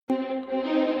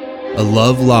A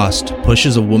love lost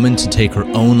pushes a woman to take her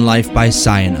own life by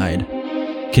cyanide,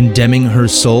 condemning her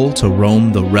soul to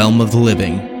roam the realm of the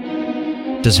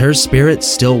living. Does her spirit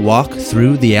still walk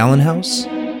through the Allen house?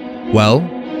 Well,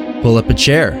 pull up a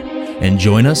chair and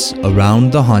join us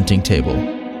around the haunting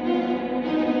table.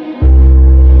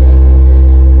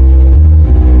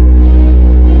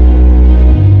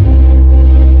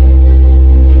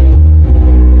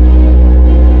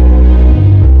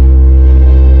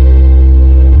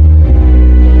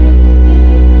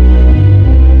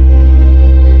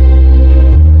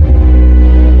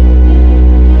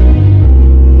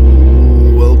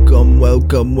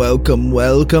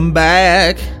 Welcome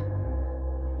back.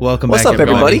 What's up,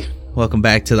 everybody? Welcome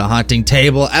back to the Haunting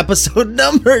Table, episode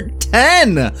number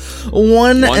 10.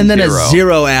 One and then a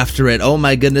 0 after it. Oh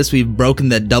my goodness, we've broken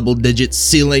the double-digit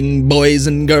ceiling, boys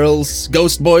and girls,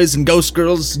 ghost boys and ghost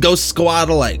girls, ghost squad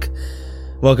alike.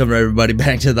 Welcome, everybody,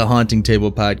 back to the Haunting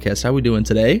Table podcast. How are we doing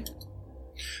today?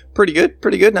 Pretty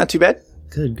good. Not too bad.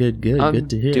 Good. I'm good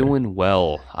to hear. Doing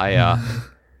well.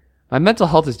 My mental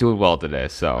health is doing well today,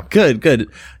 so. Good.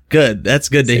 That's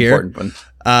good to hear. Important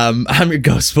one. I'm your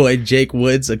ghost boy, Jake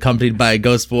Woods, accompanied by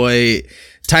ghost boy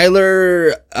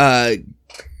Tyler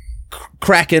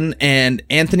Kraken and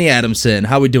Anthony Adamson.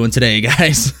 How we doing today,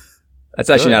 guys? That's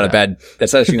actually not a bad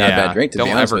drink, to be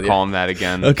honest with you. Don't ever call him that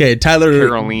again. Okay, Tyler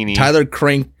Carolini. Sounds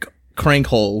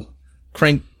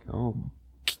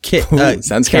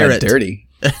kind of dirty.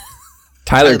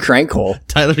 Tyler Crankhole.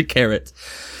 Tyler Carrot.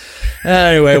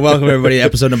 Anyway, welcome everybody to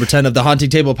episode number 10 of the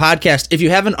Haunting Table podcast. If you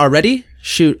haven't already,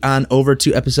 shoot on over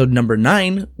to episode number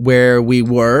 9, where we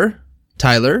were,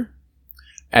 Tyler.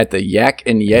 At the Yak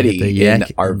and Yeti in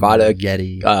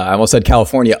Arvada. I almost said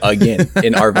California again,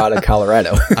 in Arvada,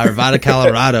 Colorado. Arvada,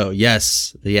 Colorado.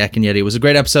 Yes, the Yak and Yeti. It was a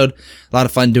great episode. A lot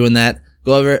of fun doing that.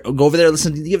 Go over there,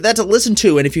 give that to listen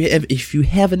to. And if you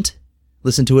haven't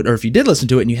listened to it, or if you did listen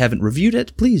to it and you haven't reviewed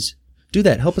it, please do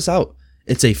that. Help us out.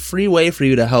 It's a free way for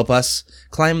you to help us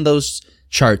climb those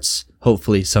charts,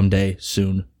 hopefully someday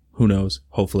soon. Who knows?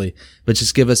 Hopefully. But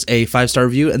just give us a 5-star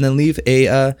review and then leave you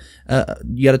got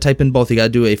to type in both. You got to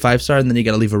do a 5-star and then you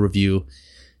got to leave a review.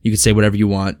 You could say whatever you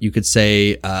want. You could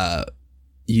say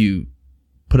you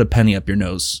put a penny up your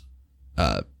nose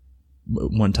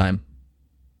one time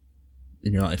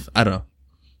in your life. I don't know.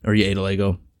 Or you ate a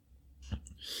Lego.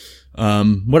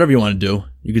 Whatever you want to do,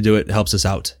 you could do it. It helps us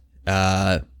out.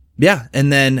 Yeah, and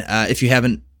then if you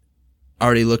haven't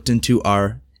already looked into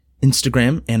our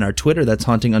Instagram and our Twitter, that's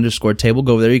haunting_table.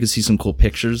 Go over there. You can see some cool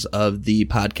pictures of the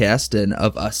podcast and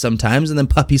of us sometimes. And then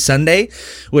Puppy Sunday,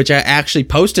 which I actually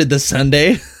posted this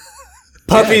Sunday.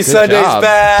 Puppy Sunday's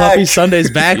back. Puppy Sunday's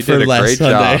back for last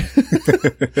Sunday.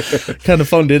 Kind of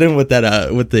phoned it in with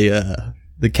that with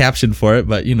the caption for it,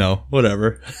 but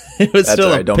whatever. It was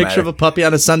still a picture of a puppy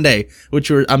on a Sunday, which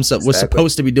was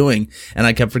supposed to be doing, and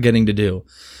I kept forgetting to do.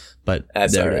 But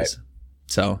that's there all it right. is.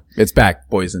 So it's back,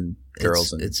 boys and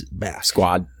girls. It's back.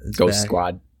 Squad. It's Ghost back.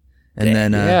 Squad. And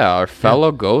then our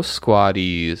fellow ghost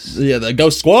squaddies. Yeah, the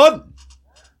Ghost Squad.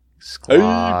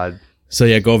 So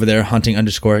yeah, go over there,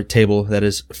 haunting_table. That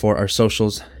is for our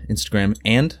socials, Instagram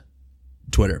and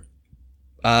Twitter.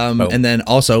 And then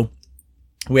also,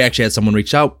 we actually had someone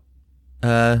reach out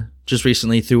just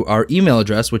recently through our email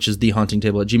address, which is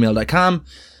thehauntingtable@gmail.com,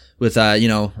 with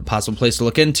a possible place to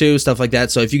look into, stuff like that.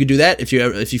 So if you could do that, if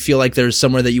you feel like there's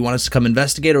somewhere that you want us to come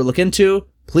investigate or look into,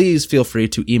 please feel free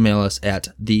to email us at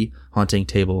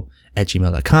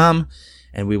thehauntingtable@gmail.com,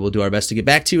 and we will do our best to get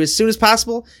back to you as soon as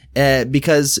possible,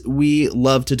 because we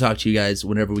love to talk to you guys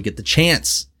whenever we get the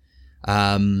chance.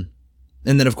 And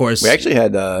then, of course, we actually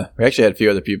had a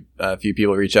few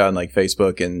people reach out on like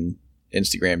Facebook and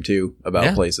Instagram too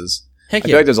about places. Heck I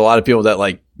feel like there's a lot of people that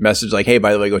like message like, "Hey,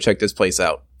 by the way, go check this place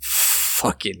out."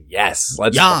 Fucking yes,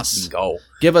 let's fucking go.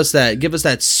 Give us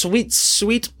that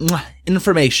sweet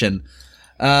information.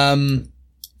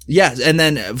 Yeah, and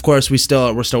then of course we're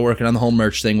still working on the whole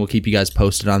merch thing. We'll keep you guys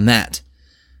posted on that.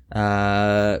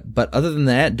 But other than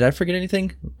that, did I forget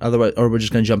anything? Otherwise, or we're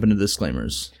just gonna jump into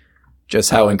disclaimers. Just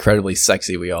how incredibly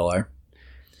sexy we all are.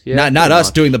 Yeah, not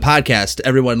us doing the podcast,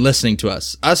 everyone listening to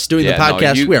us. Us doing the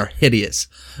podcast, we are hideous.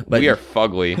 But we are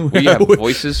fugly. We have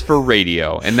voices for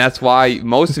radio, and that's why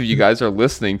most of you guys are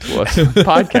listening to us on the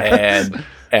podcast.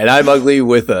 And I'm ugly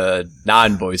with a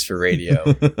non-voice for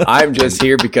radio. I'm just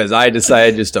here because I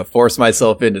decided just to force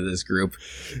myself into this group.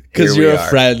 Because you're a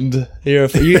friend. You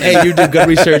do good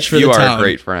research for the town. You are a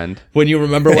great friend. When you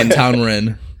remember what town we're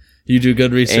in, you do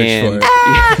good research for it.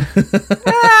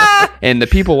 And the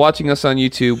people watching us on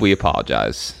YouTube, we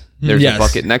apologize. There's a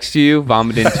bucket next to you.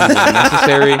 Vomit into when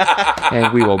necessary,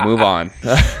 and we will move on.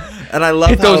 And I love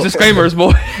Hit those disclaimers,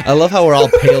 boy. I love how we're all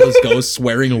pale as ghosts,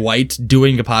 wearing white,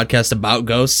 doing a podcast about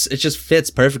ghosts. It just fits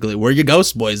perfectly. We're your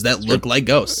ghost boys that look like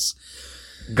ghosts.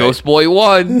 Ghost Boy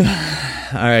 1. All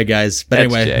right, guys. But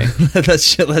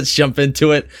That's anyway, let's jump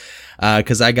into it.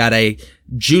 Because I got a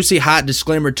juicy, hot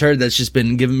disclaimer turd that's just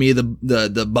been giving me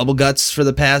the bubble guts for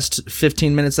the past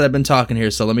 15 minutes that I've been talking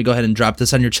here. So let me go ahead and drop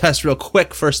this on your chest real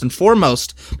quick. First and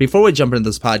foremost, before we jump into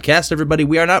this podcast, everybody,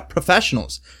 we are not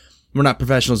professionals. We're not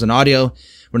professionals in audio.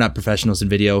 We're not professionals in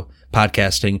video,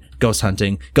 podcasting, ghost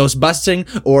hunting, ghost busting,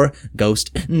 or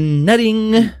ghost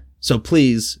nutting. So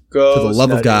please, for the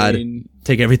love of God,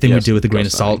 take everything we do with a grain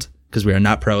of salt, because we are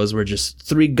not pros. We're just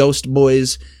three ghost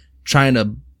boys trying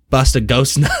to bust a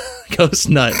ghost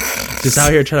nut. Just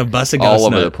out here trying to bust a ghost all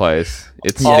nut. over the place.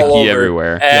 It's all sticky over,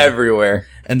 everywhere. Everywhere.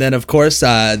 And then, of course,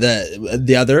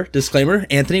 the other disclaimer,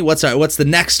 Anthony. What's the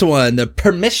next one? The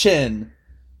permission.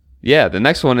 Yeah, the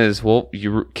next one is, well,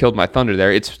 you killed my thunder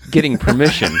there. It's getting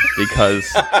permission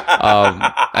because,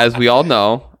 as we all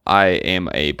know, I am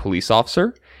a police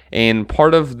officer, and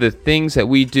part of the things that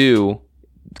we do,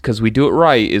 because we do it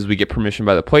right, is we get permission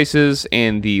by the places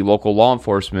and the local law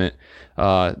enforcement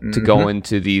to go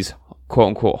into these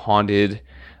quote-unquote haunted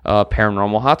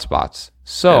paranormal hotspots.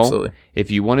 So Absolutely. If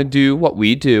you want to do what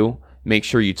we do, make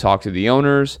sure you talk to the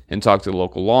owners and talk to the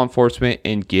local law enforcement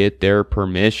and get their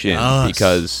permission,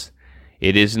 because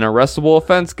it is an arrestable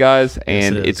offense, guys,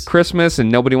 and Yes, it's Christmas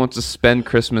and nobody wants to spend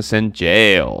Christmas in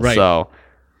jail. Right. So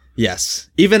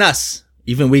Yes. Even us.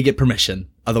 Even we get permission.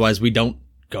 Otherwise, we don't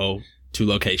go to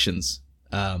locations.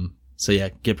 So yeah,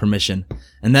 get permission.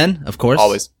 And then, of course,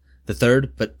 Always. the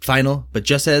third, but final, but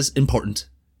just as important,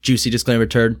 juicy disclaimer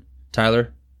turd.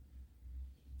 Tyler?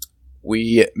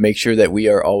 We make sure that we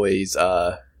are always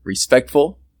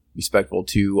respectful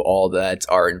to all that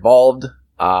are involved.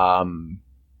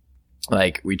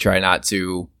 Like, we try not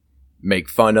to make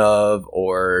fun of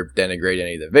or denigrate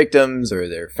any of the victims or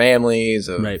their families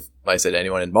of, Right. like I said,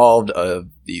 anyone involved of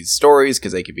these stories,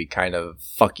 because they could be kind of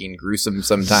fucking gruesome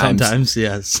sometimes. Sometimes,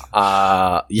 yes.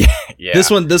 Yeah.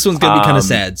 This one's gonna be kind of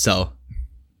sad, so.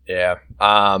 Yeah.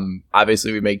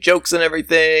 Obviously, we make jokes and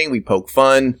everything. We poke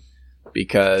fun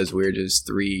because we're just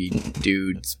three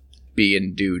dudes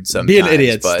being dudes sometimes. Being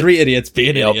idiots. But, Three idiots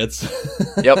being Yep. idiots.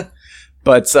 Yep.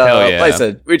 But Hell yeah. like I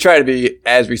said, we try to be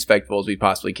as respectful as we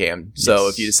possibly can. So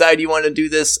Yes. if you decide you want to do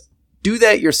this, do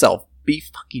that yourself. Be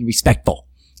fucking respectful.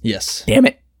 Yes. Damn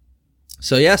it.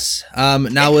 So yes,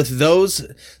 now with those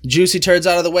juicy turds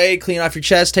out of the way, clean off your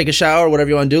chest, take a shower,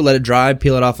 whatever you want to do, let it dry,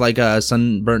 peel it off like a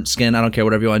sunburnt skin. I don't care,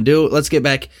 whatever you want to do. Let's get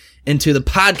back into the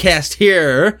podcast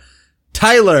here.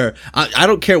 Tyler, I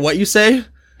don't care what you say.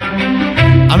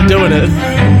 I'm doing it.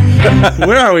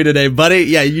 Where are we today, buddy?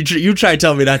 Yeah, you try to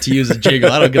tell me not to use a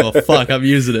jingle. I don't give a fuck. I'm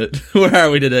using it. Where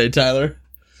are we today, Tyler?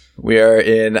 We are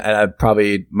in, and I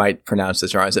probably might pronounce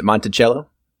this wrong. Is it Monticello?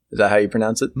 Is that how you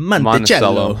pronounce it?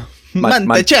 Monticello.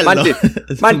 Monticello.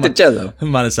 Monticello.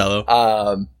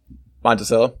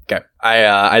 Monticello. Okay.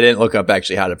 I didn't look up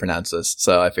actually how to pronounce this,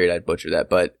 so I figured I'd butcher that.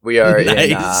 But we are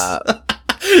Nice.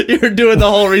 You're doing the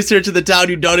whole research of the town.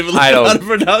 You don't even know how to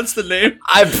pronounce the name.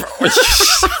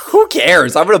 Who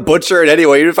cares? I'm going to butcher it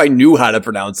anyway, even if I knew how to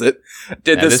pronounce it.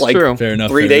 Did That this is like true. Fair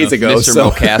enough. 3 days ago. Mr. So.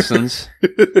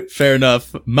 Mocassins. Fair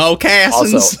enough.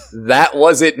 Mocassins. Also, that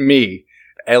wasn't me.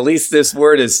 At least this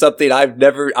word is something I'm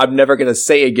never going to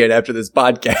say again after this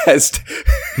podcast.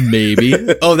 Maybe.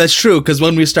 Oh, that's true. Because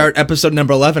when we start episode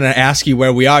number 11 and I ask you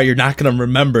where we are, you're not going to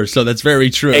remember. So that's very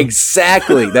true.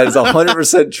 Exactly. That is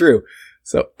 100% true.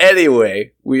 So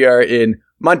anyway, we are in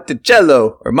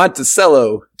Monticello or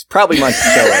Monticello. It's probably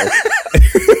Monticello,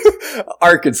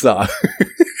 Arkansas.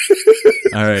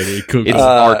 Alrighty, cool. It's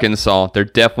Arkansas. They're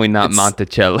definitely not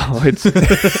Monticello. It's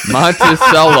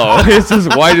Monticello. It's as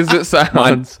white as it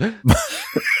sounds.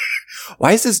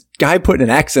 Why is this guy putting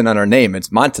an accent on our name?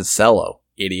 It's Monticello,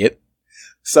 idiot.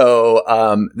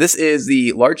 So this is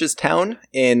the largest town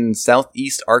in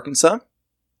southeast Arkansas.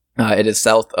 It is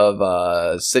south of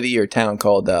a city or town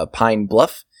called Pine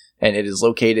Bluff, and it is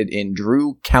located in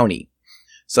Drew County.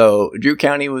 So Drew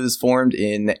County was formed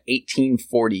in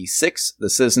 1846. The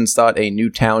citizens thought a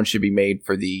new town should be made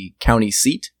for the county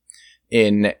seat.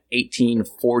 In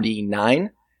 1849,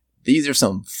 these are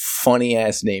some funny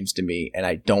ass names to me, and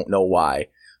I don't know why.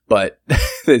 But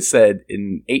it said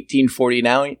in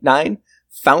 1849,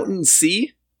 Fountain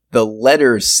C, the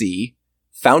letter C,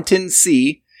 Fountain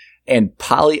C, and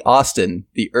Polly Austin,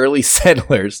 the early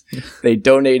settlers, they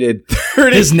donated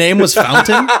 30. His name was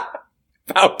Fountain?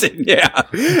 Fountain, yeah.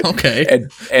 Okay.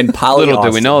 And Polly Little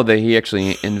Austin. do we know that he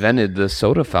actually invented the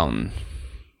soda fountain.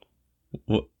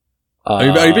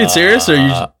 Are you being serious? Or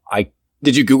are you?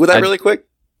 Did you Google that really quick?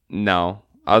 No.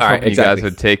 I was All hoping right, exactly. you guys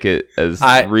would take it as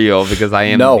real because I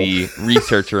am the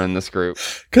researcher in this group.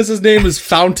 Because his name is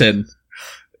Fountain.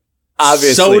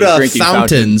 Obviously, Soda drinking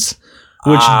fountains.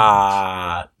 Which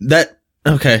that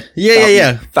okay.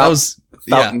 Yeah.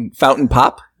 Fountain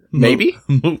pop, maybe.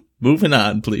 Moving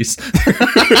on, please.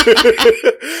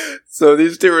 So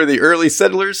these two were the early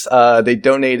settlers. They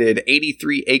donated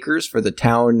 83 acres for the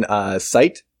town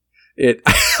site.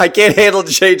 I can't handle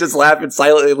Jay just laughing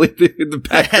silently in the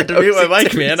background. I had to mute my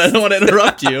mic, man. I don't want to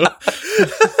interrupt you.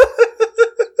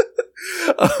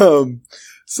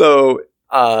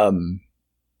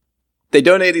 They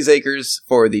donate these acres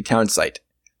for the town site.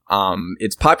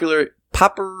 It's popularly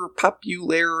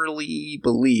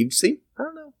believed. See, I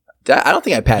don't know. I don't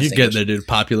think I passed. You're getting there, dude.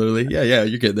 Popularly, yeah,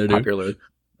 you're getting there, dude. Popular.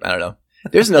 I don't know.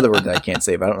 There's another word that I can't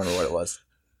say, but I don't remember what it was.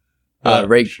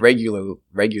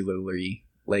 Regularly.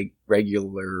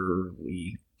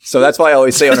 So that's why I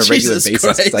always say on a regular basis,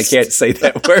 because I can't say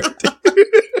that word.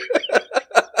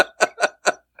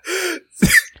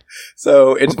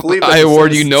 So it's believed. I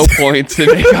award you no points,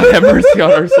 and may God have mercy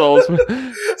on our souls.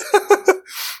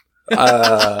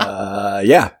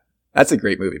 Yeah, that's a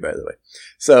great movie, by the way.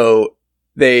 So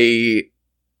the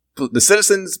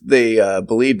citizens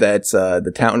believe that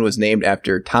the town was named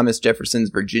after Thomas Jefferson's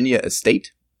Virginia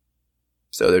estate.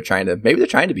 So they're trying to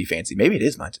be fancy. Maybe it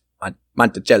is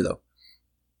Monticello,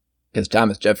 because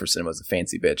Thomas Jefferson was a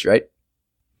fancy bitch, right?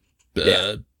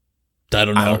 Yeah. I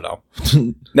don't know.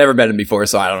 Never met him before,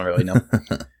 so I don't really know.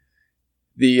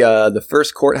 The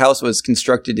first courthouse was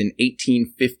constructed in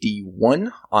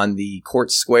 1851 on the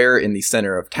Court Square in the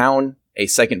center of town. A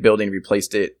second building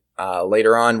replaced it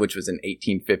later on, which was in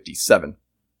 1857.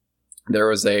 There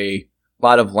was a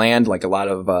lot of land, like a lot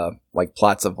of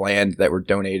plots of land that were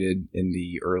donated in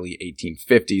the early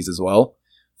 1850s as well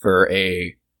for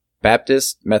a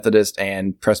Baptist, Methodist,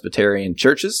 and Presbyterian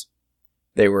churches.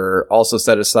 They were also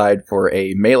set aside for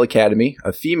a male academy,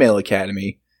 a female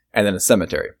academy, and then a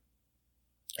cemetery.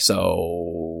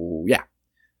 So, yeah.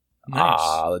 Nice.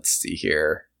 Let's see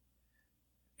here.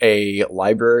 A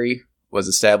library was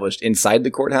established inside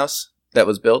the courthouse that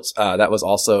was built. That was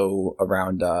also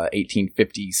around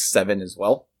 1857 as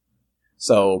well.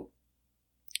 So,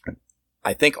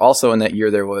 I think also in that year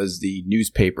there was the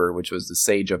newspaper, which was the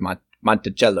Sage of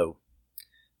Monticello.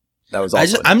 That was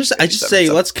also I just say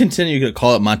let's continue to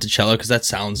call it Monticello because that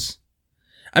sounds.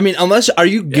 I mean, are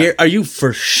you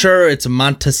for sure it's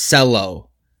Monticello?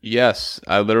 Yes,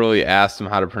 I literally asked him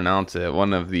how to pronounce it.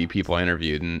 One of the people I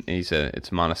interviewed, and he said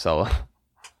it's Monticello.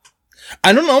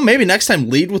 I don't know. Maybe next time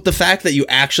lead with the fact that you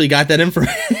actually got that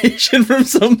information from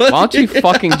somebody. Why don't you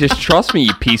fucking just trust me,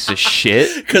 you piece of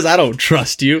shit? Because I don't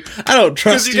trust you. I don't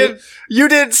trust you. You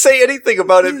didn't say anything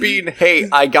about it being, hey,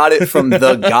 I got it from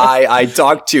the guy I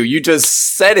talked to. You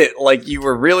just said it like you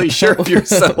were really sure of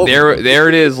yourself. There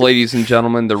it is, ladies and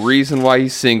gentlemen. The reason why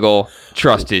he's single,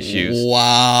 trust issues.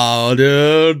 Wow,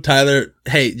 dude. Tyler,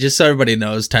 hey, just so everybody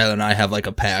knows, Tyler and I have like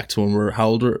a pact when we're, how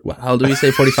old do we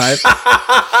say, 45?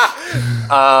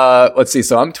 Let's see.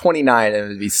 So I'm 29 and it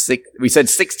would be we said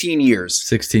 16 years.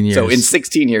 16 years. So in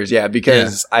 16 years, yeah,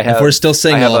 because if we're still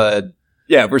single.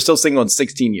 If we're still single in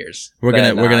 16 years. We're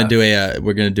gonna do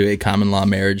a common law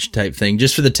marriage type thing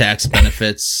just for the tax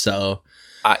benefits. So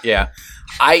yeah,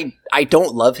 I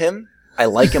don't love him. I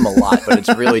like him a lot, but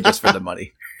it's really just for the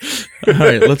money. All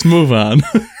right, let's move on.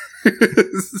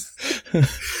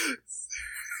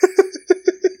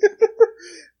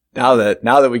 Now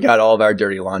that we got all of our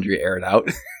dirty laundry aired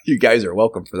out, you guys are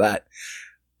welcome for that.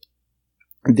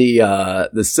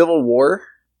 The Civil War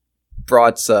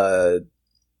brought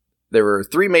there were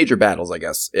 3 major battles, I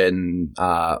guess, in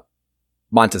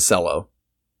Monticello.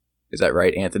 Is that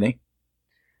right, Anthony?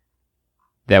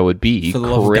 That would be for the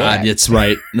love of God, it's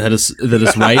right. That is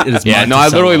right. It is. Yeah, no, I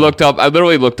literally looked up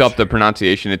the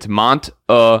pronunciation. It's Monticello.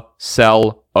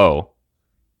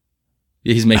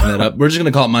 Yeah, he's making that up. We're just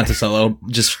gonna call it Monticello,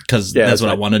 just because that's what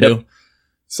I want to do.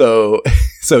 So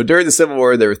during the Civil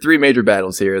War, there were 3 major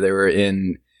battles here. They were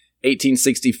in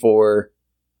 1864,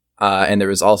 and there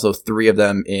was also 3 of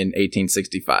them in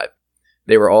 1865.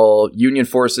 They were all Union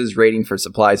forces raiding for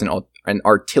supplies and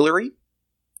artillery,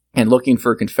 and looking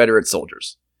for Confederate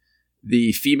soldiers.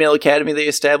 The female academy they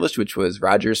established, which was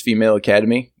Rogers Female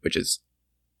Academy, which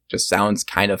just sounds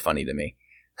kind of funny to me.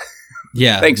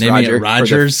 Yeah, thanks, Roger.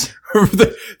 Rogers.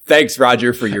 Thanks,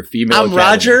 Roger, for your female. I'm academy.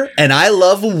 Roger, and I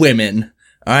love women.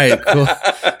 All right, cool.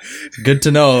 Good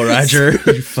to know, Roger.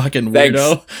 You fucking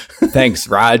weirdo. Thanks,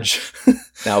 Raj.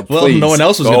 Now, well, no one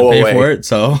else was going to pay for it,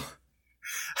 so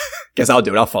guess I'll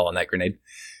do it. I'll fall on that grenade.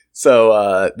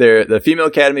 So, the female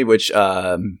academy, which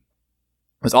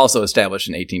was also established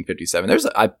in 1857.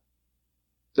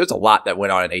 There's a lot that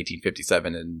went on in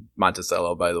 1857 in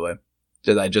Monticello, by the way,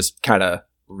 that I just kind of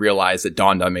realized, it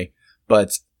dawned on me.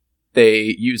 But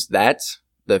they used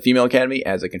the Female Academy,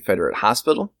 as a Confederate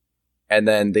hospital. And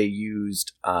then they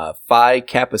used Phi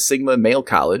Kappa Sigma Male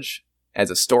College as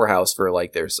a storehouse for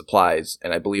like their supplies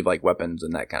and I believe like weapons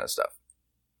and that kind of stuff.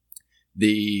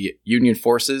 The Union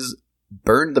forces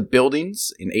burned the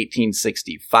buildings in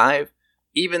 1865,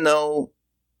 even though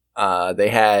they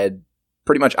had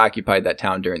pretty much occupied that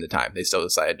town during the time. They still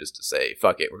decided just to say,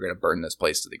 fuck it, we're going to burn this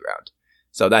place to the ground.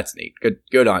 So that's neat.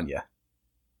 Good on you,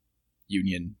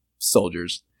 Union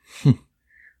soldiers.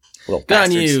 Little Good on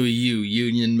bastards. you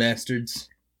Union bastards.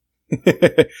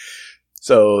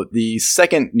 So the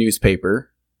second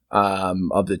newspaper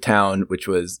of the town, which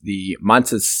was the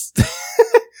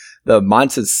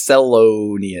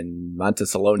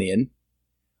Monticellonian,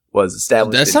 was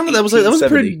established. That was a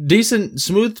pretty decent,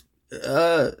 smooth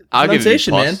I'll give you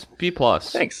pronunciation, man. B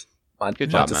plus. Thanks.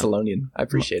 Good job, man. Monticellonian. I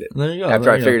appreciate it. There you go.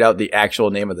 After I figured out the actual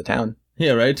name of the town.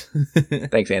 Yeah, right.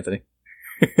 Thanks, Anthony.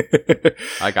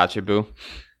 I got you, boo.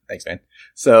 Thanks, man.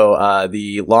 So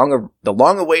the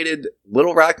long-awaited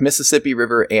Little Rock, Mississippi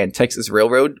River and Texas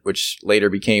Railroad, which later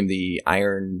became the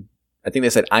Iron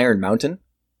Mountain,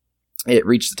 it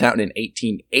reached the town in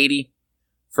 1880.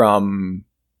 From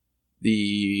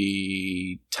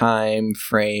the time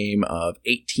frame of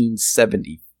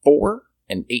 1874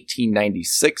 and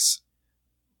 1896,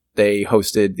 they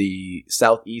hosted the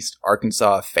Southeast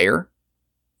Arkansas Fair.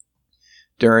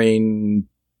 During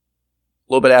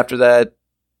a little bit after that,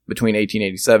 between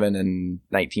 1887 and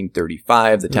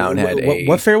 1935, the town had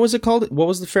what fair was it called? What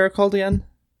was the fair called again?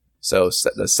 So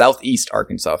the Southeast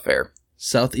Arkansas Fair.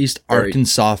 Southeast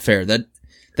Arkansas Fair. That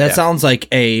sounds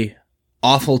like a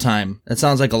awful time. That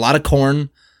sounds like a lot of corn,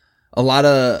 a lot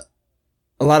of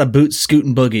boots, scoot,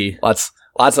 and boogie. Lots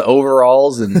of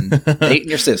overalls and dating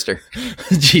your sister.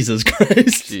 Jesus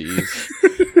Christ. Jeez.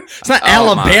 It's not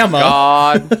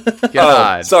Alabama.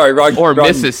 God. Sorry, wrong.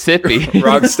 Mississippi.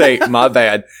 Wrong state. My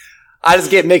bad. I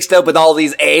just get mixed up with all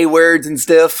these A words and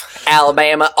stuff.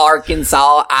 Alabama,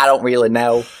 Arkansas. I don't really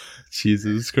know.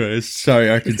 Jesus Christ. Sorry,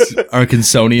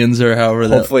 Arkansonians or however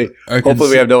that. Hopefully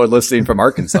we have no one listening from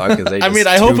Arkansas because they just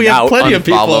I hope we have plenty of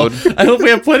unfollowed. people. I hope we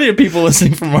have plenty of people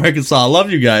listening from Arkansas. I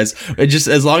love you guys. Just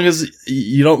as long as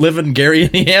you don't live in Gary,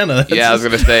 Indiana. Yeah, I was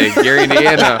going to say, Gary,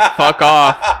 Indiana, fuck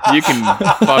off. You can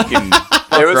fucking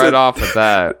fuck right off with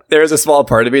that. There was a small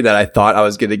part of me that I thought I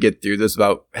was going to get through this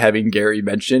without having Gary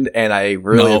mentioned, and I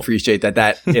really appreciate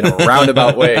that in a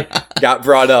roundabout way got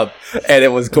brought up, and it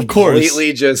was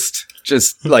completely just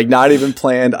like not even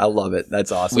planned. I love it.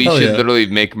 That's awesome. We should literally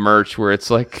make merch where it's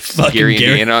like Gary,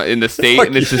 Indiana in the state,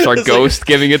 and it's just our ghost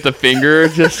giving it the finger.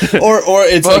 Just or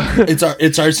it's like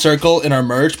it's our circle in our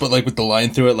merch, but like with the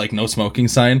line through it, like no smoking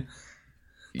sign.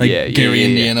 Like Gary,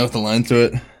 Indiana with the line through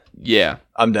it. Yeah,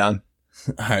 I'm down.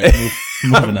 All right,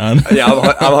 moving on. Yeah,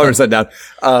 I'm 100%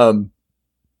 down.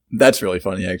 That's really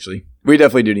funny, actually. We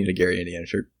definitely do need a Gary, Indiana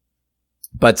shirt.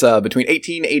 But between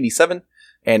 1887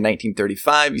 and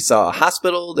 1935, you saw a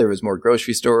hospital. There was more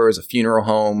grocery stores, a funeral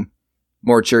home,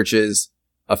 more churches,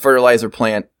 a fertilizer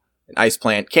plant, an ice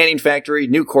plant, canning factory,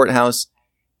 new courthouse,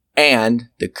 and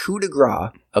the coup de grace,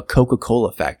 a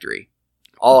Coca-Cola factory.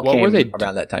 All came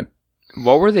around that time.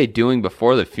 What were they doing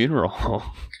before the funeral home?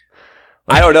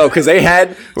 I don't know, because they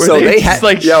had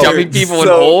shoving people in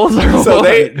holes. So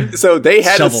they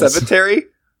had Shovels. a cemetery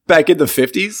back in the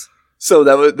 50s. So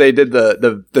they did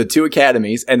the two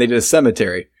academies and they did a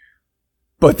cemetery,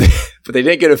 but they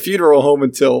didn't get a funeral home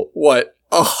until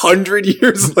 100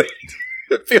 years later.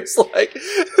 It feels like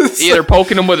Either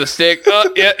poking him with a stick.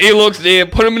 Yeah, he looks dead.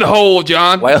 Put him in a hole,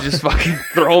 John. Well, just fucking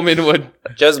throw him into a.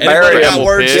 Just bury him.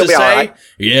 Words He'll to be all say? right.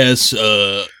 Yes,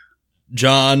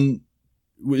 John.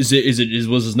 Was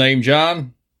his name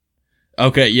John?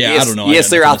 Okay, yeah, Yes, I don't know. yes,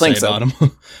 sir, I think think so. about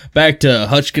him. Back to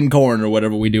Hutchkin Corn or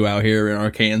whatever we do out here in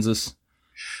Arkansas.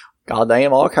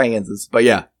 Goddamn Arkansas. But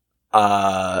yeah,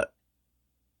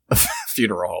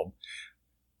 funeral home.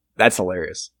 That's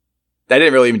hilarious. That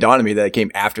didn't really even dawn on me that it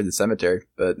came after the cemetery,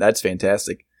 but that's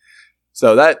fantastic.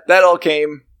 So that all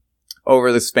came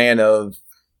over the span of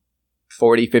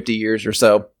 40, 50 years or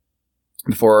so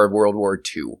before World War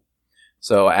II.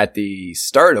 So at the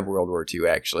start of World War II,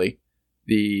 actually,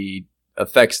 the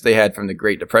effects they had from the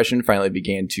Great Depression finally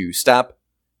began to stop.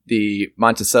 The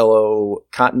Monticello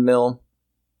cotton mill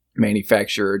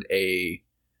manufactured it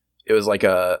was like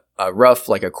a rough,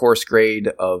 like a coarse grade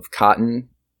of cotton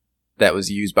that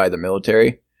was used by the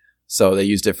military. So they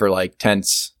used it for like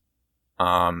tents,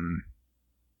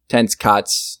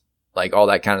 cots, like all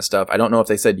that kind of stuff. I don't know if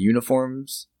they said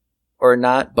uniforms or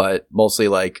not, but mostly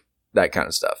like that kind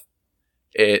of stuff.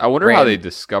 I wonder how they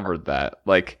discovered that.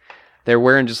 Like, they're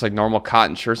wearing just like normal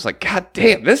cotton shirts. Like, God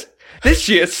damn, this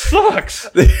shit sucks.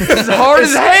 It's hard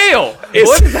as hell.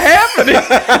 What is happening?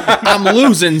 I'm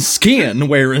losing skin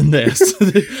wearing this.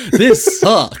 This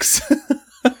sucks.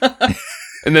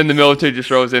 And then the military just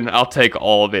throws in, I'll take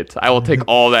all of it. I will take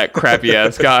all that crappy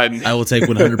ass cotton. I will take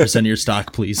 100% of your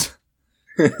stock, please.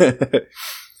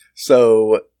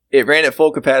 So it ran at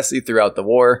full capacity throughout the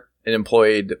war and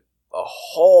employed a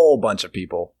whole bunch of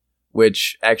people,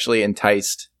 which actually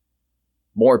enticed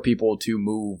more people to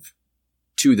move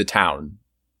to the town,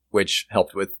 which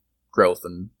helped with growth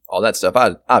and all that stuff,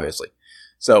 obviously.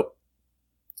 So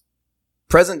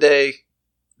present day,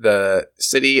 the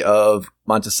city of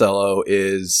Monticello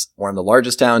is one of the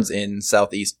largest towns in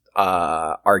southeast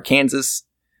Arkansas.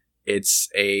 It's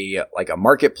a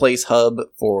marketplace hub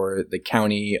for the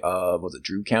county of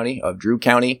Drew County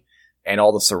and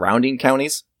all the surrounding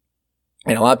counties.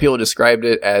 And a lot of people described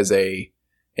it as an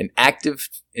active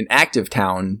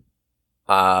town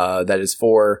that is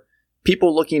for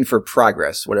people looking for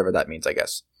progress, whatever that means, I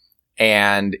guess.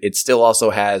 And it still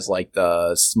also has like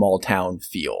the small town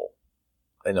feel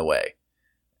in a way.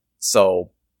 So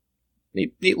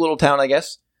neat little town, I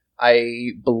guess.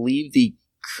 I believe the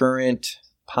current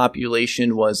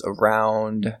population was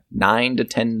around 9,000 to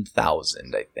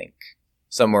 10,000, I think.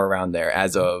 Somewhere around there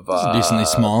as of decently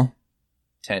small.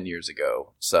 10 years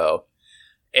ago. So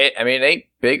it ain't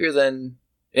bigger than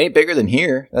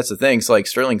here. That's the thing. So like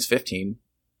Sterling's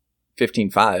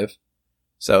 15.5.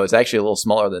 So it's actually a little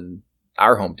smaller than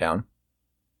our hometown.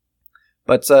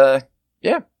 But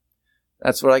yeah.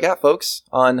 That's what I got, folks,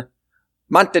 on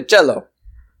Monticello.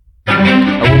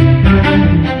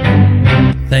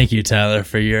 Thank you, Tyler,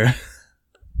 for your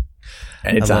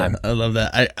anytime. I love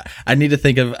that. I need to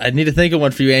think of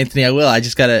one for you, Anthony. I will.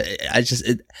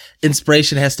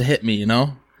 Inspiration has to hit me, you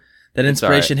know? That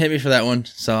inspiration hit me for that one.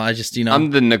 So I just,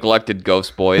 I'm the neglected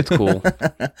ghost boy. It's cool.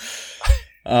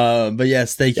 But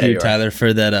yes, thank you, Tyler,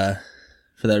 for that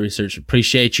research.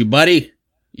 Appreciate you, buddy.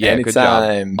 Yeah, anytime. Good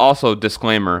job. Also,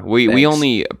 disclaimer: we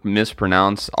only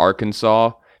mispronounce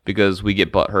Arkansas because we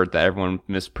get butthurt that everyone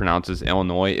mispronounces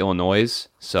Illinois.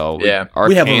 So yeah, Arkansas,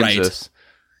 we have a right.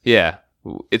 Yeah,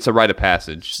 it's a rite of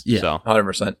passage. Yeah, so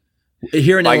 100%.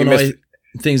 Here in Illinois,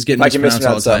 things get mispronounced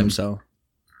all the time. So,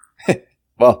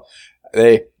 well,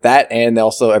 that and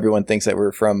also everyone thinks that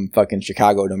we're from fucking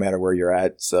Chicago, no matter where you're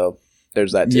at. So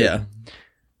there's that too. Yeah,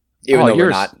 even though we're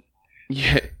not.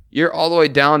 Yeah. You're all the way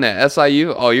down at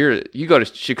SIU. Oh, you go to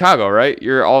Chicago, right?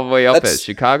 You're all the way up at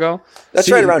Chicago.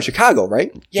 That's right around Chicago, right?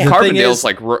 Yeah. Carbondale's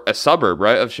like a suburb,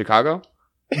 right, of Chicago.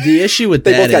 The issue with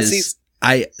that is,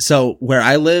 so where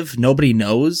I live, nobody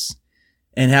knows,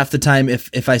 and half the time,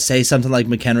 if I say something like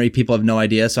McHenry, people have no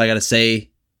idea. So I got to say,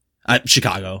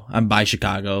 Chicago. I'm by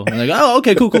Chicago. And they're like, oh,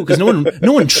 okay, cool, because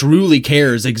no one truly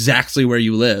cares exactly where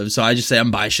you live. So I just say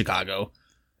I'm by Chicago.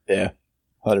 Yeah,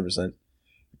 100%.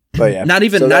 But yeah, not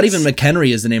even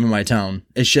McHenry is the name of my town.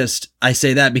 It's just I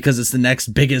say that because it's the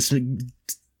next biggest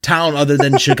town other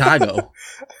than Chicago.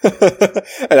 And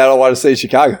I don't want to say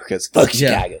Chicago because fuck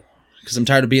Chicago. Because I'm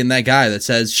tired of being that guy that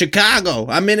says Chicago.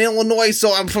 I'm in Illinois,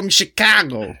 so I'm from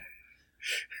Chicago.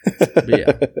 But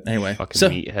yeah. Anyway, fucking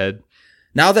meathead.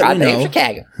 Now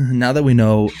that we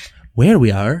know where we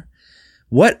are,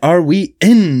 what are we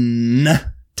in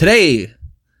today?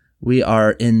 We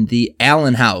are in the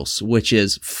Allen house, which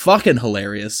is fucking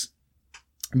hilarious.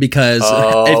 Because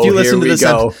if you listen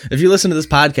to this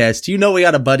podcast, you know we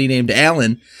got a buddy named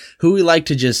Alan who we like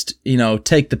to just,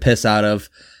 take the piss out of.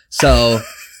 So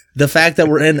the fact that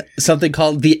we're in something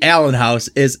called the Allen house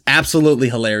is absolutely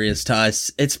hilarious to us.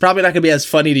 It's probably not going to be as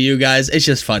funny to you guys. It's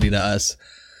just funny to us.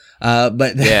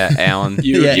 But yeah, Alan,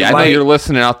 I know you're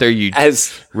listening out there, you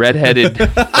redheaded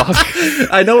fuck.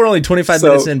 I know we're only 25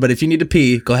 minutes in, but if you need to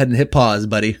pee, go ahead and hit pause,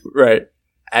 buddy. Right.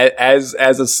 As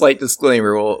a slight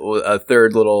disclaimer, a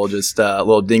third little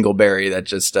little dingleberry that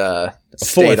just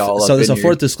stayed all up. So there's a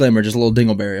fourth disclaimer, just a little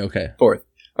dingleberry. Okay. Fourth.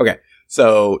 Okay.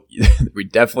 So we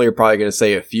definitely are probably going to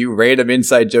say a few random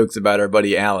inside jokes about our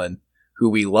buddy Alan, who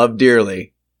we love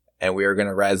dearly. And we are going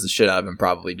to razz the shit out of him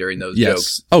probably during those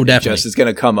jokes. Oh, definitely. Just is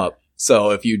going to come up. So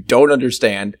if you don't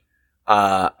understand,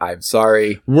 I'm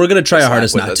sorry. We're going to try our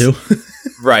hardest not to.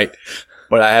 Right.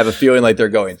 But I have a feeling like they're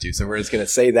going to. So we're just going to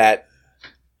say that.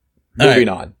 Moving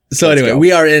on. So anyway,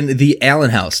 we are in the Allen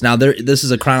house. Now, this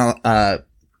is a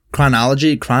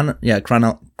chronology.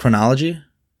 Chronology.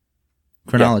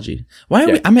 Why are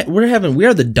we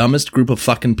are the dumbest group of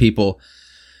fucking people.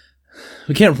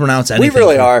 We can't pronounce anything. We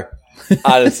really are.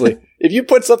 Honestly. If you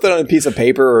put something on a piece of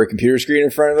paper or a computer screen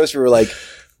in front of us, we were like,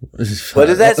 what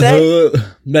does that say?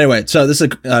 Anyway, so this is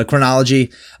a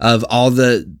chronology of all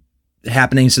the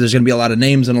happenings. So there's going to be a lot of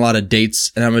names and a lot of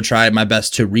dates, and I'm going to try my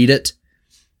best to read it.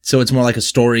 So it's more like a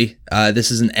story. This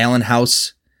is an Allen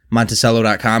House,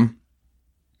 Monticello.com.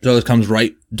 So it comes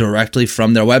right directly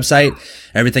from their website.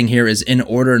 Everything here is in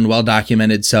order and well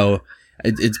documented. So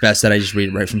it's best that I just read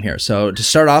it right from here. So to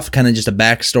start off, kind of just a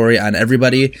backstory on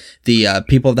everybody, the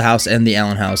people of the house and the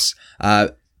Allen House.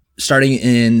 Starting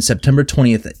in September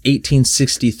 20th,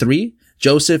 1863,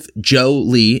 Joseph Joe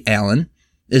Lee Allen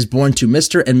is born to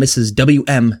Mr. and Mrs.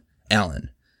 W.M. Allen.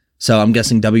 So I'm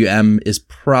guessing W.M. is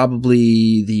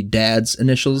probably the dad's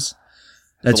initials.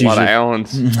 That's a lot of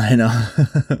Allens. I know.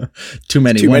 Too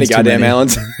many. Too many goddamn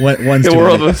Allens. One's the too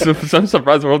world many. I'm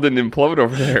surprised the world didn't implode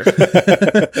over there.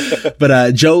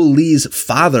 But Joe Lee's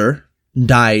father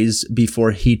dies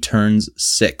before he turns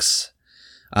 6.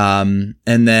 And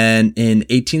then in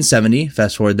 1870,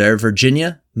 fast forward there,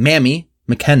 Virginia Mammy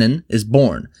McKinnon is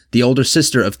born, the older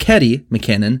sister of Ketty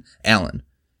McKinnon Allen.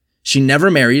 She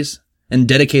never marries and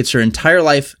dedicates her entire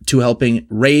life to helping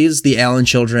raise the Allen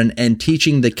children and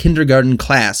teaching the kindergarten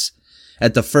class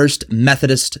at the First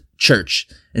Methodist Church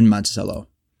in Monticello.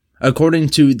 According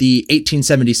to the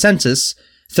 1870 census,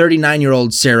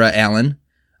 39-year-old Sarah Allen,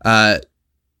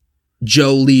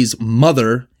 Joe Lee's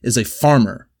mother, is a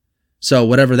farmer. So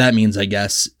whatever that means, I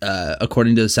guess,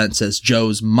 according to the census,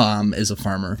 Joe's mom is a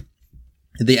farmer.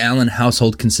 The Allen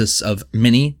household consists of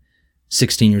Minnie,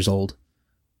 16 years old,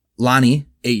 Lonnie,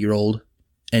 8-year-old,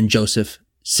 and Joseph,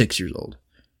 6 years old.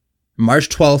 March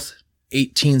 12th,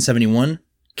 1871,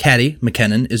 Caddy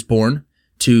McKinnon is born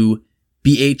to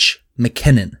B.H.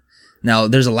 McKinnon. Now,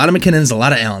 there's a lot of McKinnons, a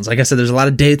lot of Allens. Like I said, there's a lot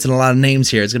of dates and a lot of names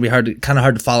here. It's going to be kind of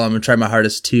hard to follow. I'm going to try my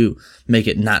hardest to make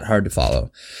it not hard to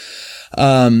follow.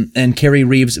 And Carrie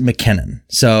Reeves McKinnon.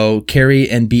 So Carrie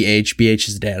and BH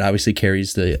is the dad. Obviously,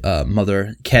 Carrie's the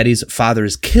mother. Caddy's father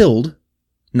is killed.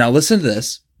 Now, listen to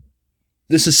this.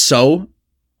 This is so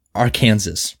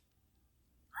Arkansas.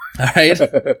 All right.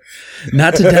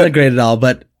 Not to denigrate it all,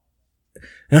 but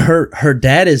her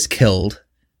dad is killed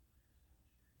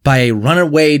by a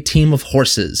runaway team of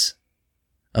horses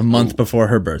a month before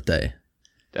her birthday.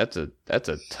 That's a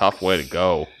tough way to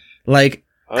go. Like,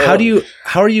 how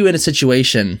are you in a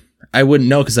situation, I wouldn't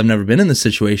know because I've never been in this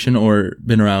situation or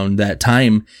been around that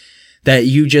time, that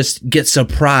you just get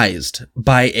surprised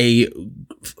by a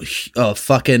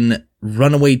fucking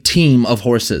runaway team of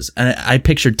horses. And I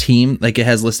picture team, like it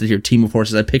has listed here, team of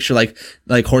horses. I picture like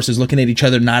horses looking at each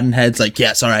other, nodding heads like,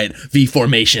 yes, all right, V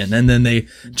formation. And then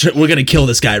we're going to kill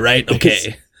this guy, right?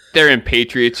 Okay. They're in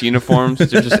Patriots uniforms.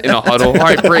 They're just in a huddle. All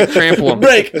right, break, trample them.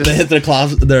 Break. They hit their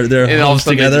claws, their hooves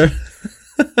together.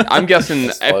 I'm guessing,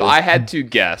 if I had to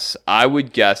guess, I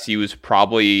would guess he was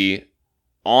probably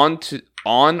on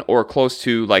or close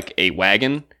to like a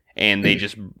wagon, and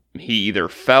he either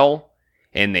fell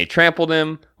and they trampled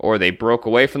him, or they broke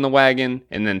away from the wagon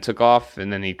and then took off,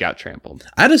 and then he got trampled.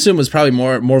 I'd assume it was probably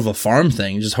more of a farm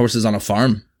thing, just horses on a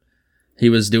farm. He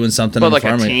was doing something on like the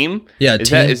farm. A team? Yeah,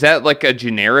 Is that like a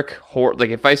generic horse?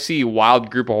 Like if I see a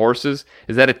wild group of horses,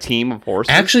 is that a team of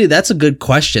horses? Actually, that's a good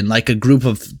question. Like a group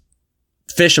of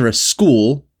fish or a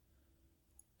school.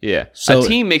 Yeah. So, a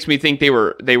team makes me think they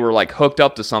were like hooked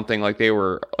up to something, like they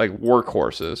were like work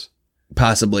horses.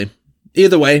 Possibly.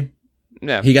 Either way,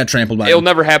 yeah, he got trampled by It'll him.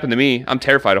 never happen to me. I'm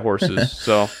terrified of horses,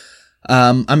 so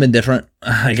I'm indifferent,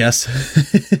 I guess.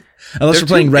 Unless we're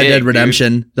playing Red Dead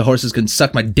Redemption, dude. The horses can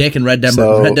suck my dick in Red Dead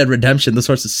Redemption. Those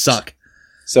horses suck.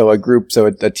 So a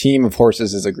team of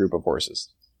horses is a group of horses.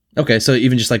 Okay, so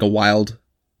even just like a wild,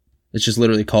 it's just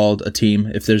literally called a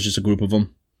team if there's just a group of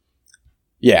them.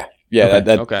 Yeah.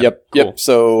 Okay. Yep. Cool. Yep.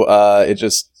 So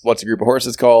what's a group of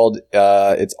horses called?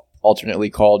 It's alternately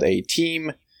called a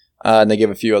team, and they give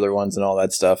a few other ones and all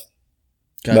that stuff.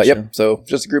 Gotcha. But yep, so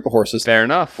just a group of horses. Fair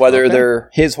enough. Whether they're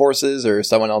his horses or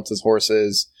someone else's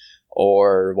horses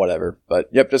or whatever. But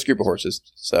yep, just a group of horses.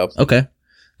 So okay.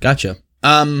 Gotcha.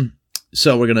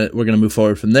 So we're gonna move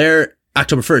forward from there.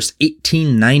 October 1st,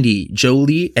 1890, Joe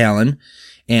Lee Allen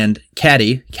and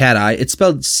Caddy, it's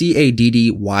spelled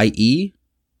Caddye.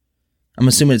 I'm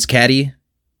assuming it's Caddy.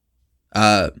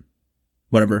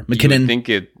 Whatever.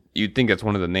 McKinnon. You'd think it's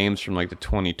one of the names from like the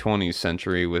 2020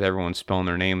 century with everyone spelling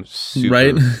their names super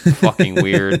right? fucking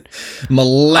weird.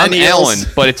 Millennials. I'm Allen,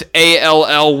 but it's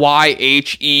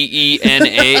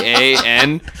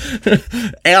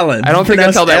ALLYHEENAAN. Allen. I don't think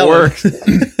that's how that works.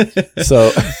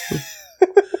 So,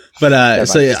 but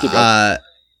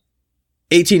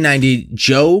 1890,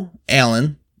 Joe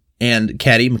Allen and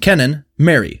Caddy McKinnon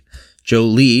marry. Joe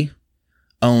Lee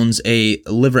owns a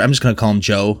livery. I'm just going to call him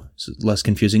Joe. So it's less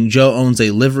confusing. Joe owns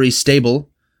a livery stable.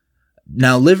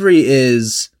 Now, livery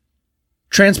is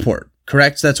transport,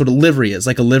 correct? That's what a livery is.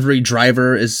 Like a livery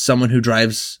driver is someone who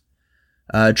drives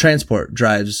transport,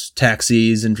 drives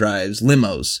taxis and drives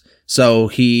limos. So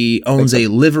he owns a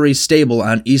livery stable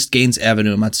on East Gaines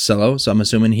Avenue in Monticello. So I'm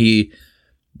assuming he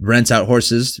rents out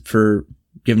horses for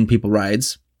giving people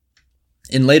rides.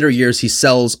 In later years, he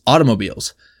sells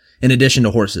automobiles in addition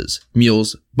to horses,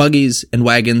 mules, buggies, and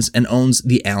wagons, and owns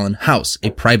the Allen House, a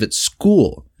private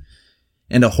school,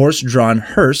 and a horse-drawn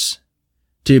hearse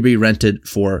to be rented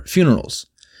for funerals.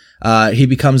 He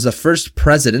becomes the first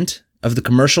president of the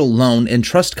Commercial Loan and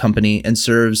Trust Company and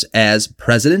serves as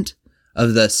president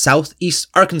of the Southeast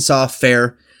Arkansas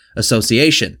Fair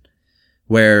Association,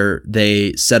 where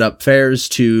they set up fairs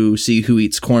to see who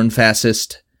eats corn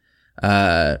fastest,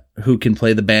 who can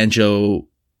play the banjo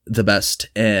the best,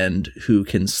 and who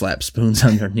can slap spoons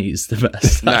on their knees the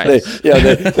best. Nice.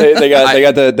 they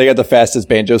got the fastest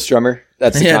banjo strummer.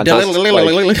 That's the contest.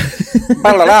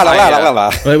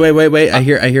 Wait. I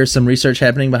hear some research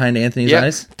happening behind Anthony's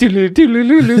eyes. All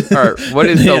right, what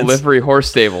is a livery horse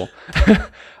stable?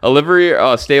 A livery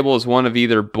stable is one of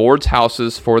either boards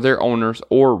houses for their owners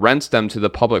or rents them to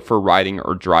the public for riding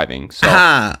or driving. So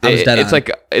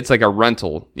it's like a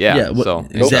rental. Yeah. So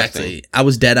exactly. I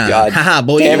was dead on. God. Haha,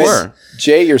 boy, Damn you it. were.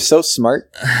 Jay, you're so smart.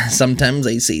 Sometimes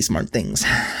I see smart things.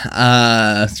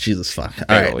 Jesus fuck. All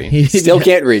Barely. right. Still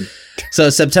can't read. So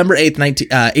September 8th,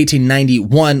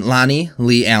 1891, Lonnie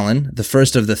Lee Allen, the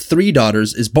first of the three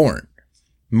daughters, is born.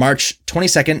 March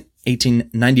 22nd,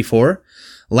 1894,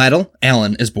 Ladell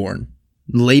Allen is born.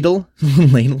 Ladell?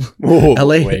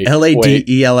 Ladell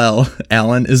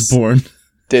Allen is born.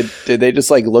 Did they just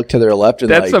like look to their left and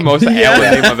that's like the most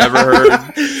Allen name I've ever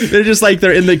heard. They're just like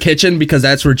they're in the kitchen because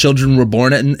that's where children were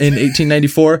born in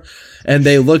 1894, and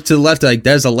they look to the left like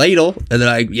there's a ladle, and they're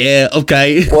like, yeah,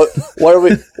 okay. What are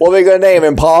we gonna name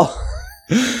him, Paul?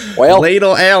 Well,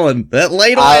 Ladell Allen. That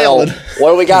Ladell Allen.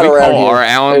 What do we got we around call here? our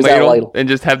Allen There's that ladle and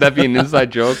just have that be an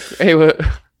inside joke. Hey, what?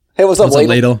 Hey, what's up,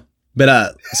 ladle?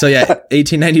 But so yeah,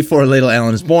 1894, Ladell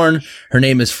Allen is born. Her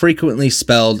name is frequently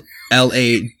spelled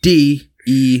Ladelle,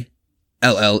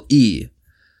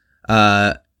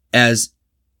 as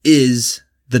is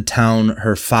the town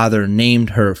her father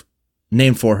named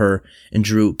for her in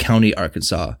Drew County,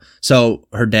 Arkansas. So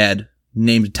her dad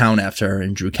named a town after her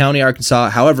in Drew County, Arkansas.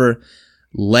 However,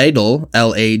 Ladell,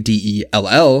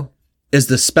 Ladell, is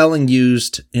the spelling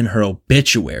used in her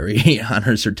obituary on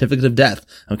her certificate of death.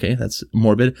 Okay, that's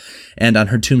morbid. And on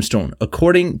her tombstone.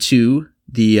 According to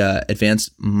the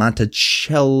advanced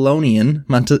Monticelloan,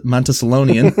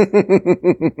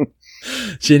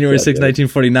 January 6,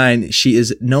 1949, she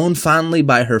is known fondly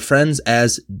by her friends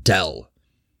as Dell.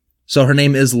 So her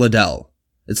name is Ladell.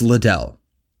 It's Ladell.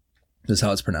 That's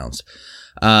how it's pronounced.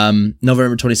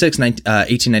 November 26,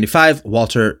 1895,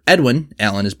 Walter Edwin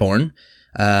Allen is born.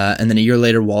 And then a year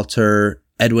later, Walter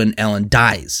Edwin Allen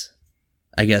dies.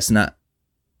 I guess not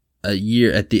a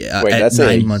year at the Wait, at that's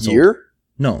 9 months year? old.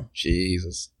 No.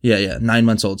 Jesus. Yeah, 9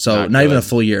 months old. So not even a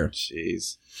full year.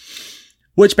 Jeez.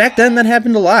 Which back then that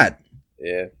happened a lot.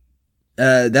 Yeah.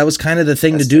 That was kind of the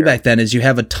thing to do back then, is you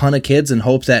have a ton of kids and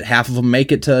hope that half of them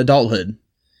make it to adulthood.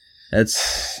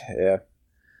 That's yeah.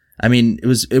 I mean, it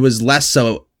was less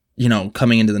so,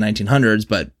 coming into the 1900s,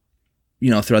 but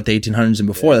throughout the 1800s and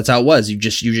before, that's how it was. You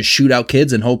just shoot out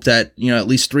kids and hope that, at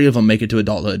least 3 of them make it to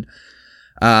adulthood.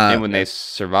 And when they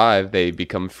survive, they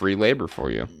become free labor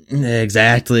for you.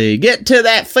 Exactly. Get to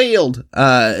that field.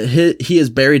 He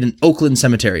is buried in Oakland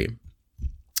Cemetery.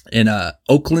 In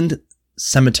Oakland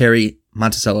Cemetery,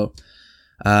 Monticello.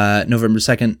 November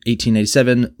 2nd,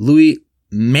 1887, Louis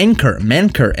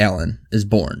Manker Allen is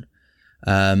born.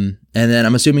 And then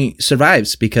I'm assuming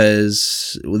survives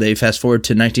because they fast forward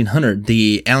to 1900.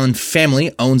 The Allen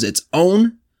family owns its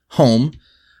own home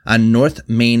on North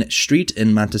Main Street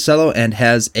in Monticello and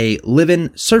has a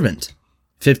live-in servant,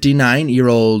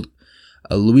 59-year-old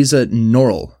Louisa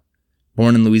Norrell,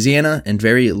 born in Louisiana and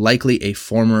very likely a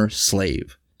former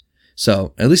slave.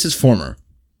 So at least it's former.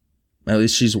 At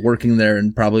least she's working there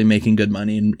and probably making good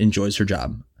money and enjoys her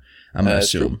job, I'm going to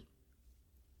assume.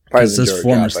 Probably It says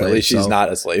former slave. at least she's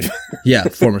not a slave. Yeah,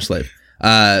 former slave.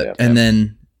 And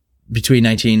then between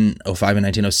 1905 and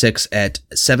 1906 at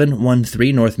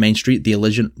 713 North Main Street,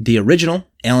 the original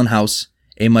Allen House,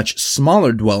 a much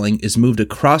smaller dwelling, is moved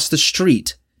across the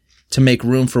street to make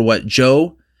room for what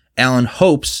Joe Allen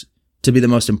hopes to be the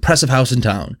most impressive house in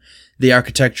town. The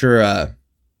architecture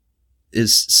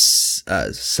is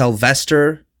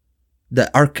Sylvester.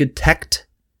 The architect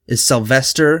is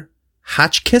Sylvester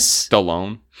Hotchkiss.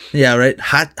 Stallone. Yeah, right.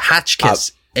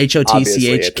 Hotchkiss.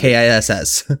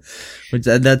 Hotchkiss. Which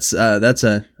that's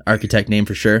a architect name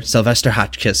for sure. Sylvester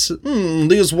Hotchkiss.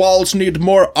 These walls need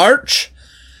more arch.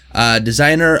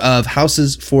 Designer of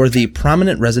houses for the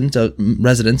prominent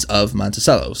residents of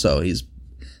Monticello. So he's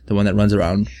the one that runs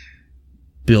around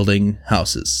building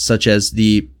houses, such as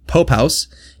the Pope House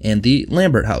and the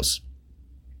Lambert House.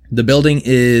 The building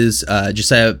is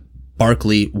Josiah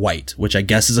Barclay White, which I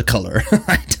guess is a color.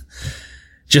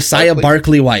 Josiah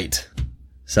Barclay White.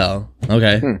 So,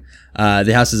 okay.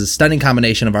 The house is a stunning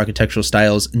combination of architectural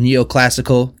styles,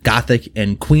 neoclassical, Gothic,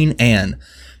 and Queen Anne.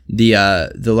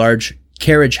 The large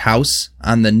carriage house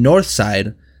on the north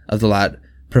side of the lot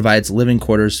provides living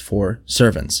quarters for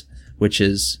servants, which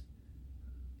is,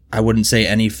 I wouldn't say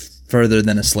any further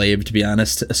than a slave, to be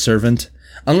honest, a servant,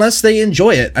 unless they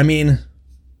enjoy it. I mean,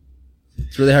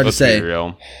 it's really hard to say. Be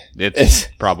real. It's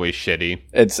probably shitty.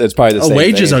 It's probably the same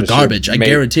wages thing. are garbage. I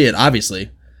guarantee it, obviously.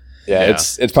 Yeah,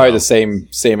 it's probably the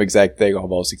same exact thing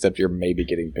almost, except you're maybe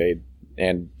getting paid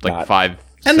and like not, 5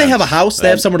 And they have a house. They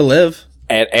have somewhere to live.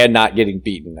 and not getting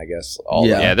beaten, I guess.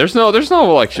 Yeah, there's no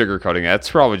like sugarcoating that.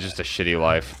 It's probably just a shitty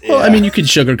life. Well, I mean, you could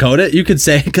sugarcoat it. You could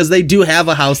say, because they do have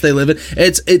a house they live in.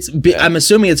 I'm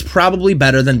assuming it's probably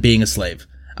better than being a slave.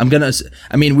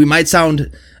 We might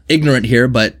sound ignorant here,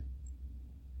 but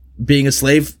being a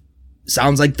slave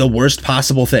sounds like the worst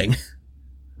possible thing.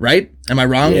 Right? Am I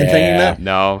wrong in thinking that?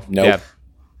 No. Nope.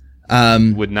 Yeah.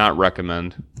 Would not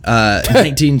recommend.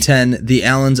 1910, the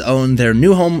Allens own their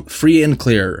new home free and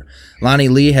clear. Lonnie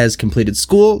Lee has completed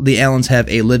school. The Allens have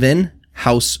a live-in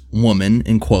house woman,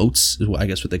 in quotes, is I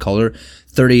guess what they call her,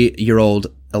 30-year-old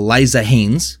Eliza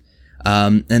Haynes.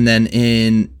 And then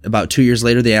in about 2 years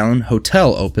later, the Allen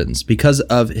Hotel opens. Because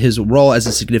of his role as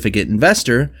a significant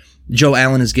investor, Joe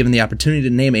Allen is given the opportunity to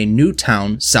name a new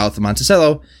town south of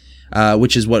Monticello,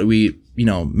 which is what we,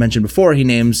 mentioned before. He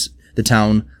names the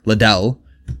town Liddell,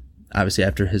 obviously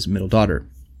after his middle daughter.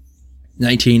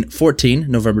 1914,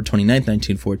 November 29th,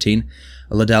 1914,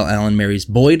 Liddell Allen marries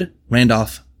Boyd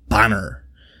Randolph Bonner.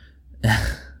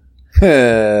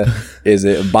 Is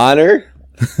it Bonner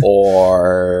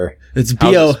or... It's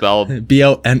spelled? Bonner.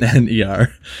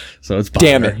 So it's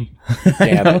Bonner.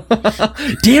 Damn it.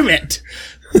 Damn it.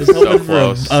 So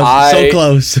close. So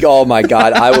close. Oh my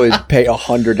God. I would pay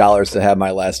 $100 to have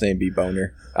my last name be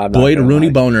Boner. Boyd Rooney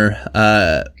Boner.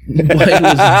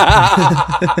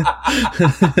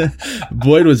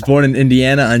 Boyd was born in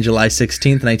Indiana on July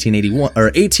 16th,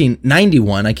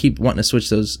 1891. I keep wanting to switch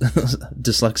those.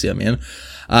 Dyslexia, man.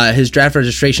 His draft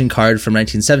registration card from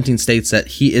 1917 states that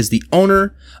he is the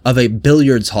owner of a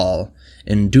billiards hall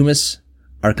in Dumas,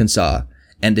 Arkansas,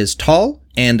 and is tall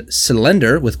and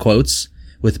slender, with quotes,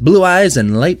 with blue eyes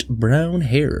and light brown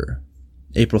hair.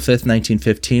 April 5th,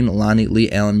 1915, Lonnie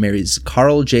Lee Allen marries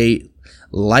Carl J.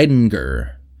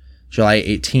 Leidinger. July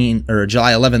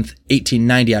 11th,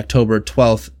 1890, October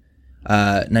 12th,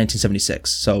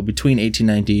 1976. So between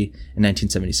 1890 and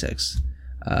 1976,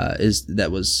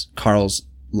 that was Carl's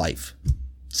life.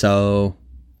 So,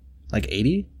 like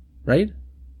 80, right?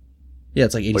 Yeah,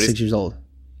 it's like 86 years old.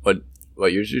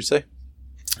 What years did you say?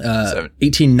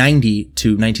 1890 to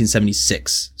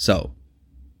 1976. So,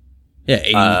 yeah,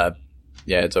 80.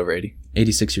 Yeah, it's over 80.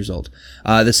 86 years old.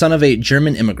 The son of a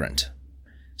German immigrant.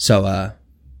 So,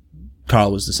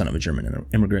 Carl was the son of a German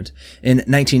immigrant. In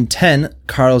 1910,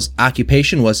 Carl's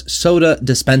occupation was soda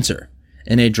dispenser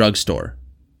in a drugstore.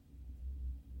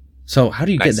 So, how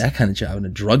do you get that kind of job in a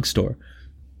drugstore?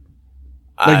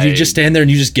 Like, you just stand there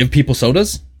and you just give people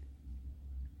sodas?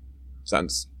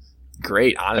 Sounds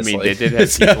great, honestly. I mean, they did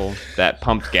have people that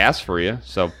pumped gas for you,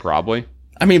 so probably.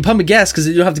 I mean, pumping gas because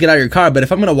you don't have to get out of your car. But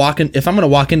if I'm gonna walk into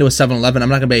a 7-Eleven, I'm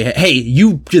not gonna be, hey,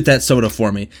 you get that soda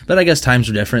for me. But I guess times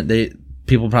are different.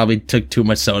 People probably took too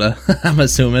much soda. I'm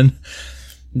assuming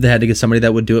they had to get somebody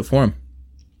that would do it for them.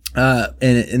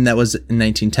 And that was in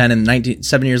 1910. And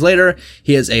 7 years later,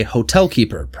 he is a hotel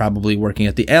keeper, probably working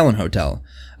at the Allen Hotel.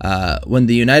 When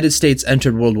the United States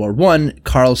entered World War I,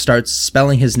 Carl starts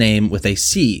spelling his name with a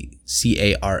C,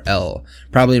 C-A-R-L,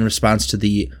 probably in response to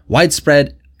the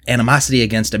widespread animosity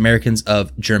against Americans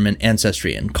of German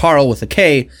ancestry. And Carl with a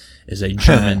K is a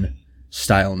German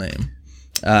style name.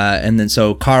 And then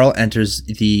so Carl enters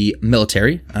the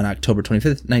military on October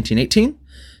 25th, 1918.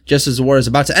 Just as the war is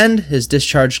about to end, his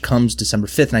discharge comes December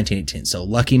 5th, 1918. So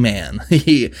lucky man.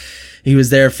 He was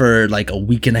there for like a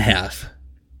week and a half.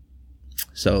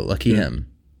 So lucky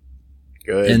him.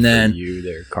 Good and then, for you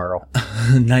there, Carl.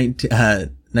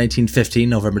 1915,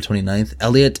 November 29th,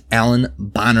 Elliot Allen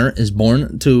Bonner is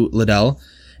born to Liddell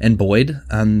and Boyd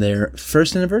on their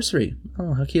first anniversary.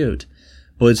 Oh, how cute.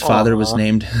 Boyd's father was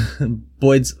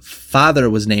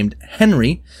named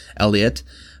Henry Elliot,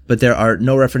 but there are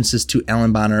no references to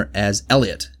Alan Bonner as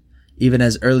Elliot. Even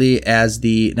as early as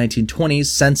the 1920s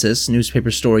census,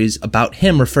 newspaper stories about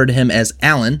him refer to him as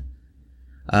Alan.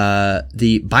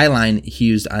 The byline he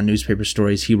used on newspaper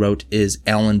stories he wrote is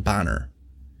Alan Bonner.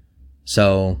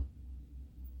 So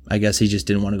I guess he just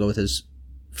didn't want to go with his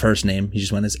first name. He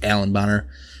just went as Alan Bonner.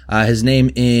 His name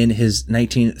in his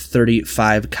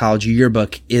 1935 college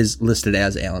yearbook is listed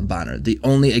as Alan Bonner. The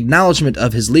only acknowledgement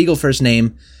of his legal first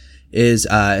name is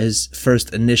his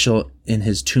first initial in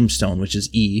his tombstone, which is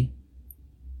E.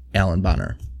 Alan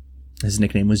Bonner. His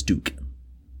nickname was Duke.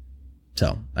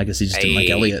 So I guess he just didn't like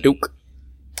Elliot. Duke.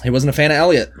 He wasn't a fan of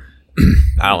Elliot.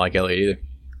 I don't like Elliot either.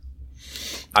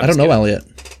 I don't know Elliot.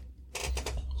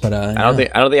 But I don't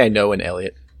think I know an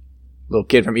Elliot. Little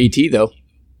kid from ET though.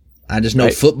 I just know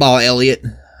football Elliot.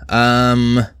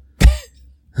 October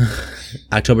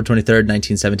 23rd,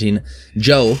 1917.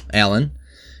 Joe Allen,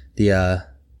 the guy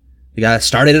that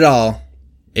started it all,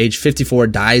 age 54,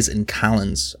 dies in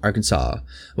Collins, Arkansas,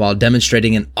 while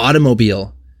demonstrating an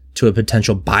automobile to a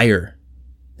potential buyer.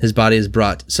 His body is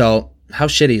brought. So how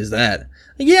shitty is that?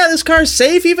 Yeah, this car's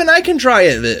safe. Even I can try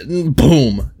it.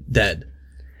 Boom, dead.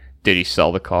 Did he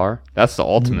sell the car? That's the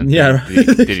ultimate thing. Yeah.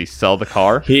 Did he sell the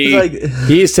car?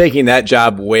 He's taking that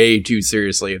job way too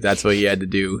seriously if that's what he had to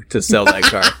do to sell that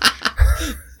car.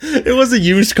 It was a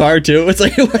used car too. It's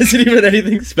like it wasn't even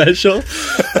anything special.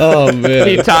 Oh man!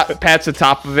 He pats the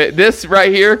top of it. This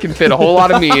right here can fit a whole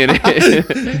lot of me in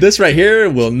it. This right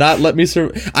here will not let me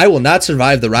I will not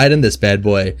survive the ride in this bad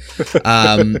boy.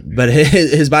 But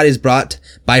his body is brought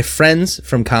by friends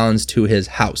from Collins to his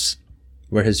house,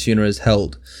 where his funeral is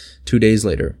held 2 days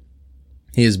later.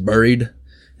 He is buried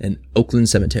in Oakland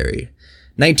Cemetery.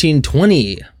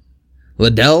 1920,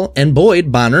 Liddell and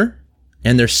Boyd Bonner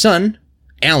and their son,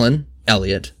 Alan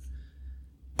Elliot,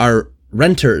 are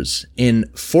renters in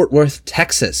Fort Worth,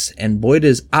 Texas, and Boyd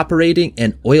is operating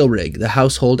an oil rig. The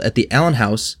household at the Allen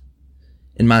house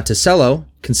in Monticello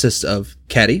consists of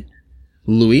Caddy,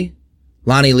 Louie,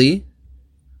 Lonnie Lee,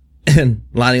 and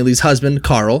Lonnie Lee's husband,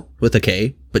 Carl, with a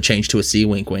K, but changed to a C,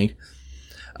 wink, wink,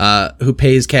 who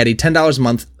pays Caddy $10 a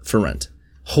month for rent.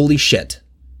 Holy shit.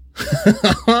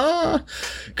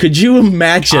 Could you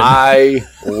imagine? I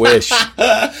wish.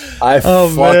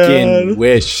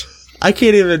 Wish. I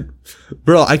can't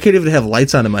even have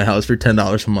lights on in my house for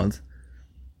 $10 a month.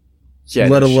 Yeah,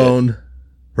 let alone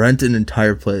rent an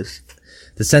entire place.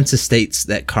 The census states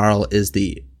that Carl is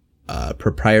the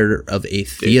proprietor of a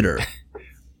theater. Dude.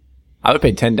 I would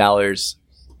pay $10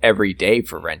 every day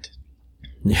for rent.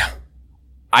 Yeah.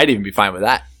 I'd even be fine with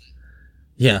that.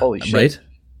 Yeah. Holy shit. Right?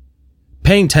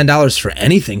 Paying $10 for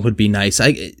anything would be nice.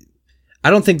 I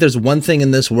don't think there's one thing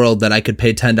in this world that I could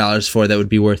pay $10 for that would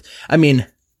be worth. I mean,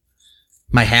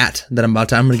 my hat that I'm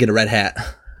going to get a red hat.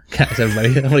 Guys, everybody,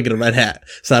 I'm going to get a red hat.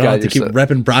 So I don't have to keep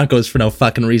repping Broncos for no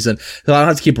fucking reason. So I don't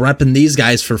have to keep repping these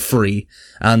guys for free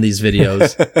on these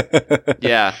videos.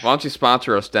 Yeah. Why don't you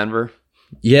sponsor us, Denver?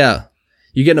 Yeah.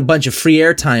 You're getting a bunch of free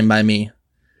airtime by me.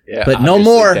 Yeah. But no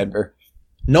more. Denver.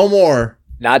 No more.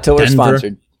 Not till we're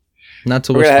sponsored. Not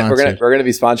till we're sponsored. We're gonna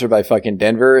be sponsored by fucking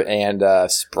Denver and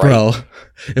Sprite. Bro,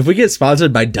 if we get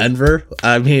sponsored by Denver,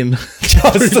 I mean,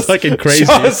 just fucking crazy.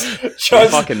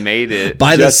 Just fucking made it.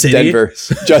 By the city? Denver.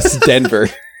 Just Denver.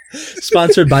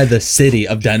 Sponsored by the city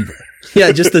of Denver.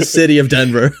 Yeah, just the city of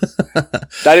Denver.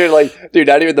 Not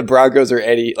even the Broncos or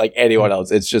anyone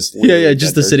else. It's just just Denver.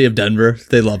 The city of Denver.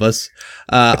 They love us.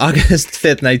 August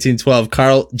 5th, 1912,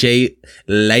 Carl J.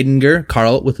 Leidinger,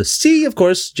 Carl with a C, of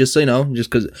course, just so you know, just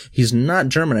because he's not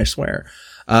German, I swear,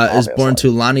 is born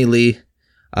to Lonnie Lee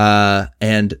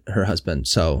and her husband.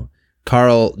 So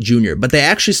Carl Jr. But they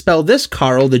actually spell this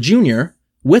Carl the Jr.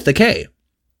 with a K.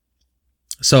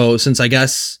 So since I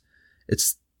guess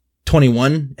it's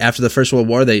 21 after the First World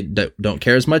War, they don't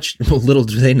care as much. Little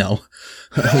do they know.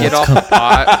 Get off the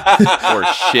pot or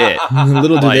shit.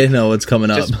 Little do they know what's coming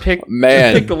up. Just pick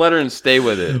the letter and stay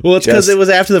with it. Well, it's because it was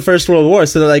after the First World War,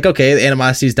 so they're like, okay, the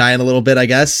animosity's dying a little bit, I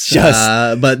guess.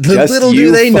 But little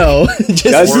do they know.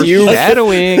 Just you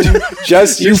shadowing.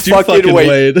 Just you fucking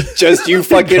wait. Just you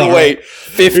fucking wait.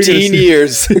 15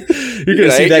 years. You're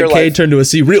gonna see that K turn to a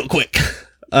C real quick.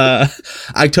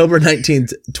 October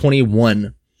 19th,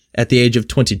 21. At the age of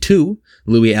 22,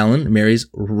 Louis Allen marries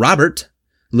Robert.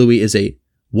 Louis is a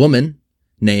woman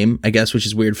name, I guess, which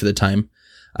is weird for the time.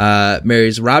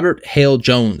 Marries Robert Hale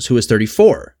Jones, who is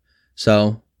 34.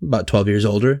 So about 12 years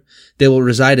older. They will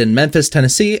reside in Memphis,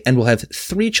 Tennessee, and will have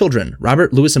 3 children,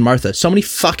 Robert, Louis, and Martha. So many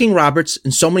fucking Roberts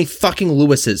and so many fucking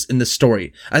Lewises in this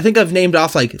story. I think I've named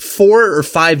off like 4 or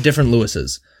 5 different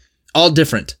Lewises. All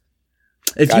different.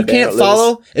 If you can't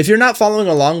follow, if you're not following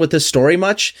along with this story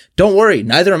much, don't worry.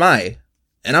 Neither am I.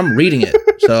 And I'm reading it.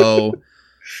 So,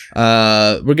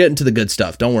 we're getting to the good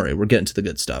stuff. Don't worry. We're getting to the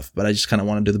good stuff. But I just kind of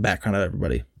want to do the background of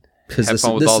everybody. Have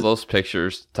fun with all those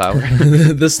pictures, Tyler.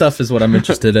 This stuff is what I'm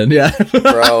interested in. Yeah.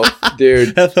 Bro,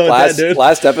 dude.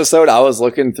 Last episode, I was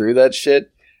looking through that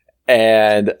shit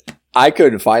and I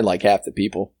couldn't find like half the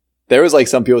people. There was like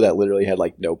some people that literally had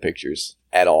like no pictures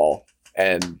at all.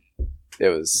 And it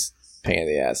was pain in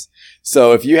the ass.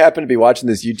 So if you happen to be watching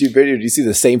this YouTube video, do you see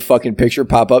the same fucking picture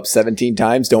pop up 17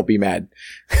 times? Don't be mad.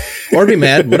 Or be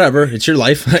mad. Whatever. It's your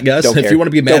life, I guess. Don't if care. you want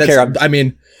to be mad, I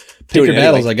mean, pick your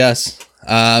battles, anyway. I guess.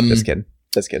 Just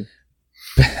kidding.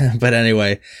 But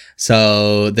anyway,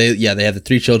 so they have the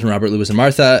 3 children, Robert, Louis, and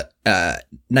Martha.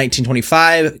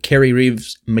 1925, Carrie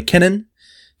Reeves McKinnon,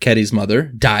 Caddy's mother,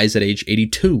 dies at age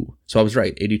 82. So I was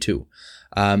right, 82.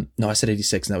 No, I said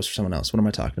 86, and that was for someone else. What am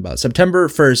I talking about? September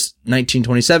 1st,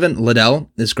 1927,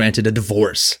 Liddell is granted a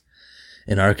divorce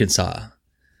in Arkansas.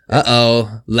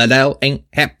 Uh-oh, Liddell ain't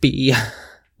happy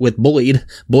with Boyd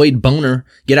Boner.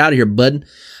 Get out of here, bud.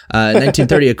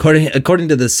 1930, according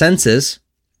to the census,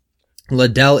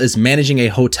 Liddell is managing a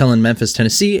hotel in Memphis,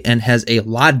 Tennessee, and has a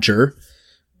lodger,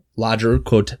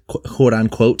 quote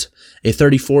unquote, a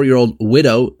 34-year-old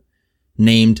widow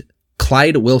named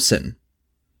Clyde Wilson.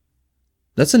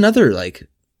 That's another, like,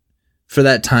 for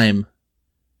that time,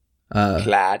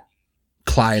 Clyde,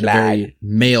 a very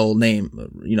male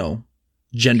name, you know,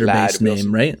 gender-based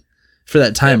name, right? For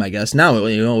that time, yep. I guess. Now,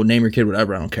 you know, name your kid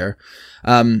whatever, I don't care.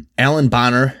 Alan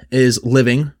Bonner is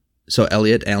living, so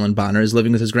Elliot Alan Bonner is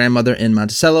living with his grandmother in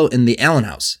Monticello in the Allen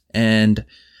house. And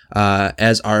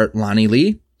as are Lonnie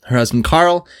Lee, her husband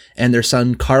Carl, and their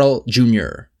son Carl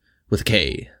Jr. with a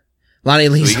K. Lonnie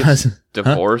Lee's husband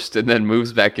divorced and then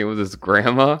moves back in with his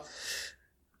grandma.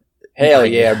 Hell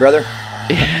yeah, brother.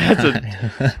 Yeah,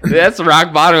 that's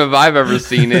rock bottom if I've ever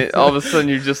seen it. All of a sudden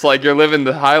you're just like, you're living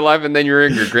the high life and then you're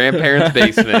in your grandparents'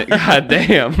 basement. God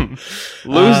damn.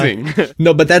 Losing.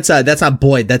 No, but that's not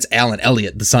Boyd, that's Alan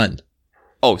Elliot, the son.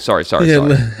 Oh, sorry.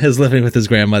 Is living with his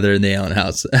grandmother in the Allen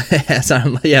house.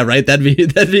 Yeah, right. That'd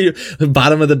be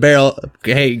bottom of the barrel.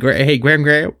 Hey,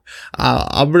 Grand.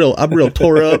 I'm real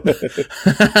tore up.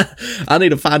 I need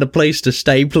to find a place to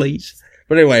stay, please.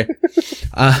 But anyway,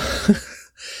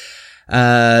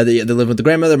 they live with the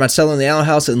grandmother, Monticello, in the Allen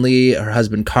house, and Lee, her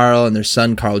husband Carl, and their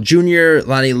son Carl Jr.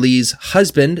 Lonnie Lee's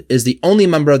husband is the only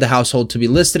member of the household to be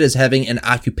listed as having an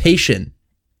occupation.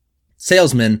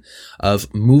 Salesman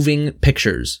of moving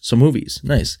pictures. So movies.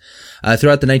 Nice.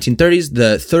 Throughout the 1930s,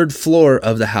 the 3rd floor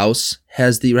of the house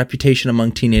has the reputation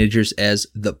among teenagers as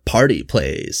the party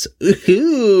place.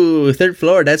 Ooh, 3rd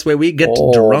floor. That's where we get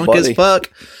drunk as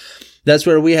fuck. That's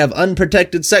where we have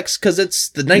unprotected sex because it's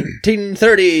the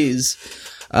 1930s.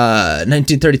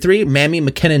 1933, Mammy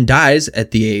McKinnon dies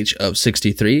at the age of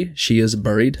 63. She is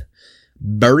buried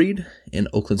in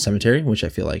Oakland Cemetery, which I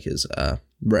feel like is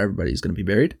where everybody's going to be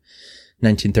buried.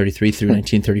 1933 through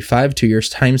 1935, 2 years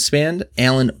time span.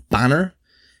 Alan Bonner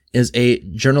is a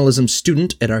journalism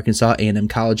student at Arkansas A&M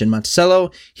College in Monticello.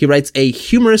 He writes a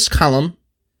humorous column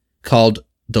called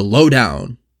The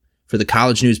Lowdown for the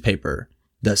college newspaper,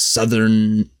 the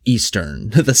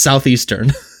Southeastern.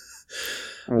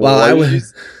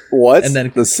 What? And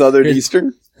then the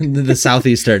Southeastern? The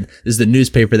Southeastern is the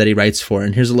newspaper that he writes for.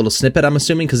 And here's a little snippet, I'm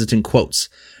assuming, because it's in quotes.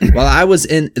 While I was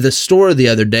in the store the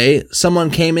other day, someone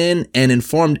came in and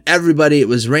informed everybody it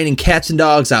was raining cats and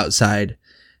dogs outside.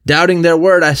 Doubting their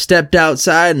word, I stepped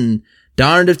outside and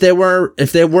darned if they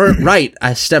weren't right,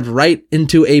 I stepped right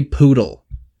into a poodle.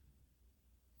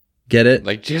 Get it?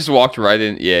 Like, just walked right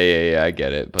in. Yeah, I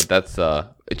get it. But that's,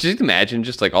 just imagine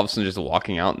just like all of a sudden just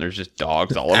walking out and there's just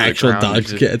dogs all over the ground. Actual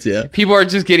dogs, cats, yeah. People are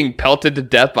just getting pelted to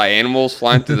death by animals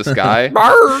flying through the sky.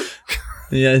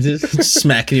 Yeah, just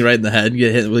smacking you right in the head.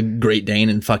 Get hit with a Great Dane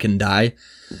and fucking die.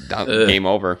 Game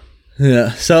over.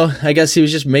 Yeah, so I guess he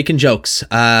was just making jokes.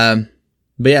 But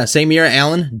yeah, same year,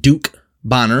 Alan Duke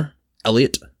Bonner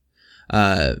Elliot.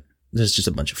 There's just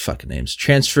a bunch of fucking names.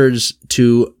 Transfers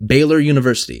to Baylor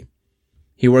University.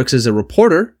 He works as a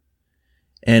reporter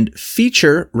and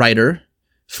feature writer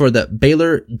for the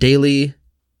Baylor Daily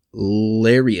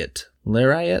Lariat.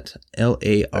 Lariat?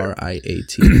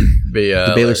 L-A-R-I-A-T.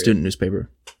 The Baylor Student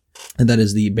Newspaper. And that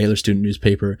is the Baylor Student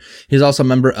Newspaper. He's also a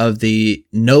member of the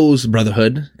Nose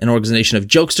Brotherhood, an organization of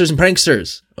jokesters and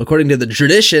pranksters. According to the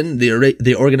tradition,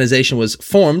 the organization was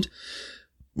formed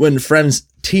when friends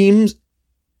teams,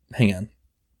 hang on,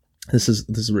 this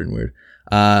is written weird.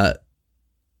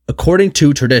 According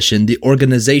to tradition, the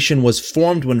organization was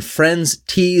formed when friends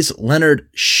teased Leonard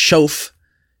Schoaf,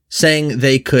 saying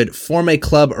they could form a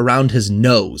club around his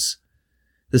nose.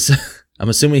 This, I'm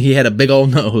assuming he had a big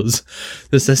old nose.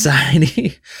 The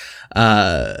society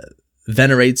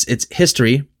venerates its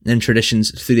history and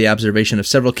traditions through the observation of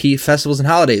several key festivals and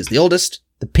holidays. The oldest,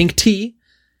 the Pink Tea,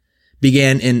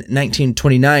 began in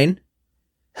 1929.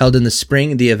 Held in the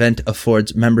spring, the event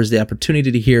affords members the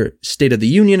opportunity to hear State of the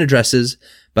Union addresses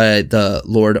by the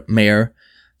Lord Mayor,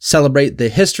 celebrate the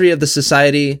history of the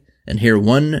society, and hear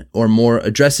one or more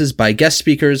addresses by guest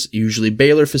speakers, usually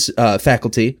Baylor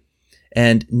faculty,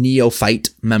 and neophyte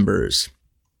members.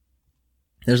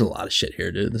 There's a lot of shit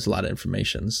here, dude. There's a lot of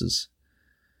information.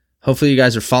 Hopefully you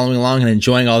guys are following along and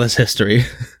enjoying all this history.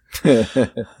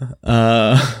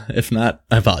 If not,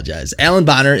 I apologize. Alan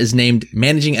Bonner is named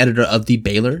managing editor of the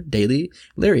Baylor Daily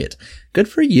Lariat. Good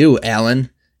for you,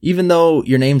 Alan. Even though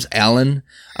your name's Alan.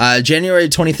 January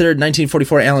 23rd,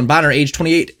 1944, Alan Bonner, age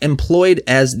 28, employed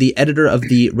as the editor of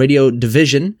the radio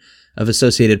division of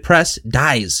Associated Press,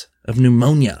 dies of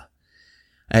pneumonia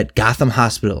at Gotham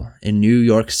Hospital in New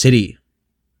York City.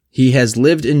 He has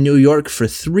lived in New York for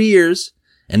 3 years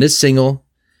and is single.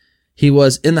 He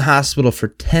was in the hospital for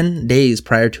 10 days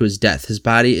prior to his death. His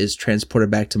body is transported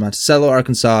back to Monticello,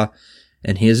 Arkansas,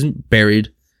 and he is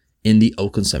buried in the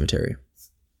Oakland Cemetery.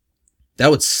 That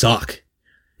would suck.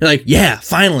 You're like, yeah,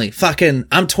 finally, fucking,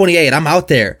 I'm 28, I'm out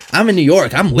there. I'm in New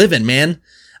York, I'm living, man.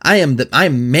 I'm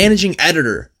managing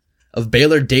editor of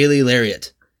Baylor Daily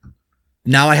Lariat.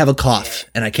 Now I have a cough,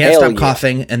 and I can't stop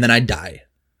coughing, and then I die.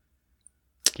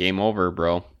 Game over,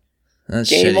 bro. That's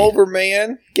Game shitty. over,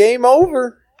 man. Game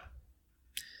over.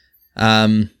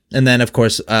 And then, of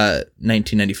course,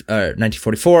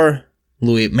 1944,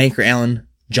 Louis Maker Allen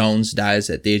Jones dies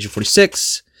at the age of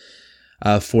 46.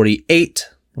 48,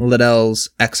 Liddell's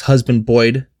ex-husband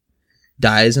Boyd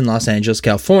dies in Los Angeles,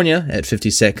 California at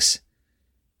 56.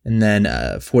 And then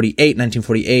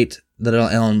 1948, Liddell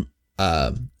Allen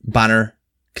Bonner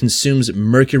consumes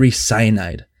mercury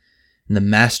cyanide in the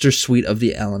master suite of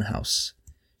the Allen house.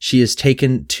 She is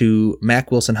taken to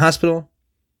Mack Wilson Hospital,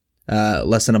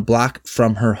 less than a block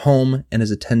from her home, and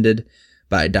is attended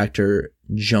by Dr.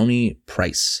 Joni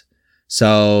Price.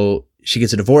 So she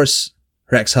gets a divorce.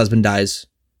 Her ex-husband dies.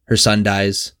 Her son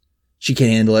dies. She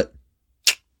can't handle it.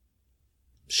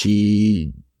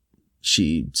 She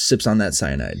sips on that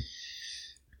cyanide.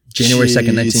 January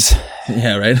 2nd,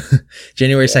 yeah, right?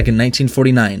 January 2nd,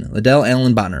 1949. Liddell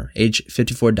Allen Bonner, age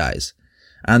 54, dies.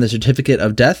 On the certificate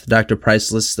of death, Dr.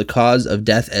 Price lists the cause of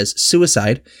death as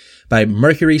suicide by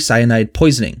mercury cyanide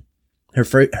poisoning.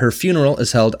 Her funeral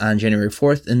is held on January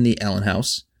 4th in the Allen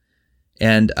house.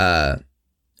 And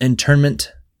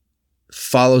interment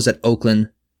follows at Oakland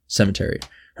Cemetery.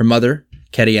 Her mother,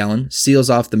 Katie Allen, seals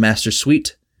off the master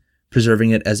suite,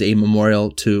 preserving it as a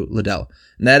memorial to Liddell.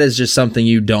 And that is just something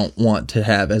you don't want to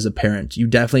have as a parent. You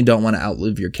definitely don't want to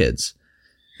outlive your kids.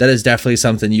 That is definitely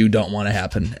something you don't want to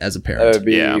happen as a parent. That would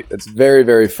be, It's very,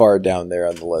 very far down there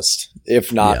on the list,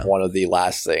 if not one of the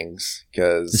last things,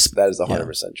 because that is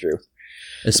 100% true.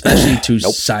 Especially to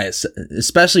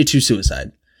especially to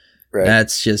suicide. Right.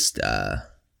 That's just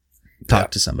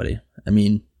talk to somebody. I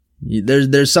mean,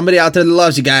 there's somebody out there that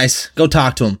loves you guys. Go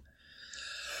talk to them.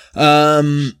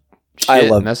 I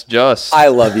love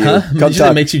you. Huh?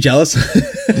 That makes you jealous.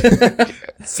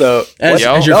 So I'd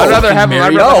rather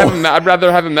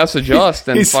have him message us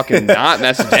than fucking not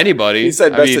message anybody. He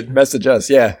said message us,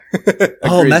 yeah.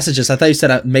 Oh, message us. I thought you said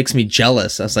it makes me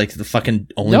jealous. I was like, the fucking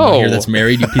only one here that's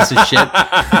married, you piece of shit.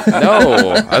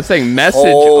 No, I was saying message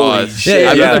us. Shit.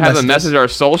 I'd rather have them message our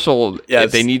social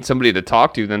if they need somebody to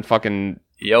talk to than fucking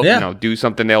do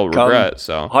something they'll regret.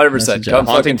 So 100%.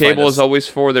 Haunting Table is always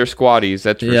for their squaddies.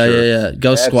 That's for sure. Yeah.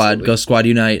 Go squad. Go squad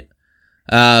unite.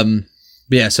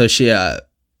 So she,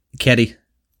 Katie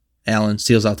Allen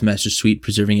seals out the master suite,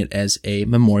 preserving it as a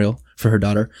memorial for her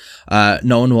daughter.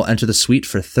 No one will enter the suite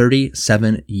for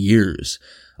 37 years.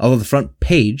 Although the front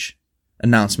page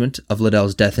announcement of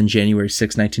Liddell's death in January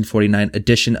 6, 1949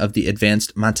 edition of the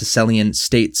Advanced Monticellian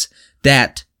states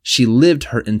that she lived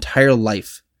her entire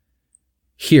life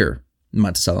here in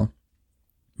Monticello,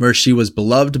 where she was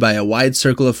beloved by a wide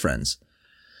circle of friends.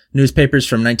 Newspapers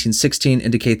from 1916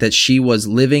 indicate that she was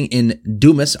living in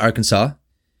Dumas, Arkansas,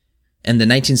 and the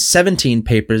 1917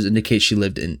 papers indicate she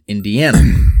lived in Indiana.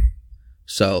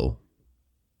 So,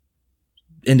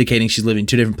 indicating she's living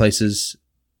two different places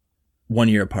 1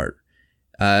 year apart.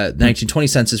 The 1920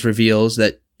 census reveals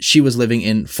that she was living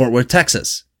in Fort Worth,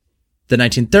 Texas. The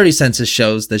 1930 census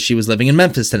shows that she was living in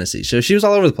Memphis, Tennessee. So she was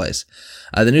all over the place.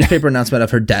 The newspaper announcement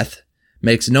of her death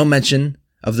makes no mention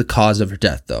of the cause of her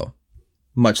death, though,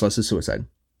 much less a suicide.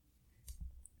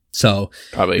 So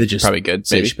probably good.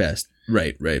 Maybe she passed.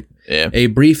 Right. Yeah. A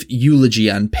brief eulogy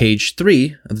on page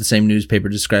 3 of the same newspaper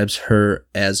describes her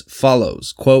as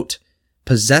follows, quote,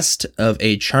 possessed of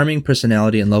a charming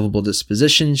personality and lovable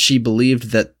disposition, she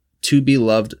believed that to be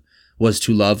loved was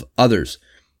to love others.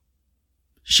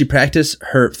 She practiced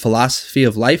her philosophy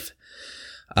of life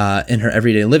in her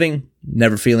everyday living,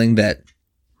 never feeling that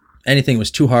anything was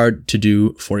too hard to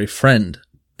do for a friend,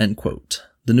 end quote.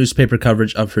 The newspaper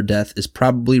coverage of her death is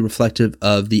probably reflective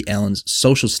of the Allens'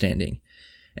 social standing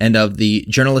and of the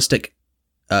journalistic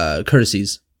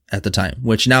courtesies at the time,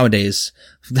 which nowadays,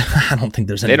 I don't think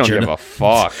there's any. They don't give a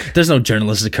fuck. There's no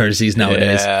journalistic courtesies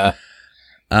nowadays. Yeah.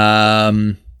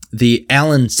 The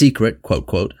Allen secret,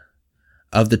 quote,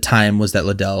 of the time was that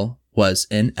Liddell was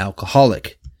an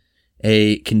alcoholic,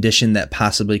 a condition that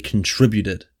possibly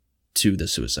contributed to the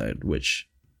suicide, which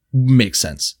makes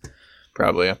sense.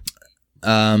 Probably, yeah.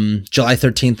 July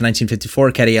 13th,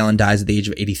 1954, Caddy Allen dies at the age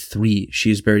of 83.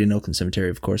 She is buried in Oakland Cemetery,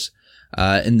 of course.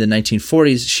 In the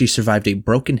 1940s, she survived a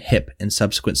broken hip and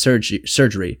subsequent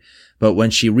surgery, but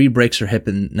when she re-breaks her hip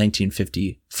in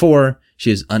 1954, she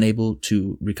is unable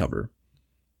to recover.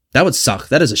 That would suck.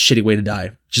 That is a shitty way to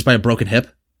die. Just by a broken hip.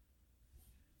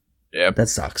 Yeah. That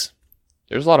sucks.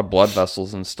 There's a lot of blood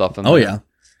vessels and stuff in there. Oh, yeah.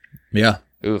 Yeah.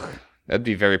 Ugh. That'd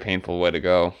be a very painful way to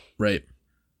go. Right.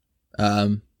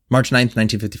 March 9th,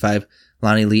 1955,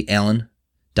 Lonnie Lee Allen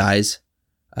dies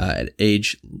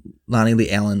Lonnie Lee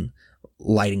Allen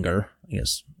Leidinger,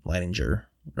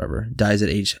 whatever, dies at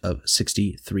age of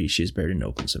 63. She is buried in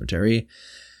Oakland Cemetery.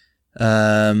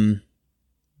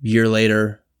 Year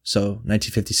later, so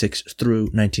 1956 through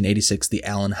 1986, the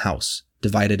Allen house,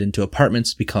 divided into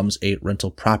apartments, becomes a rental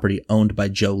property owned by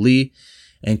Joe Lee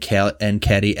and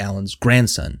Caddy Allen's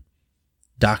grandson,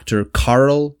 Dr.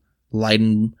 Carl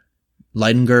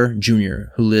Leidinger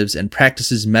Jr., who lives and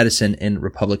practices medicine in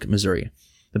Republic, Missouri.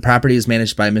 The property is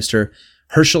managed by Mr.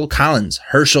 Herschel Collins.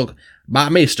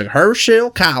 Mr.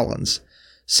 Herschel Collins.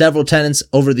 Several tenants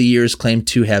over the years claim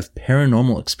to have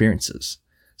paranormal experiences.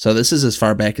 So this is as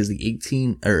far back as the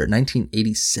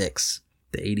 1986,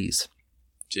 the 80s.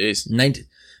 Jeez.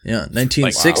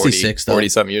 1966, like 40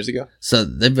 something years ago. So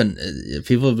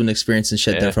people have been experiencing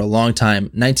shit there for a long time.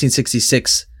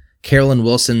 1966, Carolyn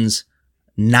Wilson's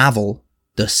novel,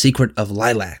 The Secret of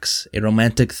Lilacs, a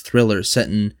romantic thriller set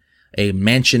in a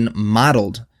mansion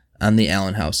modeled on the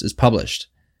Allen house, is published.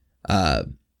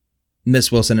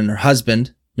 Mrs. Wilson and her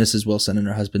husband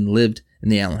lived in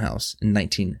the Allen house in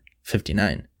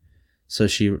 1959. So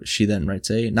she then writes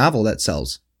a novel that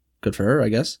sells. Good for her, I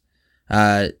guess.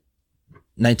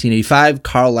 1985,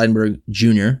 Carl Leidenberg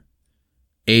Jr.,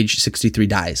 age 63,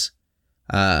 dies.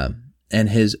 And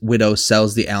his widow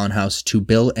sells the Allen house to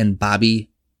Bill and Bobby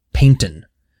Paynton.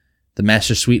 The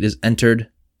master suite is entered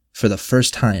for the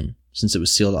first time since it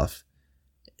was sealed off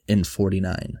in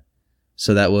 49.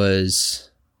 So that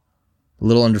was a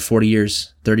little under 40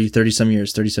 years, 37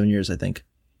 years, I think.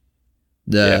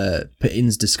 The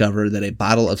Paytons discover that a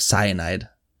bottle of cyanide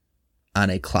on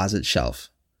a closet shelf.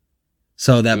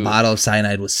 So that bottle of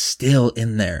cyanide was still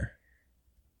in there.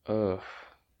 Ugh.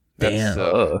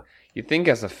 Damn. You think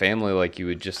as a family, like, you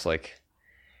would just, like,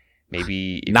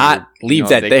 maybe not leave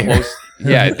that there.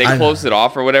 They close it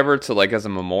off or whatever to, like, as a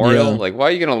memorial. Yeah. Like, why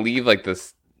are you gonna leave like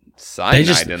this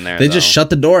cyanide in there? They just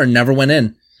shut the door and never went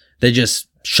in. They just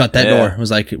shut that door. It was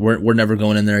like, we're never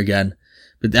going in there again.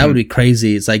 But that would be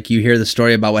crazy. It's like you hear the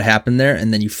story about what happened there,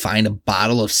 and then you find a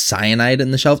bottle of cyanide in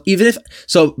the shelf. Even if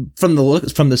so, from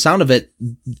the sound of it,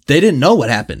 they didn't know what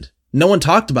happened. No one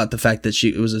talked about the fact that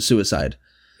it was a suicide.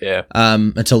 Yeah.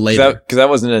 Until later. Because that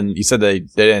wasn't in. You said they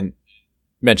didn't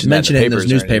mention that in the papers. In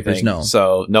those newspapers, no.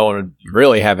 So no one would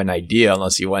really have an idea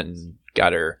unless you went and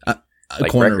got her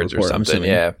like records report, or something.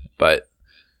 Yeah, but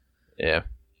yeah.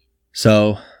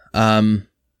 So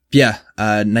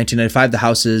 1995, the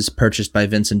house is purchased by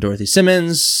Vince and Dorothy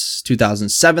Simmons.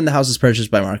 2007, the house is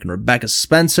purchased by Mark and Rebecca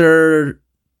Spencer.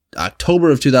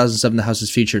 October of 2007, the house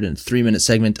is featured in a 3-minute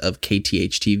segment of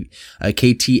KTHV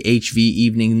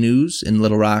Evening News in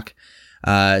Little Rock.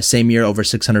 Same year, over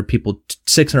 600 people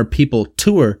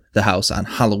tour the house on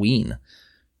Halloween.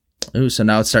 Ooh, so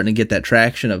now it's starting to get that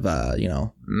traction of,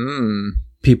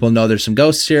 people know there's some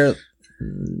ghosts here.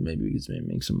 Maybe we can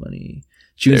make some money.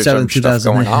 June 7th,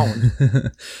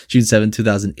 2008. June 7th,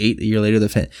 2008. A year later,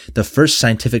 the first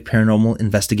scientific paranormal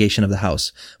investigation of the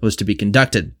house was to be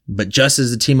conducted. But just as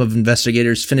the team of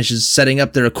investigators finishes setting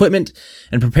up their equipment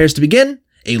and prepares to begin,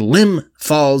 a limb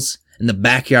falls in the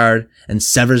backyard and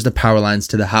severs the power lines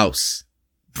to the house.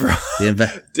 Bro,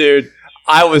 dude,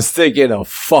 I was thinking a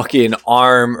fucking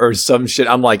arm or some shit.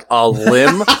 I'm like, a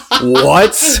limb?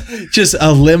 What? Just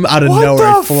a limb out of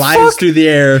nowhere flies through the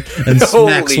air and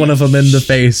smacks one of them in the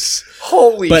face.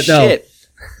 Holy shit.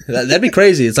 No, that'd be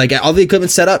crazy. It's like all the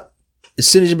equipment set up. As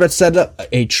soon as you're about to set it up,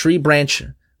 a tree branch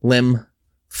limb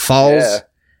falls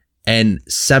and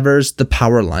severs the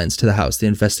power lines to the house. The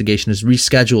investigation is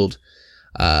rescheduled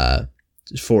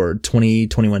for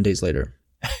 21 days later.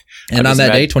 And on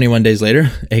that day, 21 days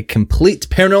later, a complete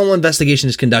paranormal investigation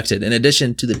is conducted. In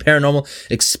addition to the paranormal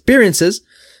experiences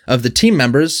of the team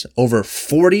members, over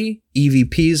 40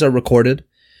 EVPs are recorded.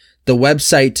 The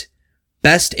website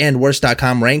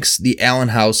bestandworst.com ranks the Allen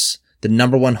House the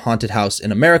number one haunted house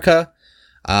in America.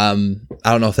 I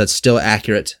don't know if that's still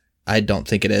accurate. I don't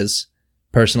think it is,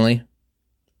 personally.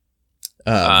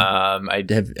 Have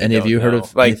any of you heard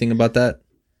of anything about that?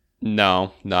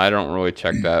 No, I don't really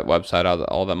check that website out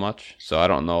all that much, so I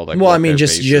don't know. Well, I mean,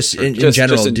 just in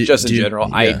general. In general,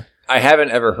 yeah. I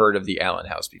haven't ever heard of the Allen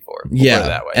House before. We'll put it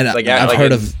that way. And I've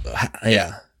heard of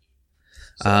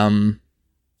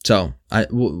So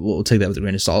we'll take that with a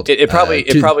grain of salt. It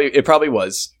probably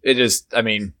was. It just, I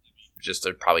mean,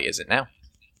 it probably isn't now.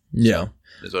 Yeah,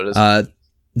 so, is what it is.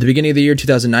 The beginning of the year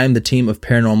 2009, the team of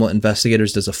paranormal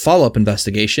investigators does a follow-up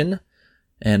investigation.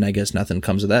 And I guess nothing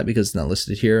comes of that because it's not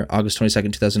listed here. August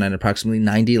 22nd, 2009, approximately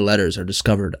 90 letters are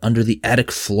discovered under the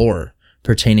attic floor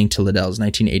pertaining to Liddell's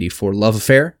 1984 love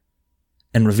affair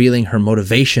and revealing her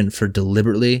motivation for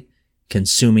deliberately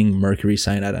consuming mercury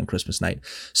cyanide on Christmas night.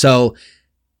 So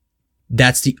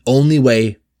that's the only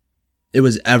way it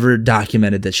was ever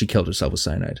documented that she killed herself with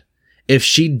cyanide. If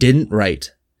she didn't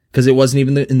write, because it wasn't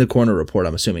even in the coroner report,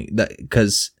 I'm assuming, that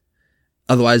because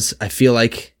otherwise I feel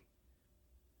like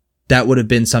that would have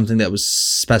been something that was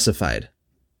specified,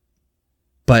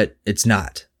 but it's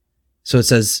not. So it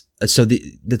says,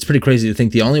 that's pretty crazy to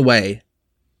think the only way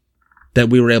that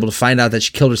we were able to find out that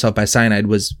she killed herself by cyanide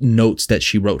was notes that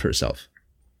she wrote herself.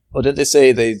 Well, did they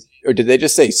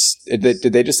just say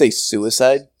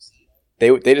suicide?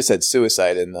 They just said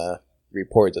suicide in the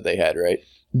report that they had, right?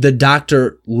 The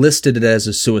doctor listed it as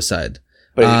a suicide.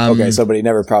 But but he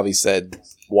never probably said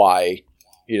why.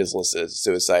 He just listed it as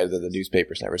suicide, and the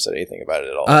newspapers never said anything about it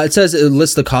at all. It says it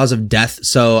lists the cause of death.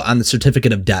 So on the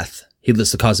certificate of death, he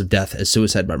lists the cause of death as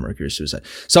suicide by mercury suicide.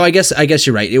 So I guess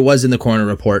you're right. It was in the coroner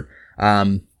report.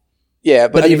 Yeah,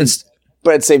 but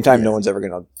at the same time, no one's ever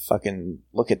gonna fucking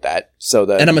look at that.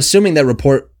 And I'm assuming that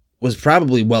report was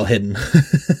probably well hidden.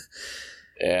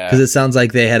 Yeah, because it sounds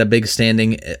like they had a big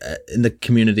standing in the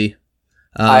community.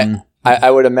 I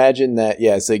would imagine that.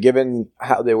 Yeah, so given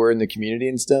how they were in the community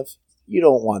and stuff, you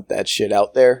don't want that shit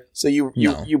out there. So you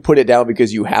put it down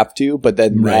because you have to, but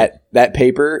then that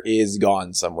paper is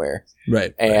gone somewhere.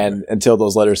 Right. And until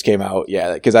those letters came out,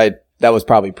 because that was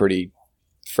probably pretty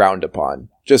frowned upon.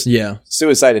 Just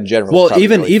suicide in general. Well,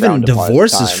 even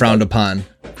divorce is frowned upon.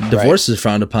 Divorce is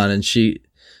frowned upon, and she.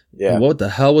 Yeah. What the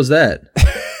hell was that?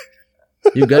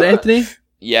 You good, Anthony?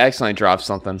 Yeah, I accidentally dropped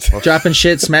something. Dropping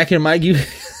shit, smacking a mic, you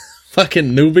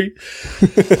fucking newbie.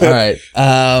 All right.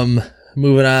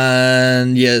 Moving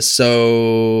on. Yes,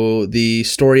 so the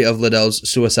story of Liddell's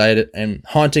suicide and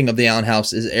haunting of the Allen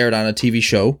House is aired on a TV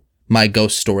show, My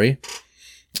Ghost Story.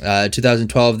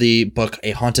 2012, the book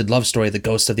A Haunted Love Story, The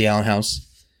Ghost of the Allen House,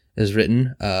 is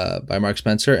written by Mark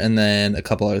Spencer, and then a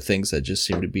couple other things that just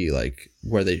seem to be like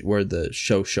where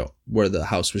the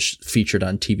house was featured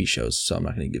on TV shows. So I'm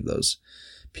not going to give those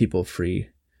people free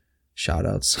shout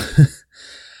outs.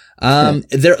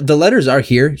 The letters are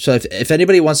here. So if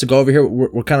anybody wants to go over here,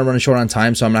 we're kind of running short on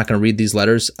time, so I'm not going to read these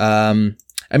letters. I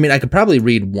mean, I could probably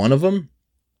read one of them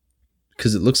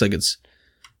because it looks like it's.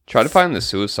 Try to find the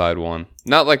suicide one.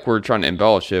 Not like we're trying to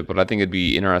embellish it, but I think it'd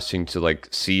be interesting to like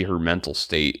see her mental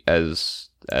state as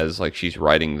like she's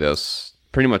writing this.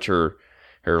 Pretty much her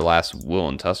last will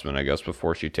and testament, I guess,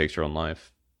 before she takes her own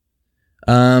life.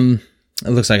 It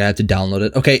looks like I have to download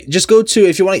it. Okay, just go to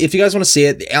if you guys want to see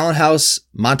it, the Allen House,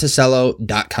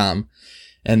 Monticello.com,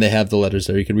 and they have the letters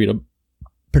there. You can read them.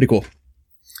 Pretty cool.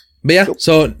 But yeah,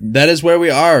 so that is where we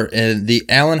are in the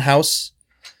Allen House,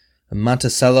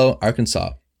 Monticello,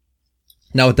 Arkansas.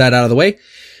 Now with that out of the way,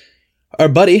 our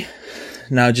buddy,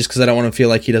 now just because I don't want to feel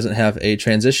like he doesn't have a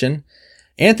transition,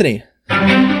 Anthony.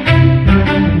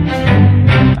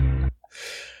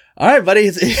 All right, buddy.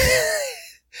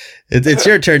 It's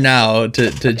your turn now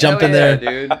to jump in there,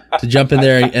 dude. To jump in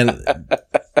there and.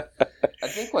 I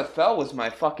think what fell was my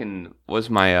fucking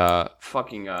recorder.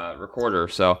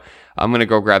 So I'm gonna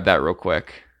go grab that real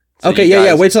quick. So Okay, you yeah.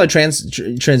 guys- Wait till I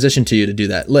transition to you to do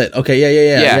that. Lit. Okay, yeah.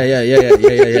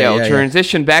 Yeah, we'll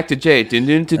transition back to Jay. Dun,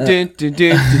 dun, dun, dun, dun,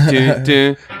 dun, dun,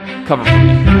 dun. Cover for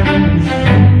me.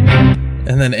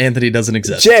 And then Anthony doesn't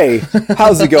exist. Jay,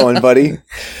 how's it going, buddy?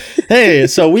 Hey,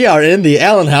 so we are in the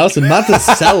Allen house in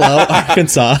Monticello,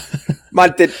 Arkansas.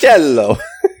 Monticello.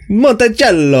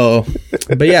 Monticello.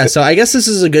 But yeah, so I guess this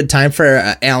is a good time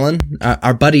for Alan,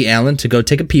 our buddy Alan, to go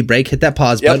take a pee break. Hit that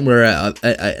pause button. We're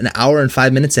an hour and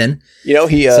 5 minutes in. You know,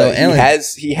 he Alan,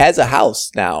 he has a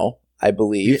house now, I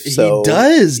believe. He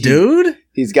does, dude.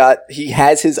 He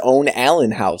has his own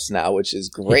Allen house now, which is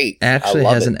great. He actually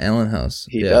has an Allen house.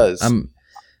 He does.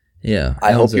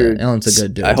 Alan's a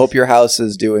good dude. I hope your house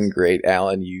is doing great,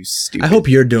 Alan. You stupid. I hope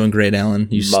you're doing great, Alan.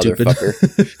 You motherfucker.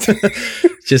 Stupid.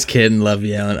 Just kidding. Love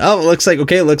you, Alan. Oh, it looks like you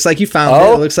found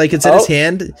it. It looks like it's in his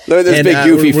hand. Look at this big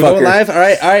goofy we're fucker. Going live. All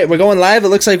right. We're going live. It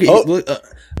looks like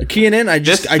keying in. I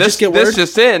just get word. This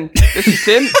just in.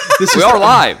 We are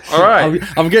live. All right.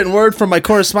 I'm getting word from my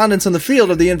correspondents in the field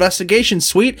of the investigation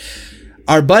suite.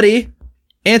 Our buddy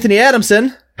Anthony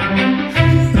Adamson.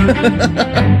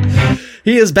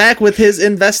 He is back with his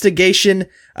investigation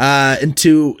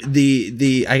into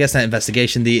the I guess not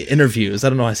investigation, the interviews. I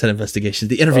don't know why I said investigation.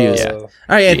 The interviews. Yeah. All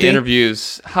right, Anthony. The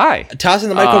interviews. Hi. Tossing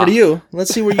the mic over to you.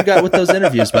 Let's see where you got with those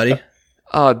interviews, buddy.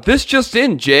 This just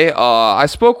in, Jay. I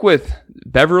spoke with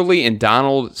Beverly and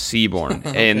Donald Seaborn,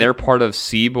 and they're part of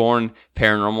Seaborn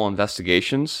Paranormal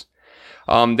Investigations.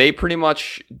 They pretty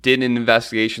much did an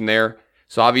investigation there.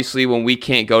 So obviously, when we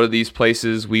can't go to these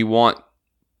places, we want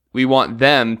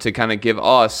them to kind of give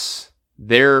us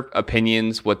their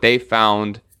opinions, what they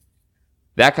found,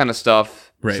 that kind of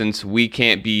stuff, right. Since we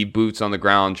can't be boots on the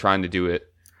ground trying to do it.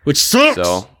 Which sucks.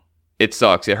 So it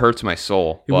sucks. It hurts my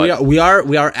soul. But we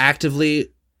are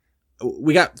actively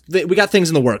we got things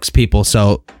in the works, people.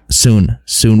 So soon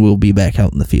we'll be back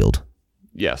out in the field.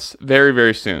 Yes, very,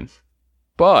 very soon.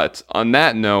 But on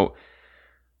that note,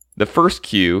 the first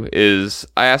cue is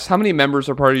I asked how many members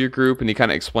are part of your group, and he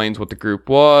kind of explains what the group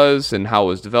was and how it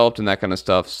was developed and that kind of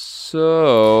stuff.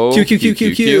 So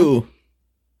Q.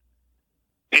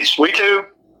 It's we two,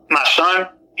 my son,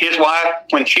 his wife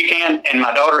when she can, and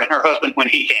my daughter and her husband when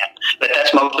he can. But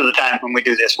that's most of the time when we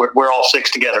do this. We're all six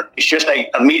together. It's just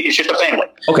a family.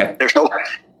 Okay. There's no,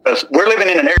 because we're living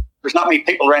in an area. There's not many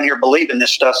people around here believe in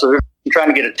this stuff, so we're trying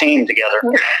to get a team together.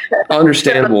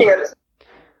 Understandable.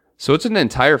 So it's an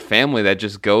entire family that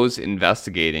just goes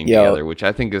investigating together, which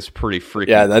I think is pretty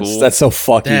freaking cool. That's so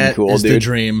fucking cool, dude. That is the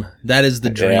dream. That is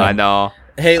the dream. Yeah, I know.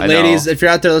 Hey, ladies, if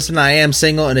you're out there listening, I am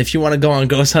single, and if you want to go on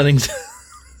ghost hunting,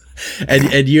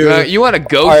 and you want to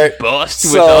ghost bust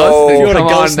with us? If you want to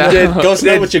ghost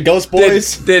nut with your ghost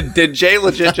boys? Did Jay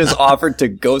legit just offer to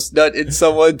ghost nut in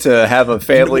someone to have a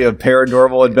family of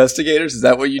paranormal investigators? Is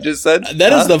that what you just said?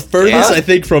 That is the furthest I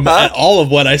think from all of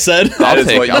what I said. I'll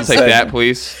take that,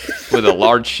 please, with a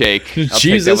large shake.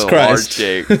 Jesus Christ!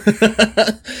 A large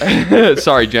shake.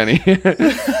 Sorry, Jenny,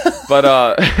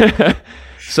 but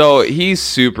so he's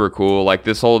super cool. Like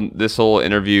this whole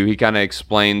interview, he kind of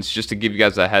explains, just to give you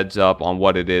guys a heads up on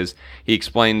what it is. He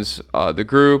explains the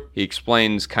group. He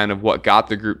explains kind of what got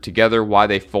the group together, why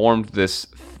they formed this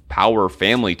power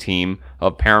family team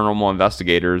of paranormal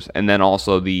investigators, and then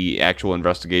also the actual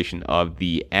investigation of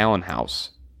the Allen house.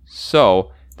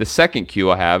 So the second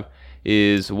cue I have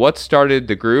is what started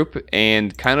the group,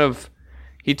 and kind of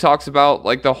he talks about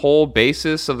like the whole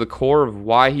basis of the core of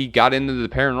why he got into the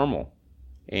paranormal.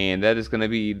 And that is going to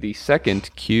be the second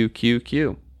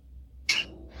QQQ.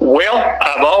 Well,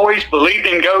 I've always believed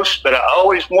in ghosts, but I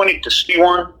always wanted to see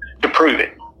one to prove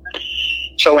it.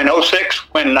 So in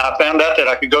 2006, when I found out that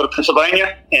I could go to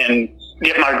Pennsylvania and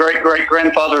get my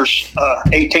great-great-grandfather's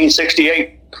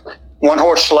 1868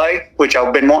 one-horse sleigh, which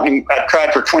I've been wanting, I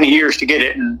tried for 20 years to get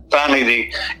it, and finally the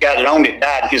guy that owned it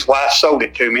died, and his wife sold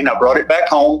it to me, and I brought it back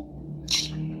home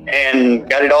and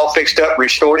got it all fixed up,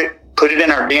 restored it, put it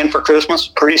in our den for Christmas.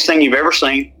 Prettiest thing you've ever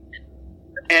seen.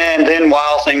 And then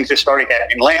wild things just started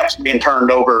happening. Lamps being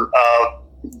turned over.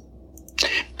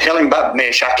 Tell him about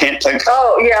Mish. I can't think.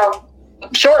 Oh, yeah.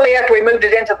 Shortly after we moved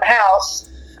it into the house,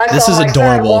 I saw my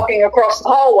son walking across the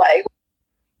hallway.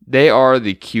 They are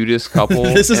the cutest couple.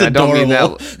 This is adorable. I don't mean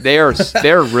that.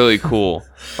 They're really cool.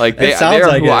 Like they are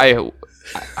like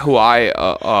who I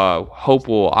hope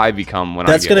will I become when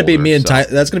that's I get gonna be older, me and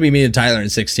that's gonna be me and Tyler in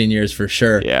 16 years for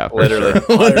sure. Yeah, for literally,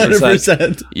 sure.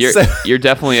 100%. You're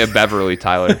definitely a Beverly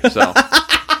Tyler. So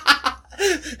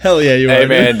hell yeah, you are. Hey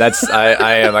man, that's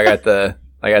I am. I got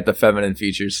the feminine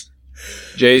features.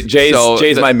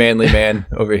 Jay's my manly man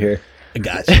over here. I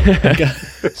got you.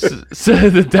 So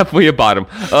definitely a bottom.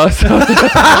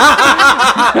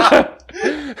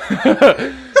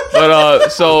 But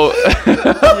so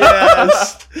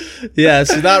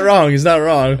yes, he's not wrong.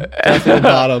 Definitely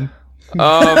bottom.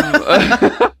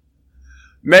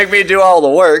 Make me do all the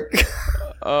work.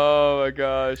 Oh my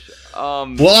gosh.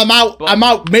 Well, I'm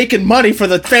out making money for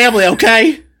the family.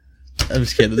 Okay. I'm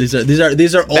just kidding.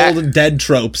 These are old and dead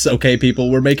tropes. Okay, people.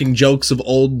 We're making jokes of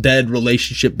old dead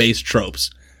relationship based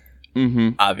tropes. Mm-hmm.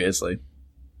 Obviously.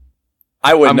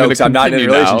 I wouldn't know because I'm not in a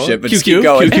relationship, but just keep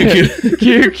going. Stairs.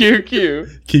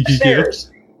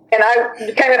 And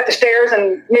I came up the stairs,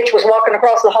 and Mitch was walking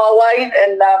across the hallway,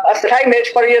 and I said, "Hey, Mitch,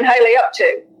 what are you and Haley up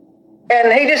to?"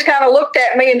 And he just kind of looked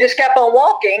at me and just kept on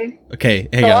walking. Okay,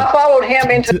 hang on. I followed him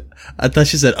into... I thought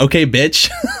she said, "Okay, bitch."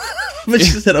 But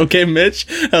she said, "Okay, Mitch."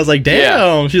 I was like,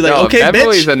 "Damn." She's like, "Okay, bitch."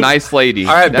 Beverly's a nice lady.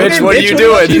 All right, bitch, what are you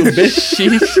doing?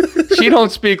 She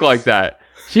don't speak like that.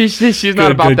 She's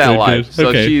not about that life. So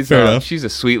okay, she's a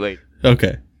sweet lady.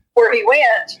 Okay. Where he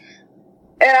went,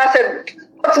 and I said,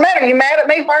 "What's the matter? You mad at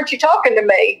me? Why aren't you talking to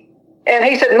me?" And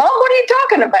he said, "Mom, what are you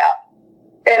talking about?"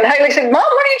 And Haley said, "Mom,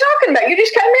 what are you talking about? You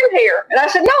just came in here." And I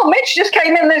said, "No, Mitch just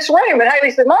came in this room." And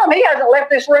Haley said, "Mom, he hasn't left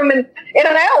this room in an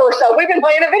hour or so. We've been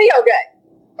playing a video game."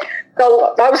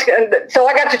 So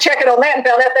I got to check it on that and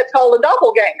found out that's called a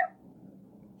doppelganger.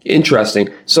 Interesting.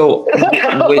 So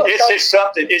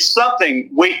it's something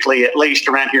weekly, at least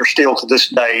around here still to this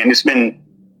day, and it's been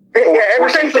ever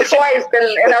since the slay's been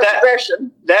in our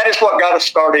possession. That is what got us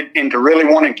started into really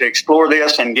wanting to explore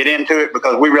this and get into it,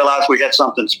 because we realized we had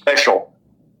something special.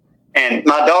 And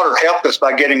my daughter helped us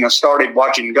by getting us started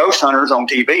watching Ghost Hunters on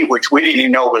TV, which we didn't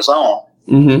even know was on.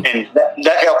 Mm-hmm. And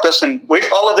that helped us, and we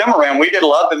followed them around. We did a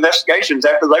lot of investigations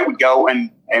after they would go,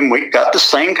 and we got the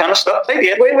same kind of stuff they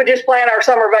did. We would just plan our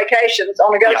summer vacations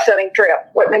on a ghost hunting trip.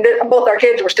 And both our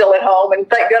kids were still at home, and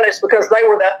thank goodness, because they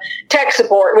were the tech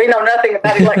support. We know nothing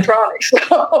about electronics.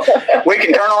 We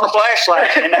can turn on a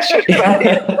flashlight, and that's just about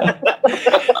it.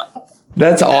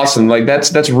 That's awesome. Like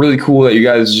that's really cool that you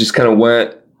guys just kind of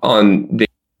went on.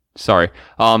 Sorry.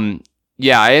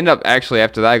 Yeah, I end up actually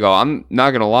after that I go, I'm not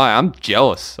going to lie, I'm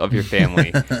jealous of your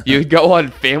family. You go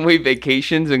on family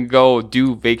vacations and go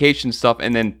do vacation stuff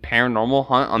and then paranormal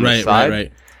hunt on the side.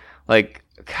 Right. Like,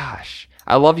 gosh,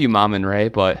 I love you, Mom and Ray,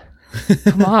 but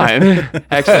come on.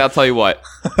 Actually, I'll tell you what.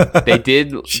 They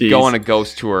did go on a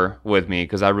ghost tour with me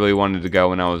because I really wanted to go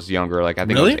when I was younger. Like, I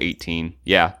think I was 18.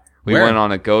 Yeah. We went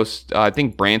on a ghost, I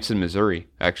think Branson, Missouri,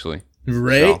 actually.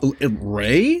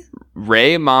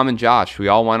 Ray, Mom, and Josh, we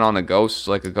all went on a ghost,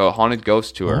 like a haunted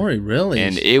ghost tour. Oh, really?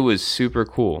 And it was super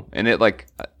cool. And it, like,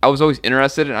 I was always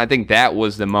interested, and I think that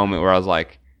was the moment where I was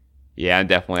like, yeah,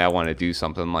 definitely I want to do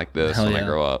something like this when I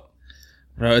grow up.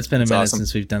 Bro, it's been a minute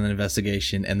since we've done an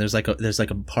investigation, and there's like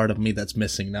a part of me that's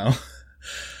missing now.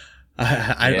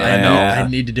 I know. I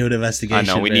need to do an investigation.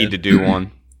 I know, we need to do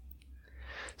one.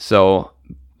 So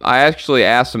I actually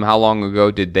asked them how long ago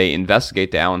did they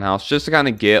investigate the Allen house, just to kind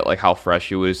of get like how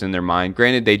fresh it was in their mind.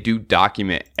 Granted, they do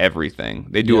document everything.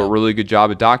 They do a really good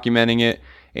job of documenting it,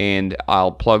 and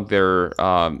I'll plug their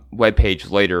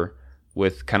webpage later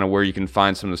with kind of where you can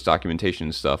find some of this documentation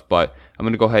and stuff. But I'm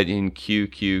going to go ahead and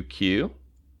QQQ.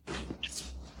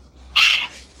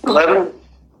 11.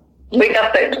 We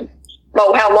got the...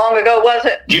 Oh, how long ago was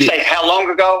it? Did you say how long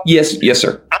ago? Yes,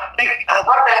 sir. I think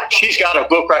she's got a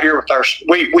book right here with our...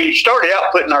 We started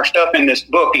out putting our stuff in this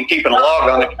book and keeping a log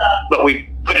on it, but we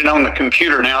put it on the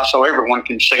computer now so everyone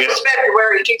can see it. It's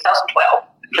February 2012.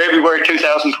 February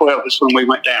 2012 is when we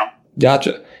went down.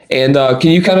 Gotcha. And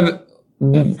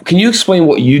can you explain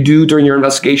what you do during your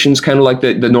investigations, kind of like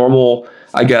the normal,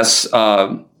 I guess,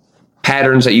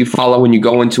 patterns that you follow when you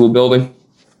go into a building?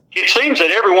 It seems that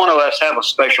every one of us have a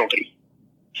specialty.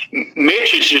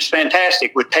 Mitch is just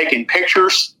fantastic with taking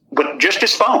pictures with just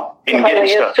his phone and getting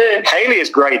stuff. Haley is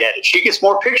great at it. She gets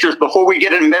more pictures before we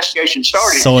get an investigation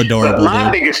started. So adorable. But my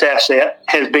biggest asset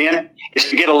is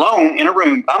to get alone in a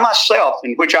room by myself,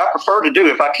 in which I prefer to do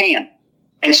if I can,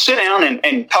 and sit down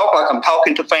and talk like I'm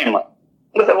talking to family.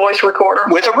 With a voice recorder?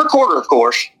 With a recorder, of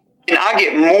course. And I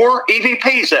get more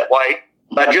EVPs that way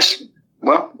by just...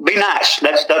 Well, be nice.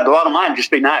 That's the bottom line.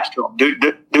 Just be nice to them.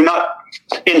 Do not.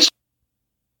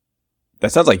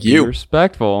 That sounds like you. Be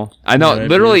respectful. I know. Yeah,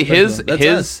 literally, his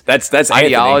that's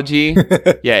ideology.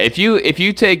 Yeah. If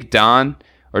you take Don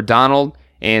or Donald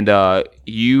and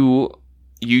you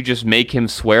just make him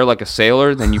swear like a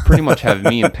sailor, then you pretty much have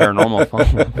me in paranormal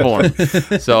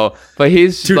form. So, but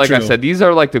he's like I said, these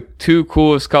are like the two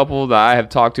coolest couple that I have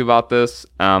talked to about this.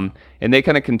 And they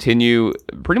kind of continue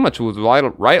pretty much with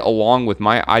right along with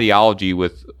my ideology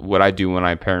with what I do when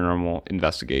I paranormal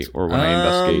investigate or when I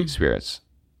investigate spirits.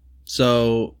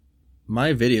 So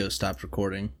my video stopped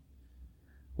recording.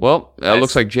 Well, it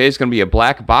looks like Jay's going to be a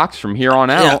black box from here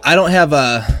on out. Yeah, I don't have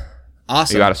a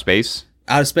awesome. You out of space?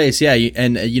 Out of space, yeah.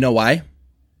 And you know why?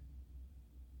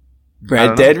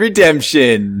 Red Dead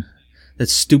Redemption. That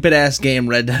stupid ass game,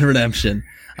 Red Dead Redemption.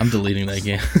 I'm deleting that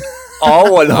game.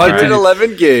 All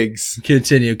 111 gigs.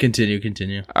 Continue.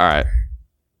 All right.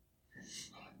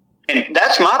 And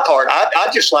that's my part.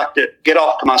 I just like to get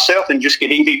off to myself and just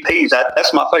get EVPs.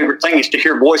 That's my favorite thing is to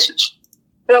hear voices.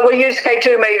 So we use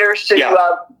K2 meters to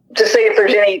see if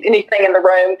there's anything in the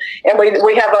room, and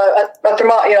we have a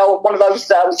one of those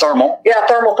Thermal.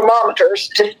 thermal thermometers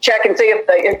to check and see if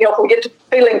if we get to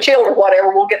feeling chilled or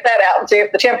whatever, we'll get that out and see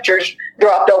if the temperature's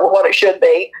dropped over what it should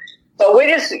be. So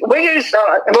we use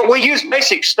but we use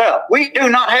basic stuff. We do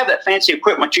not have that fancy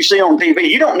equipment you see on TV.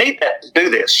 You don't need that to do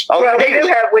this. Well, we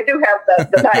do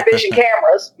have the night vision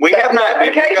cameras. We have night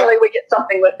vision. Occasionally we get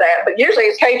something with that, but usually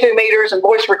it's K2 meters and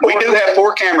voice recorders. We do have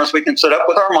 4 cameras we can set up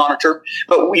with our monitor,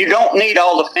 but you don't need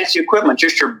all the fancy equipment.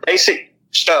 Just your basic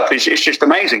stuff. It's just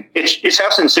amazing. It's how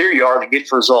sincere you are to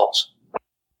get results.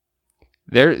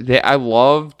 I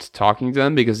loved talking to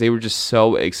them because they were just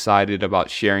so excited about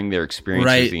sharing their experiences.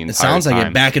 Right. The entire It sounds like time.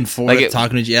 it back and forth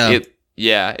talking to you.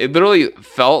 Yeah. It literally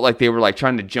felt like they were like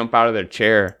trying to jump out of their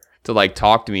chair to like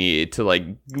talk to me, to like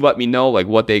let me know like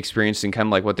what they experienced and kind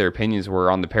of like what their opinions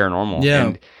were on the paranormal. Yeah.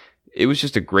 And it was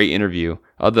just a great interview.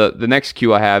 The next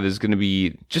cue I have is going to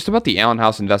be just about the Allen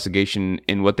House investigation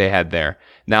and what they had there.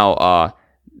 Now,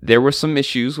 there were some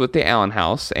issues with the Allen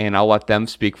House, and I'll let them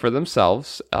speak for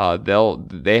themselves.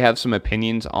 They have some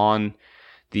opinions on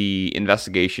the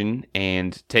investigation,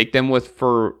 and take them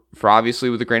for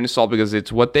obviously with a grain of salt because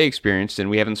it's what they experienced,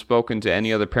 and we haven't spoken to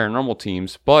any other paranormal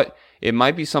teams. But it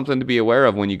might be something to be aware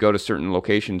of when you go to certain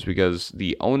locations because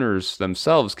the owners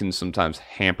themselves can sometimes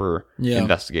hamper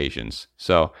investigations.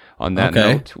 So on that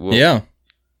note,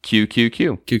 Q.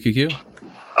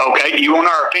 Okay, do you want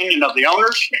our opinion of the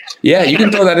owners? Yeah, you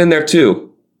can throw that in there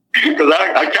too. Because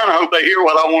I kind of hope they hear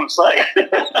what I want to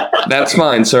say. That's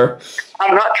fine, sir.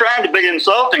 I'm not trying to be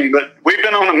insulting, but we've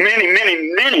been on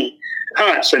many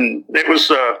hunts, and it was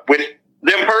with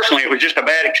them personally, it was just a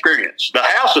bad experience. The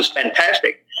house is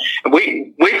fantastic.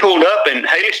 We pulled up, and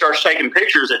Haley starts taking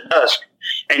pictures at dusk,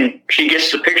 and she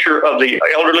gets the picture of the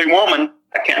elderly woman.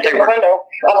 I can't take her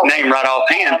name right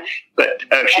offhand, but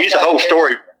she's a whole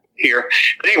story here.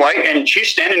 But anyway, and she's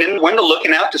standing in the window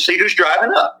looking out to see who's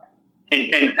driving up.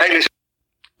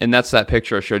 And that's that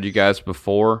picture I showed you guys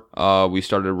before we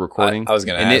started recording. I was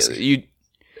going to ask.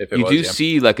 You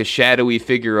see like a shadowy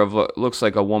figure of what looks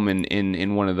like a woman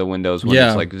in one of the windows when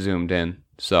it's like zoomed in.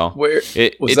 So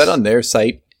was that on their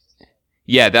site?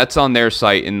 Yeah, that's on their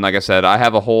site. And like I said, I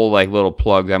have a whole like little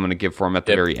plug that I'm going to give for them at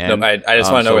the very end. No, I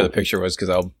just want to know where the picture was because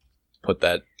I'll put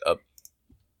that up.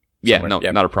 Yeah,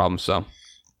 not a problem. So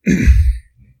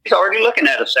he's already looking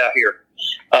at us out here.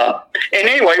 And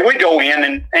anyway, we go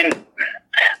in and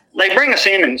they bring us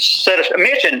in and set us.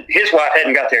 Mitch and his wife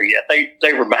hadn't got there yet.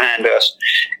 They were behind us.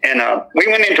 And we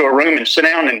went into a room and sat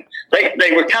down, and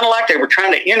they were kind of like they were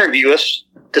trying to interview us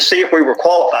to see if we were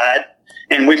qualified.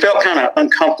 And we felt kind of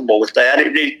uncomfortable with that.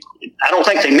 I don't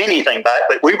think they meant anything by it,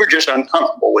 but we were just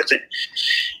uncomfortable with it.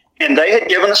 And they had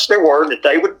given us their word that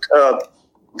they would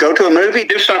go to a movie,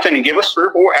 do something, and give us 3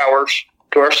 or 4 hours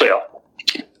to ourselves.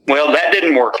 Well, that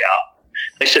didn't work out.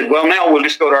 They said, well, now we'll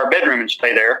just go to our bedroom and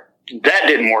stay there. That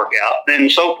didn't work out. And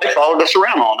so they followed us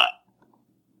around all night.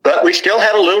 But we still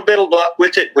had a little bit of luck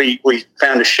with it. We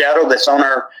found a shadow that's on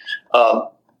our...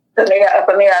 up in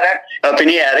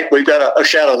the attic. We've got a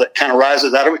shadow that kind of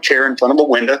rises out of a chair in front of a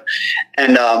window.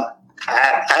 And I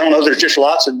don't know, there's just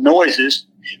lots of noises.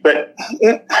 But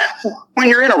when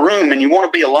you're in a room and you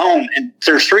want to be alone and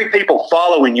there's 3 people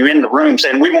following you in the room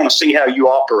saying, we want to see how you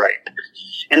operate.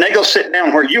 And they go sit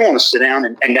down where you want to sit down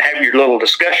and have your little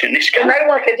discussion. And they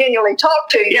want to continually talk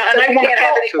to you. Yeah, and they want to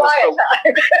talk to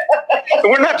us. So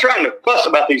we're not trying to fuss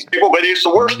about these people, but it's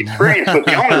the worst experience with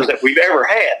the owners that we've ever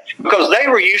had because they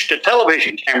were used to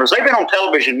television cameras. They've been on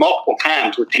television multiple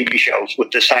times with TV shows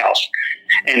with this house.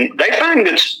 And they find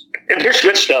there's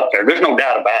good stuff there. There's no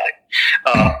doubt about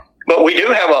it. But we do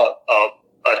have a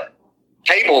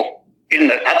table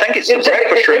I think it's the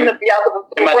breakfast room. And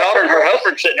my daughter and her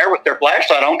husband sitting there with their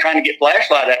flashlight on trying to get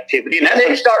flashlight activity. And then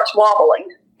it starts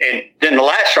wobbling. And then the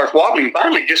light starts wobbling and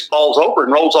finally just falls over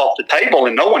and rolls off the table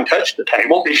and no one touched the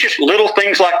table. It's just little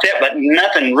things like that, but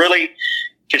nothing really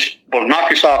just will knock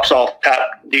your socks off type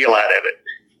deal out of it.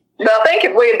 But I think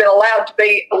if we had been allowed to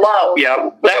be alone. Yeah,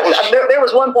 that was... There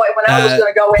was one point when I was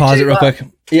going to go into... Pause it real quick.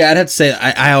 Yeah, I'd have to say,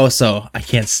 I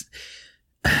can't...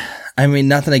 I mean,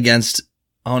 nothing against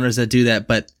owners that do that,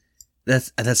 but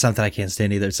that's something I can't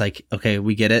stand either. It's like, okay,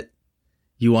 we get it.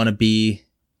 you want to be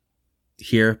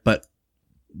here, but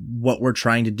what we're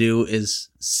trying to do is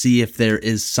see if there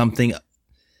is something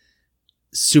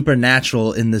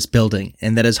supernatural in this building,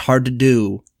 and that is hard to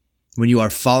do when you are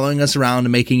following us around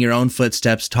and making your own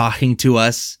footsteps, talking to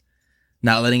us,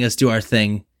 not letting us do our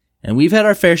thing. And we've had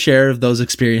our fair share of those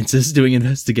experiences doing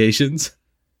investigations.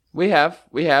 We have.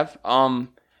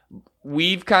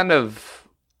 We've kind of,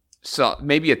 so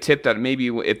maybe a tip that maybe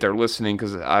if they're listening,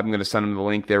 because I'm going to send them the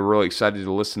link, they're really excited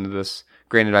to listen to this.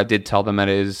 Granted, I did tell them that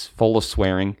it is full of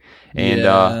swearing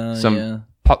and some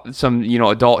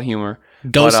adult humor.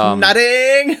 Ghost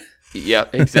nutting! Yeah,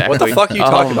 exactly. What the fuck are you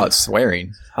talking about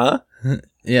swearing? Huh?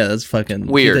 Yeah, that's fucking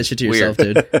weird. Keep that shit to yourself,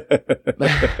 dude.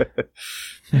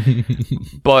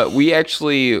 But we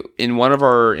actually, in one of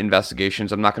our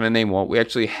investigations, I'm not going to name what,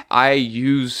 I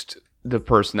used the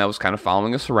person that was kind of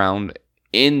following us around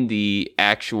in the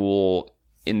actual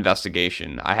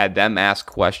investigation. I had them ask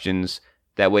questions.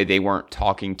 That way they weren't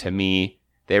talking to me.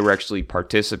 They were actually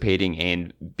participating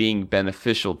and being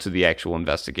beneficial to the actual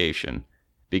investigation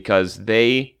because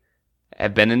they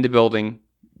have been in the building.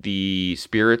 The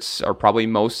spirits are probably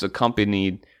most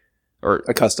accompanied or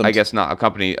accustomed. I guess not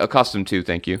accompanied, accustomed to,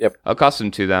 thank you. Yep.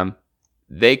 Accustomed to them.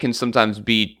 They can sometimes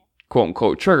be quote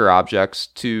unquote trigger objects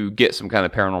to get some kind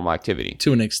of paranormal activity.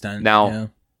 To an extent. Now,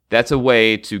 that's a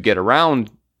way to get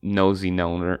around nosy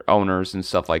owners and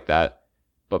stuff like that.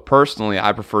 But personally,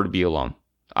 I prefer to be alone.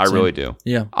 I really do.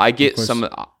 Yeah. I get some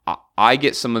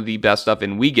of the best stuff,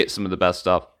 and we get some of the best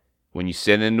stuff when you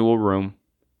sit into a room.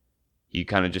 You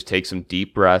kind of just take some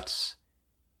deep breaths,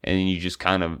 and you just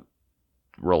kind of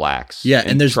relax. Yeah,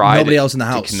 and there's nobody else in the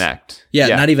house. Connect. Yeah,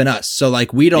 not even us. So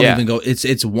like we don't even go.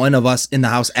 It's one of us in the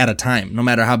house at a time. No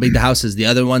matter how big the house is, the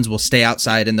other ones will stay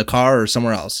outside in the car or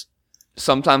somewhere else.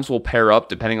 Sometimes we'll pair up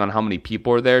depending on how many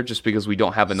people are there, just because we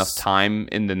don't have enough time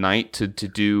in the night to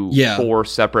do 4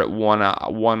 separate one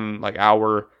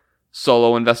hour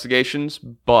solo investigations.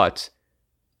 But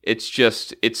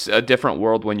it's a different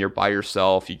world when you're by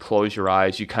yourself. You close your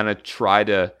eyes. You kind of try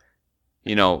to,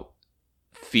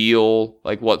 feel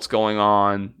like what's going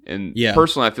on. And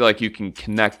personally, I feel like you can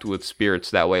connect with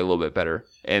spirits that way a little bit better,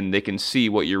 and they can see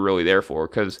what you're really there for.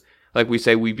 Because like we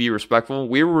say, we be respectful.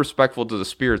 We were respectful to the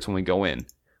spirits when we go in.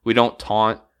 We don't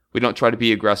taunt. We don't try to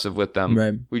be aggressive with them.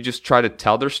 Right. We just try to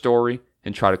tell their story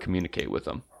and try to communicate with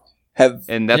them.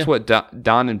 And that's what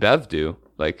Don and Bev do.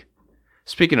 Like,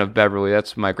 speaking of Beverly,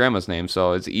 that's my grandma's name,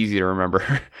 so it's easy to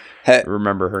remember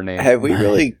remember her name. Have we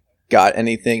really got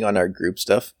anything on our group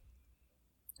stuff?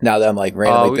 Now that I'm like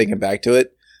randomly thinking back to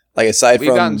it, like aside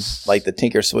from like the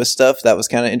Tinker Swiss stuff, that was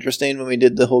kind of interesting when we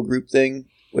did the whole group thing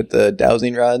with the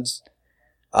dowsing rods.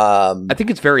 I think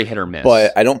it's very hit or miss.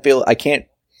 But I can't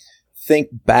think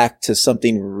back to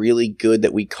something really good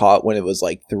that we caught when it was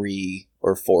like 3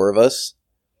 or 4 of us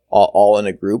all in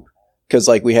a group. Because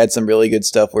like we had some really good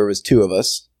stuff where it was 2 of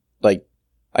us. Like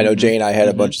I know Jay and I had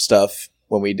a bunch of stuff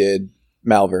when we did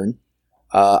Malvern.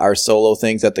 Our solo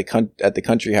things at the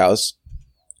country house.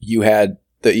 You had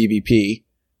the EVP,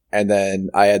 and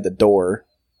then I had the door,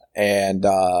 and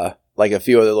like a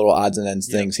few other little odds and ends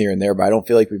things here and there. But I don't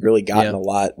feel like we've really gotten a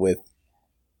lot with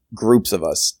groups of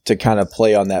us to kind of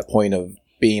play on that point of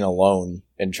being alone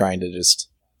and trying to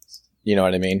just, you know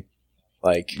what I mean?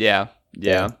 Like yeah.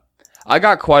 I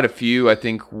got quite a few. I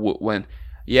think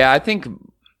I think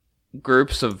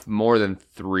groups of more than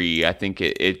 3. I think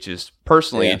it just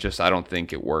personally, I don't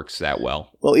think it works that well.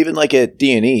 Well, even like at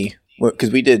D&E.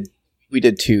 Because we did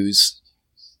 2s,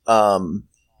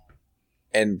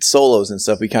 and solos and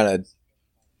stuff. We kind of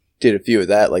did a few of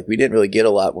that. Like we didn't really get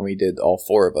a lot when we did all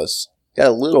 4 of us. Got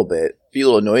a little bit, a few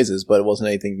little noises, but it wasn't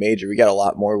anything major. We got a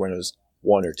lot more when it was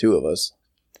 1 or 2 of us.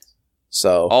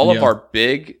 So all of our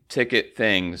big ticket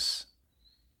things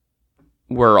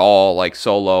were all like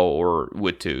solo or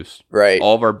with 2s. Right.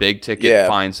 All of our big ticket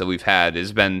finds that we've had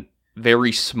has been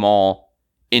very small,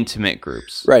 intimate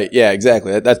groups. Right. Yeah,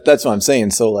 exactly. That's what I'm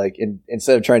saying. So like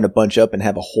instead of trying to bunch up and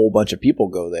have a whole bunch of people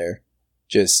go there,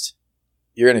 just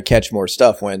you're going to catch more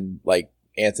stuff when like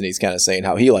Anthony's kind of saying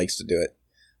how he likes to do it,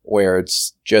 where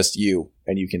it's just you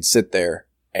and you can sit there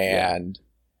and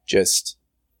just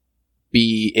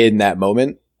be in that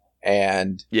moment.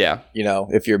 And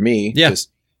if you're me, just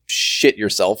shit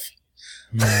yourself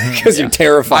because you're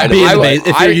terrified. Be in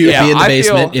the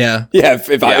basement. Yeah. If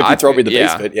you throw me in the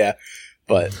basement. Yeah.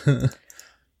 But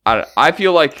I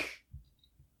feel like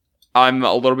I'm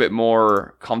a little bit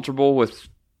more comfortable with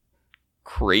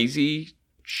crazy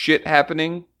shit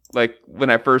happening. Like when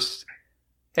I first,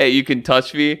 hey, you can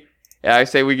touch me. And I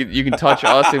say you can touch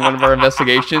us in one of our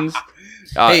investigations.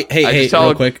 Hey,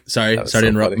 real quick. Sorry to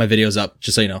interrupt. Funny. My video's up,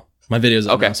 just so you know. My video's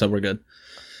up now, so we're good.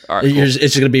 All right, cool.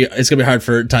 It's gonna be hard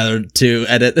for Tyler to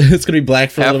edit. It's gonna be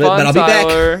black for Have a little bit, fun, but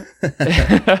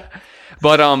I'll be back.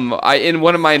 But I in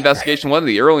one of my investigations, one of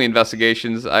the early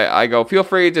investigations, I go, feel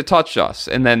free to touch us,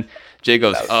 and then Jay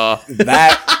goes,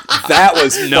 that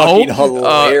was fucking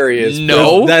hilarious.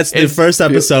 no, that's the first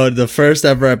episode, the first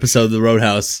ever episode of the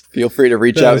Roadhouse. Feel free to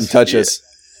reach out and touch us.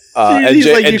 He's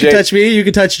like, you can touch me, you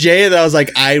can touch Jay, and I was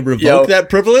like, I revoke that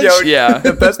privilege. Yeah,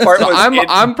 the best part so was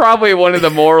I'm probably one of the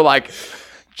more like,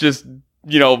 just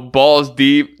balls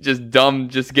deep, just dumb,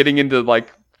 just getting into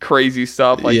like crazy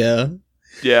stuff. Like,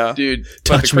 yeah, dude,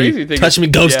 touch me,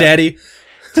 Ghost Daddy.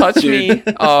 Touch me.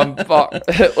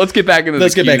 Let's get back into the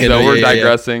cues, though. We're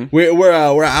digressing. We're an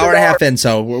hour and a half in,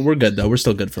 so we're good though. We're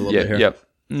still good for a little bit here. Yep.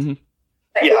 Mm-hmm.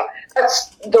 Yeah,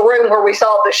 that's the room where we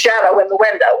saw the shadow in the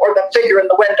window, or the figure in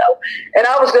the window. And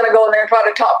I was going to go in there and try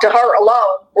to talk to her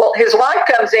alone. Well, his wife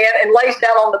comes in and lays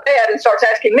down on the bed and starts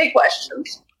asking me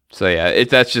questions. So yeah,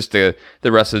 that's just the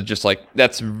rest of just like,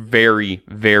 that's very,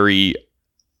 very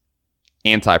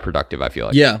anti-productive, I feel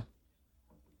like. Yeah.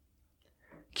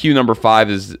 Cue number 5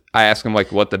 is I ask them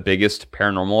like what the biggest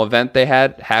paranormal event they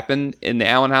had happen in the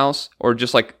Allen house, or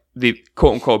just like the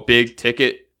quote unquote big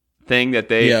ticket thing that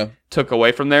they took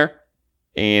away from there.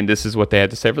 And this is what they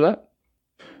had to say for that.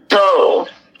 So,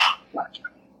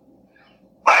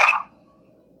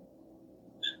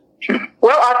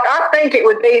 well, I think it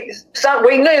would be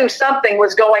we knew something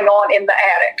was going on in the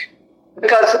attic,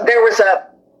 because there was a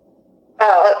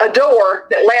door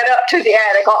that led up to the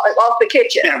attic off the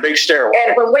kitchen. in a big stairway.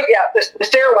 And when the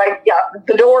stairway,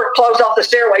 the door closed off the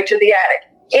stairway to the attic.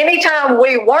 Anytime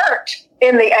we weren't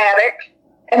in the attic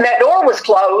and that door was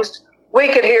closed, we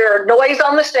could hear noise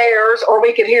on the stairs, or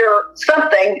we could hear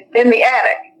something in the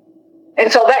attic.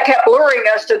 And so that kept luring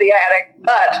us to the attic.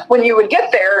 But when you would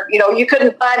get there, you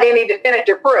couldn't find any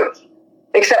definitive proof,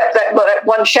 except that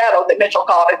one shadow that Mitchell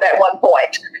caught at that one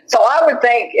point. So I would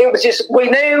think it was just, we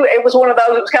knew it was one of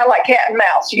those, it was kind of like cat and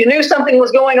mouse. You knew something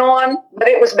was going on, but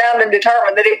it was bound and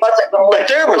determined that it wasn't going to let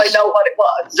you really know what it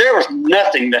was. There was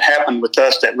nothing that happened with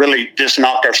us that really just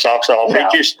knocked our socks off. No.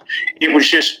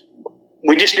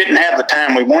 We just didn't have the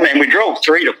time we wanted, and we drove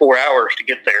 3 to 4 hours to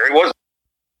get there. It wasn't.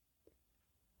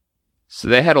 So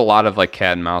they had a lot of like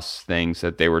cat and mouse things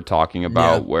that they were talking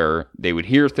about, where they would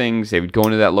hear things, they would go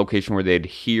into that location where they'd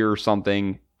hear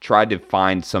something, tried to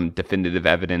find some definitive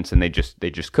evidence, and they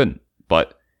just couldn't.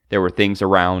 But there were things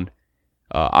around,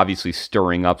 obviously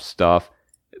stirring up stuff,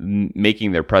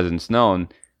 making their presence known,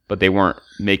 but they weren't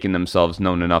making themselves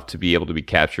known enough to be able to be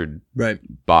captured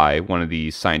by one of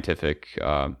these scientific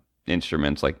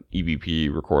instruments like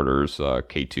EVP recorders,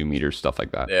 K2 meters, stuff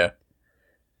like that. Yeah.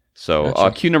 So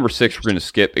cue number 6 we're going to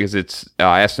skip, because it's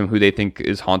I asked them who they think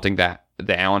is haunting the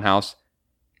Allen house.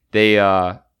 They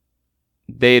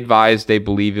advised they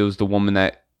believe it was the woman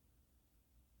that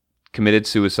committed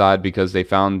suicide, because they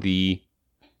found the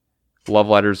love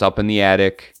letters up in the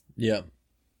attic. Yeah.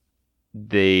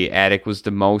 The attic was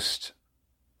the most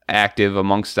active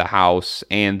amongst the house,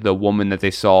 and the woman that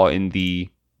they saw in the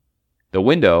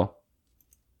window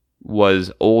was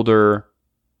older,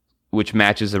 which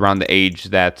matches around the age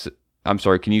that... I'm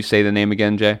sorry, can you say the name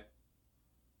again, Jay?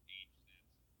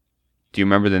 Do you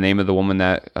remember the name of the woman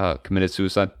that committed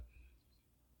suicide?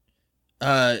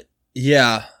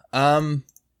 Yeah. Hang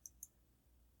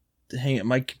it,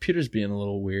 my computer's being a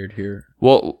little weird here.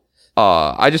 Well,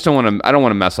 I just don't want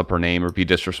to mess up her name or be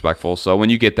disrespectful, so when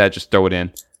you get that, just throw it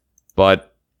in.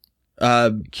 But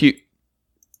cute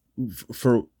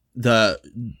for the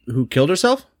who killed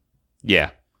herself? Yeah.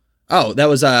 Oh, that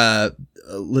was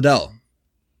Liddell.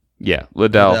 Yeah,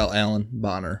 Liddell Allen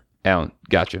Bonner. Allen,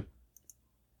 gotcha.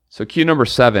 So cue number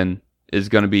 7 is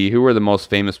going to be who are the most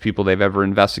famous people they've ever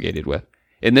investigated with.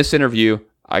 In this interview,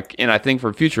 I think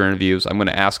for future interviews, I'm going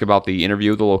to ask about the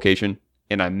interview, the location,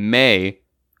 and I may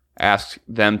ask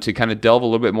them to kind of delve a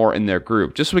little bit more in their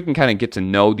group, just so we can kind of get to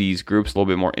know these groups a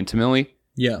little bit more intimately.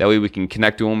 Yeah. That way we can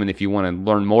connect to them, and if you want to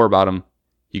learn more about them,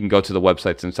 you can go to the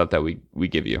websites and stuff that we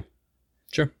give you.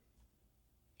 Sure.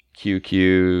 Q.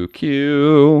 You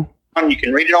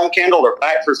can read it on Kindle or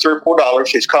buy it for $3 or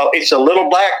 $4. It's a little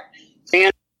black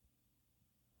pen.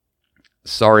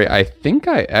 Sorry, I think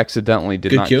I accidentally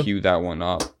did not cue that one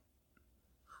up.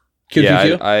 Q.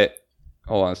 I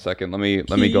hold on a second. Let me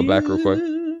go back real quick.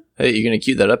 Hey, you gonna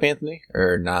cue that up, Anthony,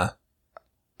 or nah?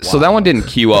 So that one didn't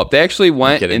queue up. They actually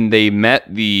went and they met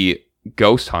the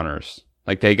ghost hunters.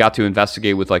 Like they got to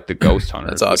investigate with like the ghost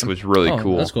hunters, That's awesome. which was really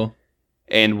cool. That's cool.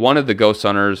 And one of the ghost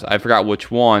hunters, I forgot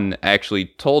which one, actually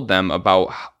told them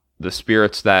about the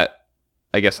spirits that,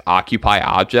 I guess, occupy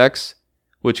objects,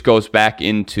 which goes back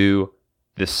into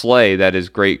the sleigh that his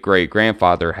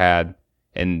great-great-grandfather had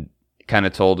and kind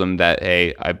of told him that,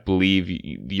 hey, I believe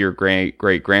your great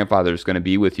grandfather is going to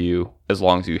be with you as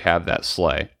long as you have that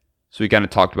sleigh. So we kind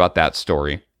of talked about that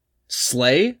story.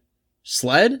 Sleigh?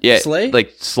 Sled? Yeah, Sleigh?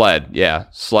 like sled. Yeah,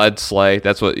 sled, sleigh.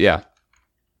 That's what. Yeah,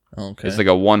 Okay. it's like a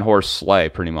 1-horse sleigh,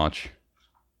 pretty much.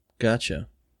 Gotcha.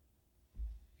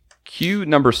 Cue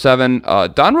number 7.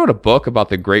 Don wrote a book about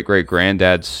the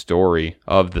great-great-granddad's story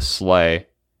of the sleigh,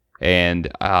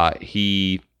 and I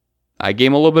gave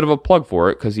him a little bit of a plug for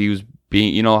it because he was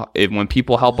being, when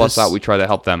people help us out, we try to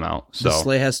help them out. So the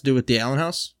sleigh has to do with the Allen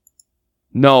house?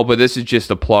 No, but this is just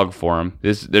a plug for them.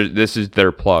 This is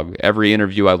their plug. Every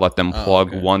interview, I let them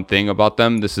plug one thing about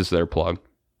them. This is their plug.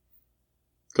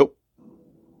 Cool.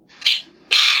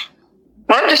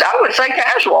 Well, I would say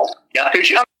casual. Yeah,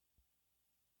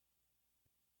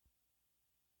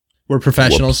 We're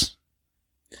professionals.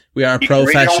 We are you can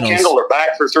read it on professionals. Kindle or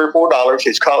back for $3 or $4.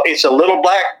 It's a little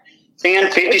black, thin,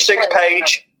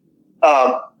 56-page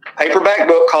paperback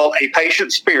book called A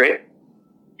Patient Spirit.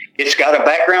 It's got a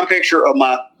background picture of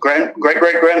my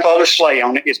great-great-grandfather's sleigh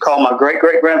on it. It's called My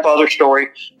Great-Great-Grandfather's Story,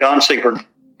 Don Seifert.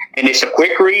 And it's a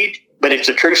quick read, but it's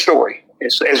a true story,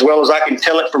 as well as I can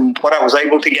tell it from what I was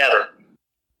able to gather.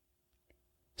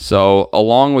 So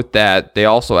along with that, they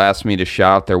also asked me to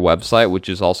shout out their website, which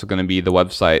is also going to be the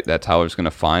website that Tyler's going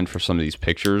to find for some of these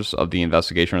pictures of the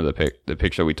investigation or the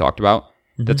picture we talked about.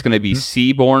 Mm-hmm. That's going to be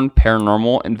Seaborn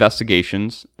Paranormal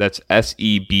Investigations. That's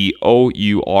SEBOURN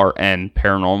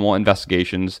Paranormal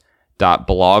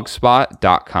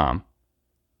Investigations.blogspot.com.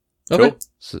 Okay. Cool.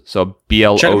 So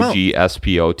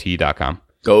BLOGSPOT.com.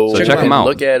 Go so check them out.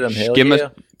 Look at them.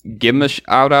 Give them a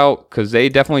shout out because they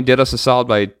definitely did us a solid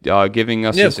by giving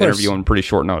us this interview on pretty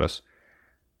short notice.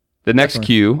 The next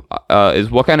cue is,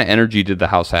 what kind of energy did the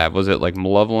house have? Was it like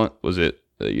malevolent? Was it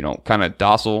kind of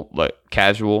docile, like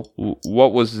casual?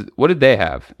 What did they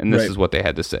have? And this is what they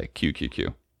had to say. Q.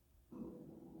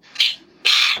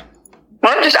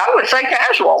 Well, I would say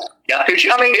casual. Yeah, it was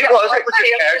just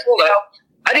casual.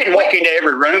 I didn't walk into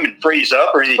every room and freeze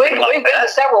up or anything like that. We've been to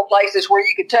several places where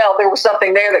you could tell there was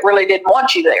something there that really didn't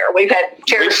want you there. We've had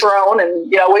chairs thrown, and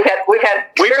we've had. We've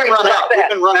been run out. We've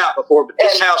been run out before, but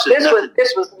this house is nothing.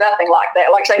 This was nothing like that.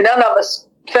 Like I say, none of us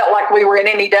felt like we were in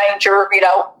any danger.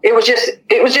 It was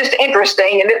just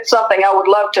interesting, and it's something I would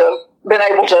love to have been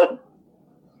able to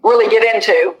really get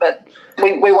into, but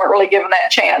we weren't really given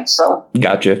that chance. So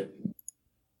gotcha.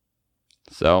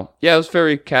 So, yeah, it was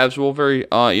very casual, very,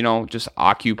 just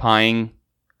occupying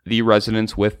the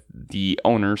residents with the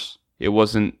owners. It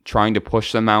wasn't trying to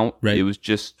push them out. Right. It was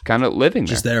just kind of living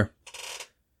there. Just there.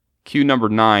 Cue number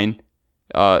 9.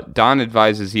 Don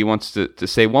advises he wants to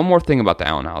say one more thing about the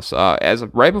Allen house.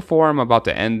 Right before I'm about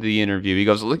to end the interview, he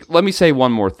goes, let me say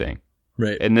one more thing.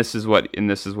 Right. And this is what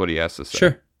he has to say.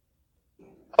 Sure.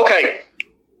 Okay.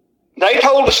 They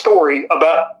told a story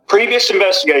about previous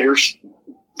investigators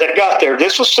that got there.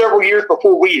 This was several years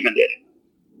before we even did it.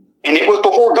 And it was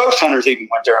before ghost hunters even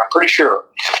went there, I'm pretty sure.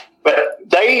 But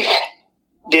they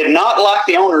did not like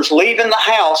the owners leaving the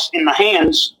house in the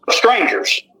hands of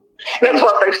strangers. That's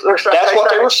what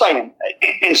they were saying.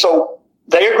 And so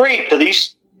they agreed to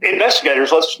these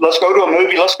investigators, let's go to a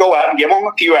movie, let's go out and give them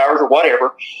a few hours or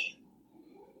whatever.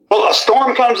 Well, a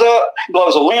storm comes up,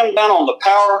 blows a limb down on the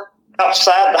power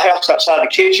outside the house, outside the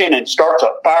kitchen, and starts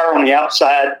a fire on the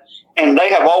outside. And they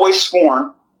have always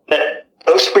sworn that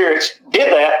those spirits did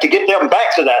that to get them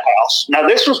back to that house. Now,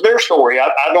 this was their story. I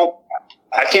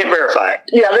can't verify it.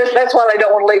 Yeah, that's why they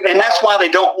don't want to leave it. And that's why they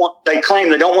claim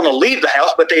they don't want to leave the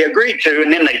house, but they agreed to,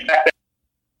 and then they backed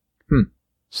out.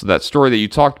 So that story that you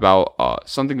talked about,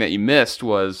 something that you missed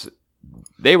was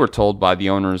they were told by the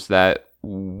owners that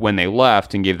when they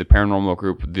left and gave the paranormal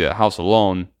group the house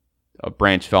alone, a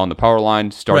branch fell on the power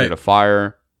line, started a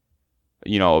fire.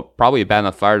 Probably a bad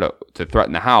enough fire to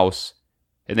threaten the house,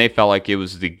 and they felt like it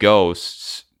was the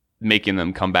ghosts making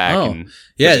them come back. It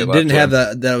didn't have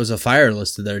that it was a fire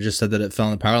listed there. It just said that it fell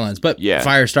on the power lines. But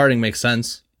fire starting makes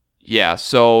sense. Yeah,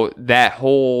 so they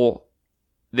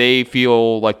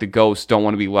feel like the ghosts don't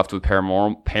want to be left with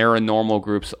paranormal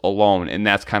groups alone, and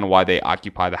that's kind of why they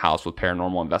occupy the house with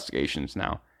paranormal investigations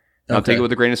now. Now, take it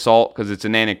with a grain of salt, because it's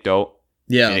an anecdote.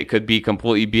 Yeah. And it could be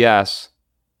completely BS,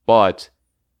 but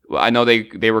I know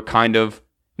they were kind of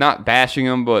not bashing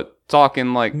them, but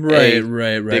talking like, right.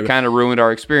 They kind of ruined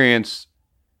our experience,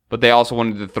 but they also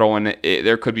wanted to throw in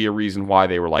there could be a reason why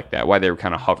they were like that, why they were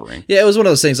kind of hovering. Yeah, it was one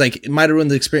of those things, like, it might have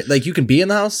ruined the experience. Like, you can be in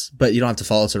the house, but you don't have to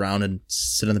follow us around and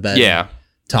sit on the bed. Yeah.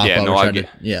 Talk yeah, while no, we're trying to.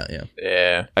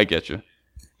 Yeah. I get you.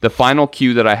 The final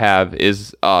cue that I have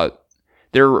is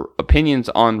their opinions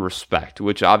on respect,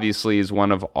 which obviously is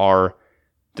one of our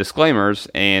disclaimers,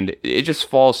 and it just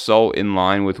falls so in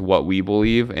line with what we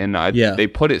believe, and they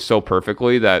put it so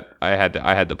perfectly that I had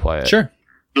to play it. Sure.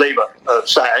 Leave a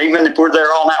side. Even if we're there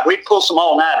all night, we'd pull some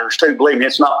all-nighters too. Believe me,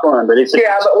 it's not fun, but it's but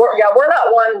we're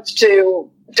not ones to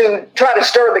try to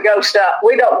stir the ghost up.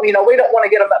 We don't want to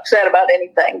get them upset about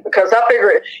anything, because I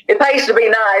figure it pays to be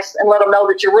nice and let them know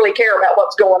that you really care about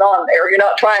what's going on there. You're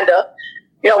not trying to,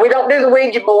 we don't do the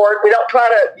Ouija board. We don't try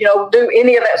to, do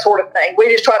any of that sort of thing. We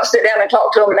just try to sit down and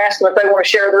talk to them and ask them if they want to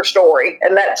share their story.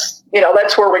 And that's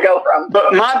where we go from.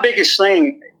 But my biggest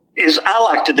thing is I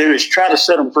like to do is try to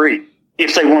set them free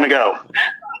if they want to go.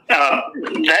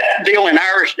 That deal in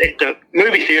Irish, at the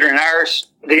movie theater in Irish,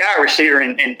 the Irish Theater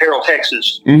in Peril,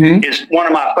 Texas, is one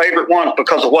of my favorite ones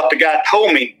because of what the guy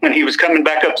told me when he was coming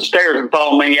back up the stairs and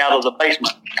following me out of the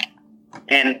basement.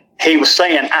 And he was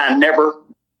saying, I never...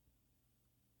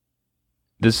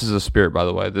 This is a spirit, by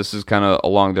the way. This is kind of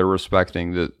along their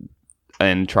respecting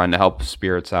and trying to help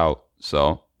spirits out.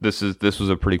 So this was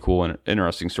a pretty cool and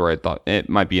interesting story. I thought it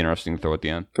might be interesting to throw at the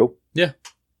end. Cool. Yeah.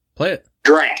 Play it.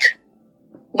 Drank.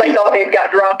 They thought he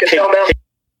got drunk and fell down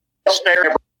the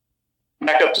stairs,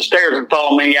 back up the stairs and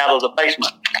followed me out of the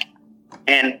basement.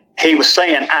 And he was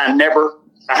saying, I never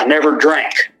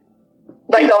drank.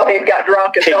 They thought he got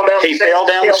drunk and fell down the stairs. He fell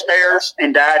down the stairs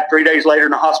and died 3 days later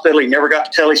in the hospital. He never got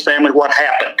to tell his family what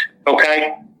happened.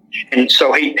 Okay? And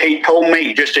so he told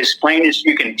me just as plain as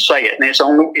you can say it, and it's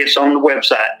on the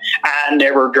website, I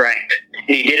never drank. And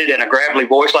he did it in a gravelly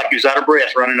voice like he was out of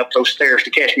breath running up those stairs to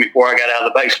catch me before I got out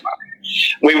of the basement.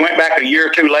 We went back a year or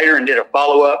two later and did a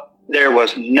follow-up. There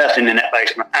was nothing in that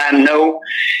basement. I knew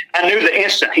the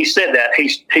instant he said that.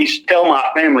 He's telling my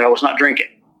family I was not drinking.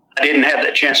 I didn't have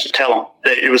that chance to tell them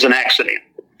that it was an accident.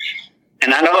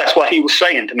 And I know that's what he was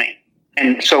saying to me.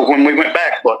 And so when we went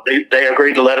back, they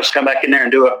agreed to let us come back in there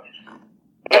and do a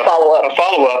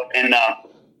follow-up. And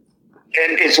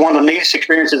it's one of the neatest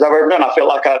experiences I've ever done. I feel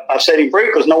like I set him free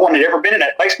because no one had ever been in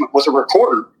that basement with a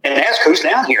recorder and asked who's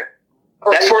down here.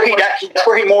 That's where he died. That's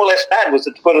where he more or less died, was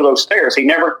at the foot of those stairs. He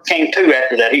never came to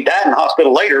after that. He died in the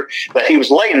hospital later, but he was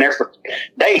laying there for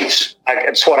days.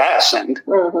 That's what I assumed.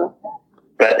 Mm-hmm.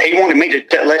 But he wanted me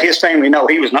to let his family know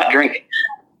he was not drinking.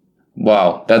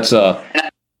 Wow, that's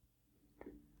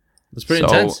pretty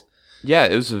intense. Yeah,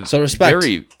 it was so respect.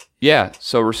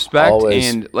 So respect,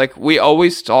 always. And like we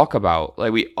always talk about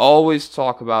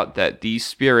that these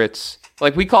spirits,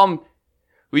 like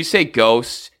we say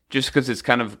ghosts just because it's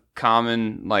kind of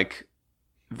common like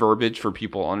verbiage for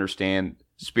people to understand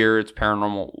spirits,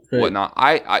 paranormal, whatnot.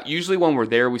 I usually when we're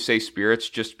there we say spirits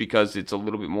just because it's a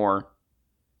little bit more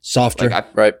softer,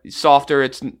 softer.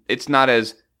 It's not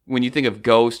as, when you think of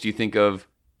ghost, you think of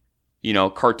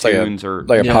cartoons or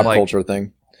like a pop culture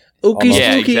thing.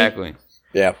 Yeah, exactly.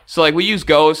 Yeah. So like we use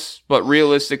ghosts, but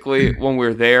realistically, when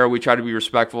we're there, we try to be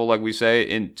respectful, like we say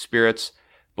in spirits.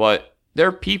 But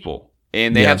they're people,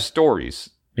 and they have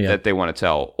stories that they want to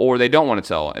tell, or they don't want to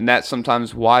tell, and that's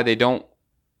sometimes why they don't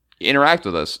interact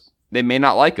with us. They may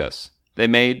not like us. They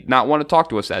may not want to talk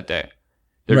to us that day.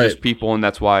 They're just people, and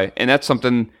that's why. And that's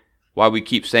something why we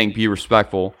keep saying be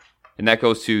respectful, and that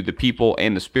goes to the people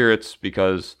and the spirits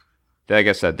because, like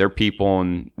I said, they're people.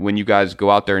 And when you guys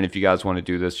go out there, and if you guys want to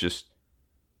do this, just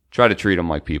try to treat them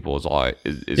like people. Is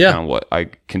kind of what I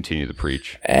continue to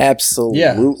preach.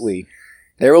 Absolutely. Yeah.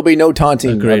 There will be no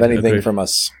taunting of anything from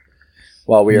us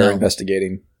while we are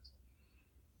investigating.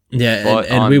 Yeah,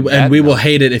 and we will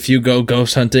hate it if you go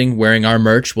ghost hunting wearing our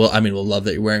merch. Well, we'll love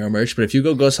that you're wearing our merch, but if you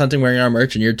go ghost hunting wearing our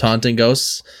merch and you're taunting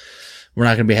ghosts, we're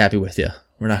not going to be happy with you.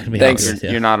 We're not going to be happy with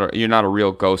you. You're not a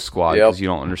real ghost squad because you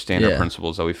don't understand our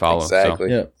principles that we follow. Exactly.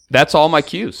 So that's all my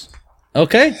cues.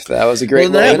 Okay, that was a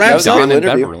great. That wraps up.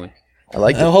 I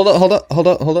like it. Hold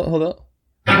up.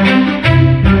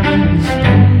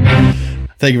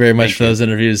 Thank you very much for those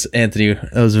interviews, Anthony.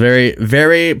 That was very,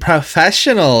 very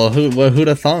professional. Who'd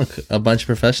have thunk? A bunch of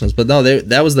professionals, but no,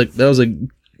 that was a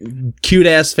cute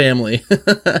ass family.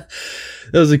 That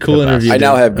was a cool interview. I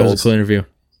now have goals. That was a cool interview.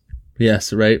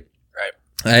 Yes, right.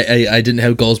 I didn't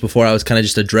have goals before. I was kind of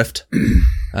just adrift in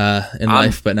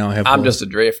life, but now I have goals. I'm just a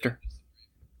drifter.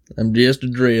 I'm just a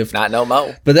drift. Not no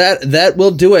mo. But that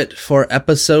will do it for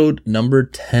episode number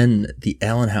 10, The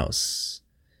Allen House,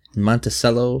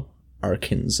 Monticello,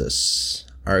 Arkansas.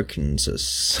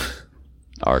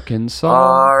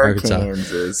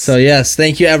 So yes,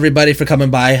 thank you everybody for coming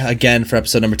by again for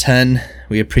episode number 10.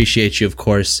 We appreciate you, of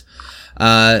course.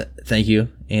 Thank you,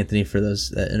 Anthony, for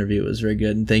that interview. It was very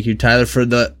good, and thank you, Tyler, for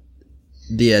the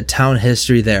town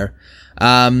history there.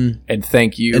 And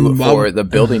thank you for the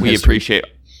building. We appreciate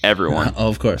everyone. Oh,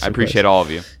 of course. I appreciate all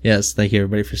of you. Yes, thank you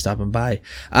everybody for stopping by.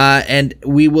 And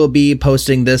we will be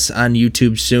posting this on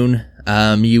YouTube soon.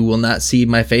 You will not see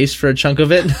my face for a chunk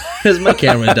of it because my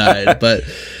camera died, but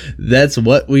that's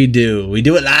what we do. We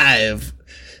do it live.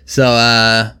 So,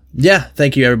 yeah,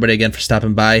 thank you everybody again for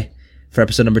stopping by for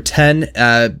episode number 10.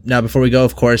 Now, before we go,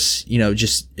 of course,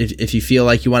 just if you feel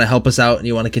like you want to help us out and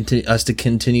you want to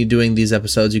continue doing these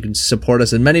episodes, you can support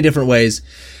us in many different ways.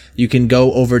 You can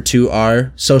go over to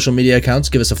our social media accounts,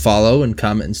 give us a follow and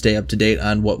comment and stay up to date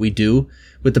on what we do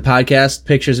with the podcast,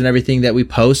 pictures and everything that we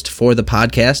post for the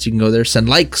podcast. You can go there, send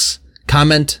likes,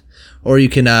 comment, or you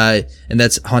can, and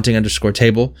that's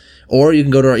haunting_table, or you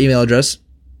can go to our email address,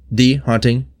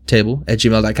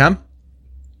 thehauntingtable@gmail.com.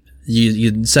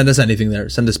 You can send us anything there.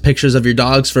 Send us pictures of your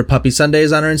dogs for Puppy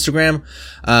Sundays on our Instagram.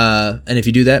 And if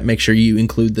you do that, make sure you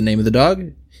include the name of the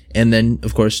dog and then,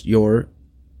 of course, your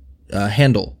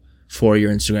handle for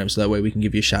your Instagram, so that way we can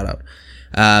give you a shout out.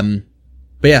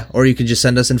 But yeah, or you can just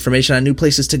send us information on new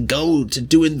places to go, to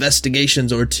do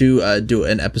investigations, or to do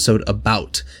an episode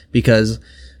about, because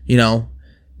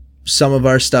some of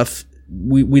our stuff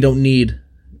we don't need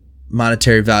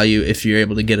monetary value if you're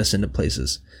able to get us into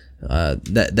places.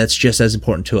 That's just as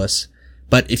important to us.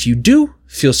 But if you do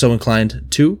feel so inclined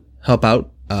to help out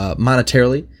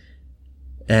monetarily,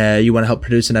 you want to help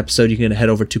produce an episode, you can head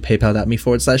over to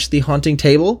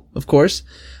paypal.me/thehauntingtable, of course.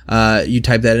 You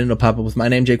type that in, it'll pop up with my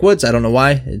name, Jake Woods. I don't know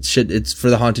why. It's for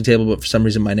the haunting table, but for some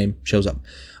reason my name shows up.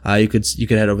 You could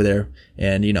head over there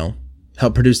and,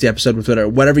 help produce the episode with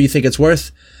whatever you think it's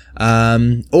worth. Or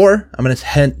I'm going to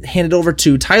hand it over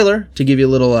to Tyler to give you a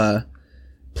little,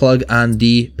 plug on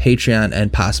the Patreon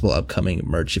and possible upcoming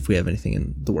merch, if we have anything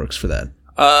in the works for that.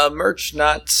 Merch,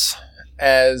 not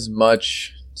as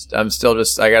much. I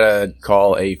gotta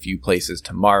call a few places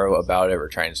tomorrow about it. We're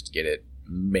trying to get it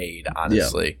made,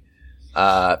 honestly.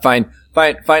 Yeah. Find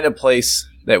a place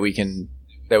that we can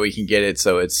get it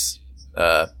so it's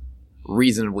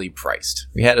reasonably priced.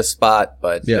 We had a spot,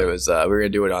 but there was we were gonna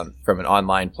do it from an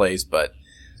online place, but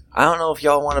I don't know if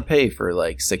y'all want to pay for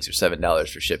like $6 or $7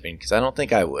 for shipping, because I don't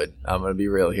think I would. I'm gonna be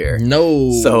real here.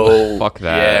 No, so fuck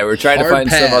that. Yeah, we're trying to find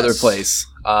some other place.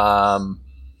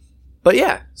 But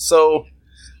yeah, so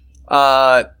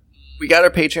we got our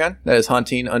Patreon. That is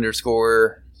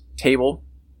haunting_table,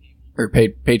 or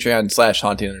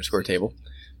Patreon/haunting_table.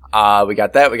 We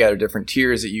got that. We got our different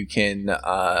tiers that you can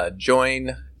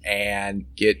join and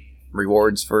get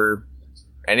rewards for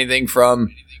anything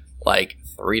from like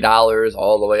 $3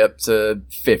 all the way up to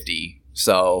 $50.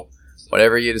 So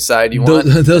whatever you decide you want.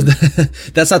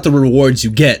 That's not the rewards you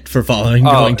get for going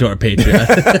to our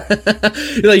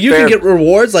Patreon. Like you can get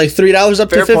rewards like $3 up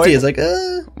to $50. Point. It's like,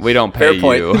 we don't pay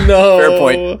you. No, fair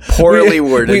point. Poorly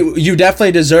worded. You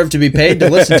definitely deserve to be paid to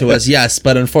listen to us. Yes,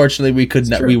 but unfortunately, we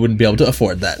wouldn't be able to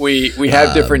afford that. We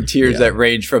have different tiers that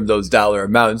range from those dollar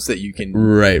amounts that you can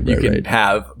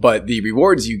have, but the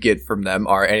rewards you get from them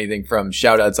are anything from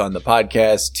shout outs on the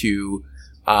podcast to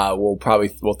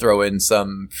we'll throw in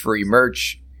some free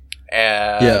merch,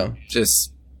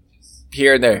 just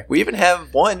here and there. We even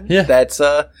have one that's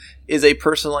is a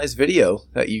personalized video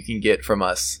that you can get from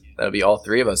us. That'll be all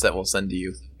three of us that we'll send to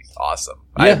you. Awesome.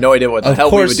 I have no idea what the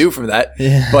hell we would do from that,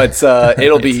 but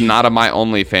it'll be... It's not a My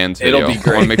OnlyFans video. It'll be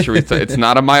great. I want to make sure it's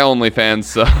not a My OnlyFans,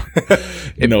 so...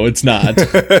 No, it's not.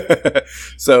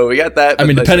 So we got that. I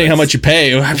mean, depending how much you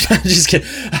pay. I'm just kidding.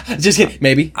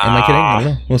 Maybe. Am I kidding? I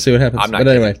don't know. We'll see what happens. But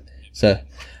anyway,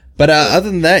 other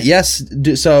than that, yes.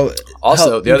 So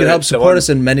also, you can help support us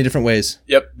in many different ways.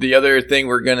 Yep. The other thing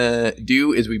we're gonna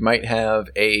do is we might have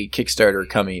a Kickstarter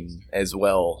coming as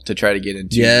well to try to get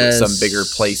into some bigger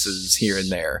places here and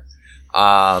there.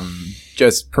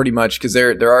 Just pretty much because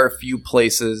there are a few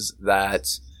places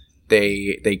that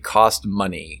they cost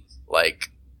money,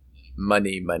 like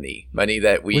money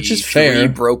that we, which is fair, three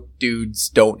broke dudes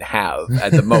don't have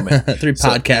at the moment. Three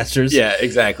podcasters. Yeah,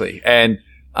 exactly. And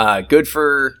good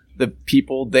for the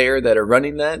people there that are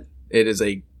running that. It is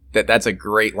that's a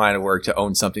great line of work to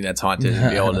own something that's haunted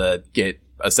and be able to get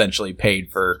essentially paid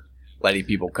for letting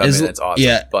people come in. It's awesome.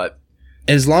 Yeah, but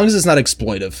as long as it's not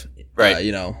exploitive, right?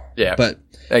 Yeah, but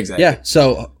exactly. Yeah,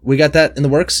 so we got that in the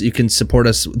works. You can support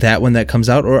us that when that comes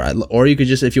out, or you could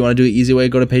just, if you want to do it easy way,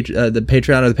 go to the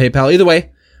Patreon or the PayPal. Either way,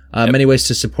 many ways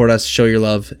to support us, show your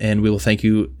love, and we will thank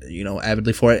you,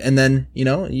 avidly for it. And then,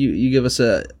 you give us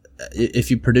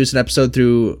if you produce an episode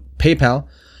through PayPal,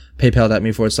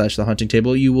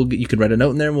 paypal.me/thehauntingtable, you could write a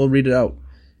note in there and we'll read it out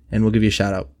and we'll give you a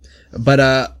shout out. But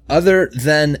other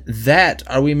than that,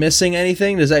 are we missing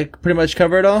anything? Does that pretty much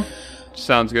cover it all?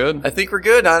 Sounds good. I think we're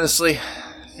good, honestly.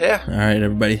 Yeah. All right,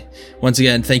 everybody. Once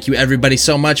again, thank you everybody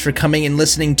so much for coming and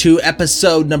listening to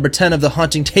episode number 10 of The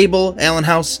Haunting Table, Allen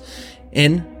House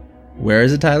in, where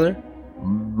is it, Tyler?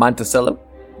 Monticello,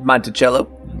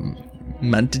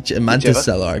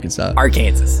 Monticello, Arkansas.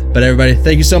 Arkansas. But everybody,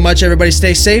 thank you so much. Everybody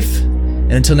stay safe.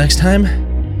 And until next time,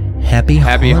 happy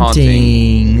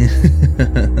haunting.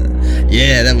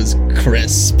 Yeah, that was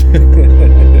crisp.